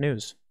fantastic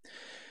news.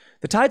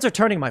 The tides are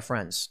turning, my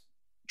friends.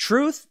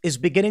 Truth is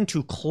beginning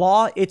to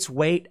claw its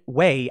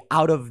way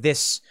out of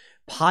this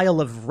pile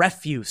of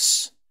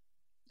refuse.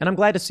 And I'm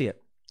glad to see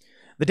it.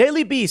 The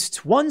Daily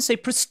Beast, once a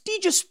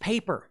prestigious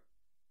paper,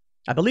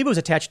 I believe it was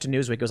attached to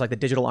Newsweek. It was like the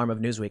digital arm of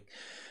Newsweek.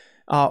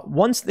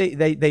 Once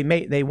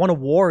they won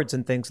awards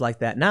and things like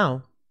that.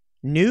 Now,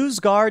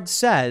 NewsGuard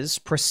says,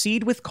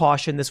 proceed with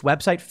caution. This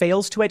website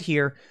fails to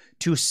adhere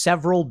to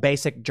several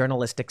basic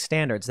journalistic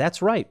standards.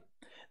 That's right.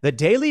 The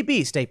Daily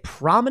Beast, a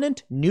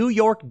prominent New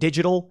York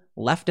digital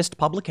leftist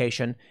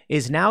publication,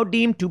 is now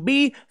deemed to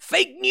be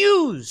fake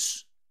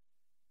news.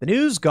 The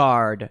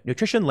NewsGuard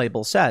nutrition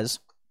label says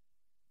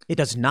it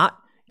does not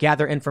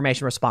gather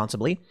information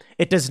responsibly,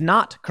 it does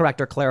not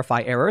correct or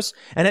clarify errors,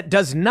 and it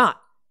does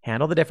not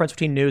handle the difference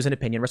between news and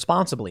opinion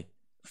responsibly.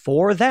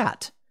 For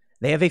that,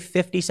 they have a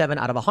 57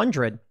 out of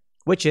 100,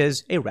 which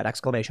is a red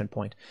exclamation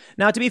point.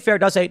 Now, to be fair, it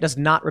does say it does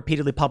not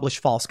repeatedly publish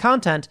false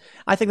content.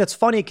 I think that's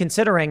funny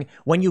considering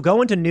when you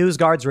go into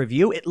NewsGuard's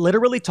review, it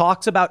literally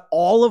talks about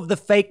all of the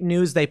fake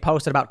news they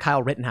posted about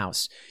Kyle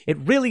Rittenhouse. It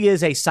really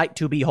is a sight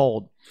to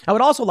behold. I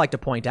would also like to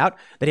point out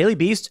the Daily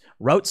Beast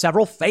wrote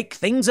several fake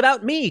things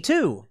about me,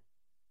 too.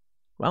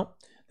 Well,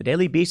 the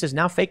Daily Beast is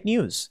now fake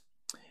news.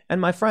 And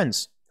my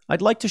friends,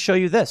 I'd like to show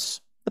you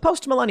this. The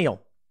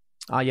Post-Millennial.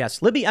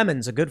 Yes, Libby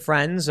Emmons, a good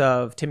friend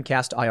of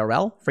Timcast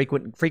IRL,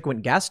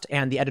 frequent guest,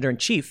 and the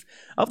editor-in-chief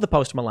of the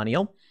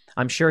Post-Millennial.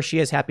 I'm sure she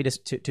is happy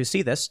to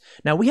see this.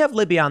 Now, we have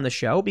Libby on the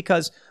show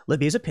because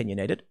Libby is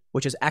opinionated,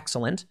 which is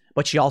excellent,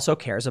 but she also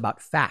cares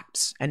about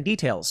facts and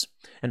details.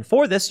 And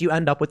for this, you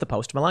end up with the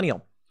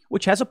Post-Millennial,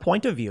 which has a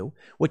point of view,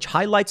 which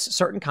highlights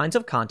certain kinds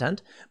of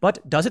content,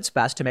 but does its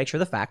best to make sure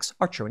the facts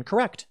are true and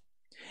correct.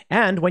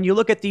 And when you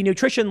look at the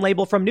nutrition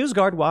label from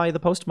NewsGuard, why, the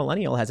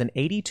Post-Millennial has an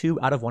 82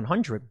 out of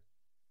 100.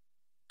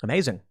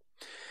 Amazing.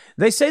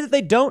 They say that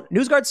they don't.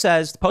 NewsGuard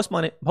says the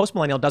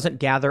Post-Millennial doesn't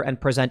gather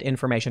and present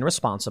information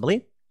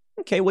responsibly.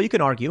 Okay, well, you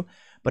can argue.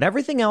 But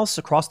everything else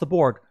across the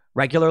board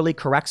regularly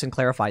corrects and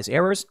clarifies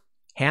errors,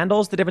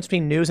 handles the difference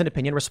between news and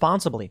opinion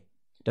responsibly,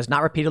 does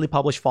not repeatedly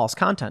publish false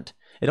content.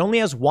 It only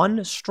has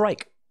one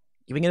strike,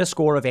 giving it a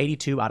score of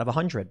 82 out of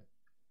 100.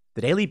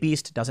 The Daily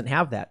Beast doesn't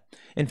have that.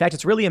 In fact,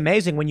 it's really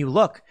amazing when you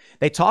look.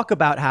 They talk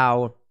about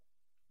how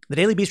the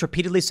Daily Beast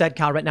repeatedly said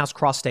Kyle Rittenhouse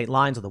crossed state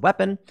lines with a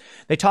weapon.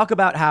 They talk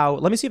about how,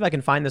 let me see if I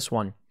can find this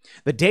one.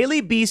 The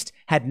Daily Beast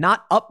had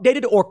not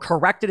updated or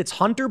corrected its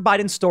Hunter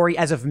Biden story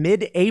as of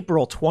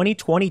mid-April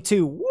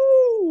 2022.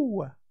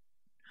 Woo!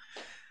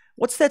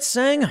 What's that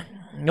saying?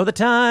 No, the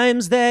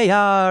times they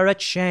are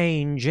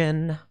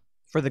a-changin'.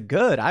 For the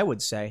good, I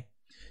would say.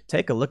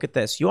 Take a look at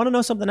this. You want to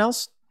know something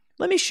else?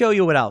 Let me show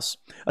you what else.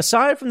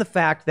 Aside from the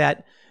fact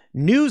that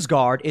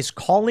NewsGuard is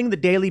calling the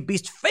Daily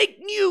Beast fake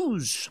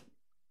news,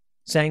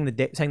 saying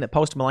that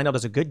Post Millennial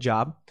does a good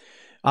job.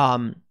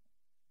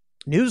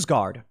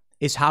 NewsGuard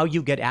is how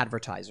you get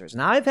advertisers.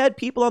 Now, I've had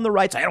people on the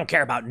right say, I don't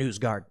care about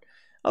NewsGuard.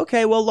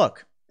 Okay, well,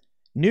 look,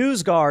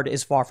 NewsGuard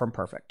is far from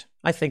perfect.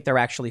 I think they're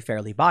actually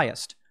fairly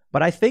biased,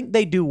 but I think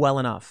they do well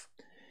enough.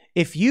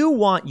 If you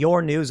want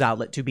your news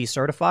outlet to be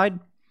certified,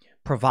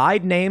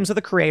 provide names of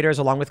the creators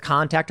along with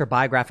contact or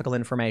biographical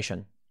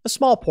information. A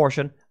small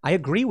portion, I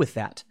agree with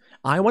that.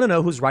 I want to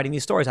know who's writing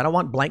these stories. I don't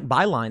want blank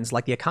bylines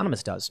like The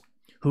Economist does.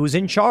 Who's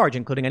in charge,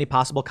 including any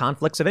possible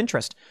conflicts of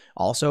interest.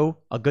 Also,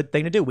 a good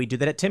thing to do. We do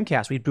that at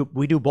Timcast.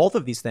 We do both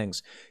of these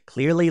things.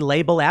 Clearly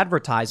label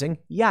advertising.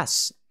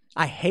 Yes,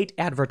 I hate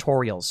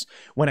advertorials.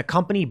 When a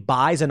company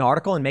buys an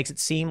article and makes it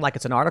seem like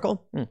it's an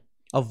article,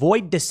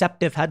 avoid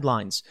deceptive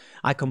headlines.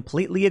 I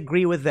completely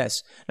agree with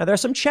this. Now, there are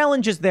some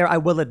challenges there, I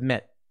will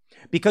admit,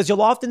 because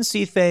you'll often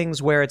see things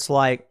where it's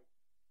like,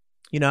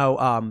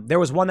 there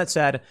was one that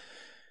said,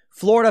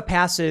 Florida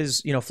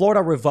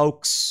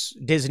revokes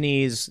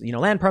Disney's,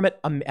 land permit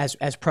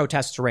as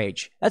protests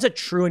rage. That's a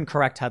true and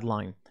correct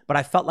headline, but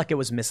I felt like it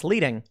was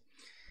misleading.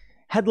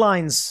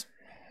 Headlines,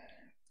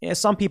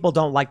 some people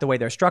don't like the way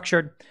they're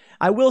structured.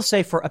 I will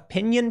say for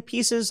opinion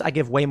pieces, I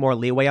give way more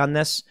leeway on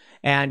this,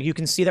 and you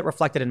can see that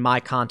reflected in my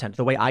content.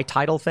 The way I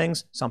title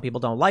things, some people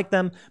don't like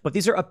them, but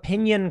these are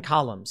opinion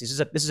columns. This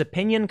is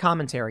opinion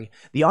commentary.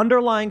 The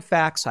underlying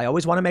facts, I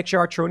always want to make sure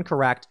are true and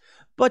correct,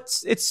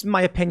 but it's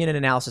my opinion and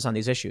analysis on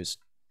these issues.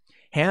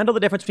 Handle the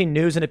difference between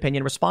news and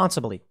opinion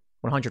responsibly,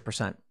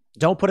 100%.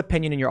 Don't put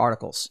opinion in your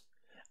articles.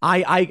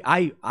 I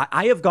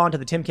have gone to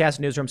the Timcast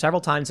newsroom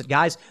several times and said,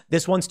 guys,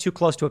 this one's too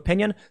close to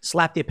opinion.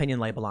 Slap the opinion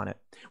label on it.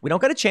 We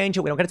don't got to change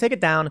it. We don't got to take it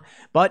down,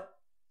 but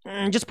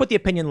just put the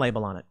opinion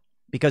label on it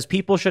because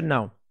people should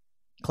know.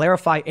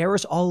 Clarify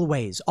errors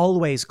always.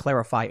 Always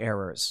clarify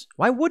errors.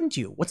 Why wouldn't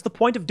you? What's the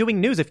point of doing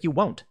news if you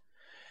won't?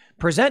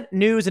 Present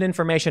news and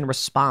information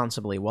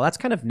responsibly. Well, that's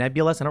kind of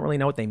nebulous. I don't really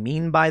know what they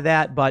mean by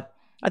that, but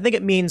I think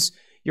it means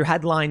your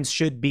headlines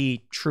should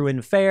be true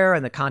and fair,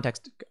 and the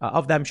context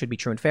of them should be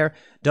true and fair.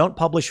 Don't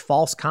publish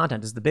false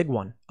content is the big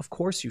one. Of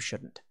course you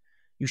shouldn't.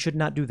 You should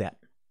not do that.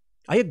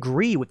 I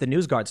agree with the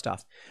NewsGuard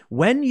stuff.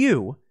 When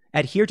you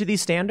adhere to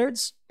these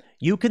standards,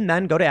 you can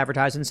then go to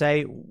advertise and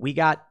say, we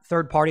got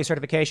third-party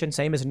certification,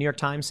 same as the New York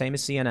Times, same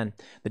as CNN.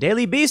 The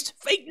Daily Beast,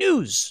 fake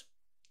news.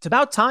 It's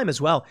about time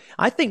as well.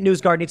 I think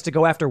NewsGuard needs to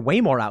go after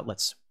way more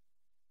outlets.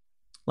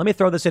 Let me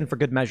throw this in for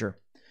good measure.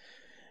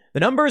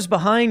 The numbers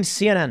behind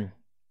CNN,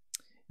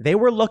 they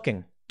were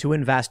looking to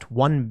invest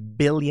 $1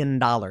 billion,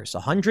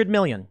 $100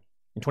 million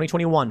in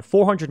 2021,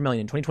 $400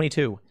 million in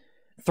 2022,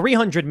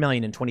 $300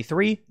 million in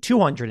 23,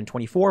 $200 in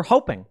 24,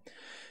 hoping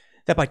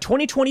that by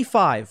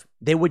 2025,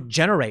 they would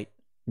generate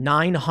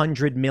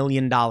 $900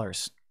 million.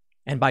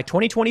 And by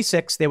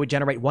 2026, they would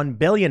generate $1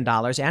 billion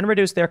and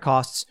reduce their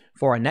costs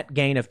for a net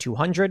gain of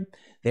 $200.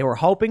 They were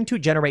hoping to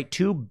generate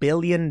 $2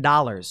 billion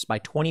by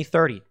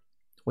 2030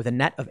 with a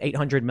net of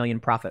 $800 million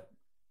profit.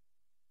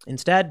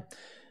 Instead,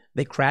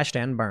 they crashed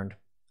and burned.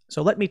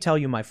 So let me tell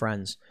you, my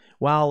friends,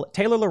 while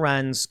Taylor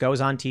Lorenz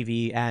goes on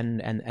TV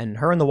and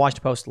her and the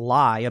Washington Post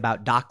lie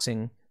about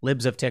doxing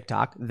libs of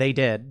TikTok, they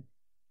did.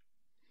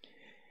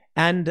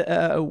 And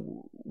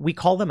we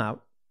call them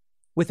out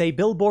with a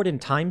billboard in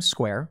Times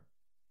Square.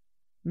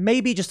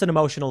 Maybe just an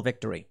emotional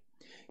victory,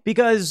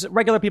 because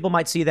regular people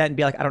might see that and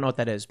be like, I don't know what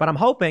that is. But I'm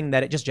hoping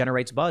that it just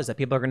generates buzz, that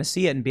people are going to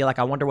see it and be like,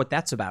 I wonder what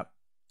that's about.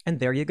 And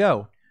there you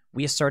go.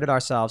 We asserted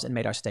ourselves and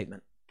made our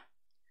statement.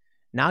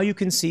 Now you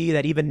can see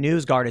that even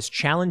NewsGuard is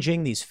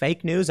challenging these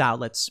fake news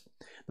outlets.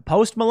 The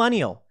Post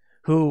Millennial,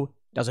 who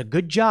does a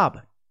good job.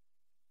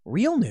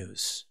 Real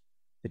news.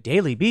 The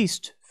Daily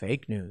Beast,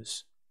 fake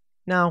news.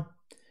 Now,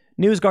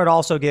 NewsGuard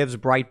also gives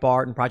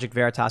Breitbart and Project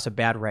Veritas a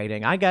bad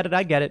rating. I get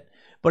it.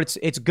 But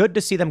it's good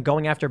to see them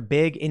going after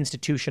big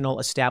institutional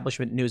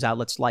establishment news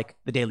outlets like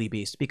the Daily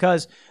Beast,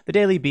 because the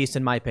Daily Beast,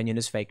 in my opinion,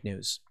 is fake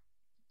news.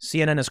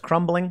 CNN is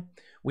crumbling.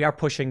 We are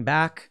pushing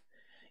back.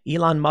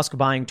 Elon Musk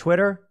buying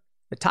Twitter.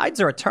 The tides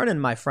are a-turning,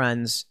 my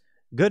friends.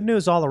 Good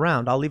news all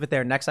around. I'll leave it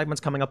there. Next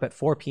segment's coming up at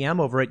 4 p.m.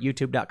 over at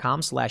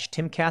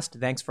youtube.com/Timcast.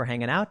 Thanks for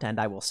hanging out, and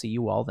I will see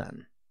you all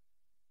then.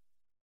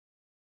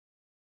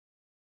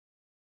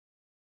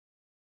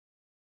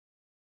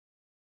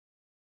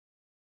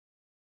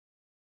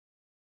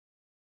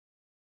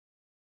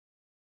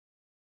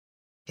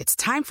 It's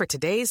time for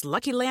today's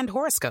Lucky Land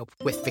horoscope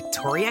with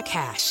Victoria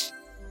Cash.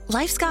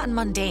 Life's gotten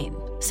mundane,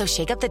 so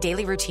shake up the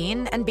daily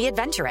routine and be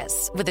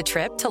adventurous with a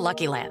trip to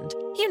Lucky Land.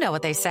 You know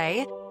what they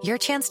say, your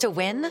chance to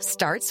win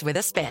starts with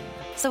a spin.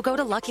 So go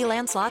to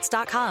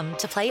LuckyLandSlots.com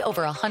to play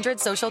over 100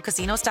 social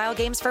casino-style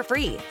games for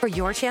free for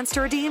your chance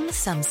to redeem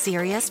some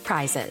serious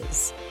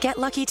prizes. Get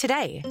lucky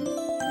today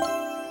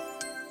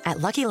at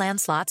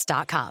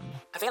LuckyLandSlots.com.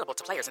 Available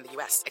to players in the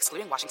U.S.,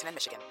 excluding Washington and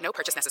Michigan. No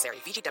purchase necessary.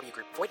 VGW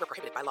Group. Void where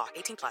prohibited by law.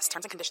 18+.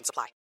 Terms and conditions apply.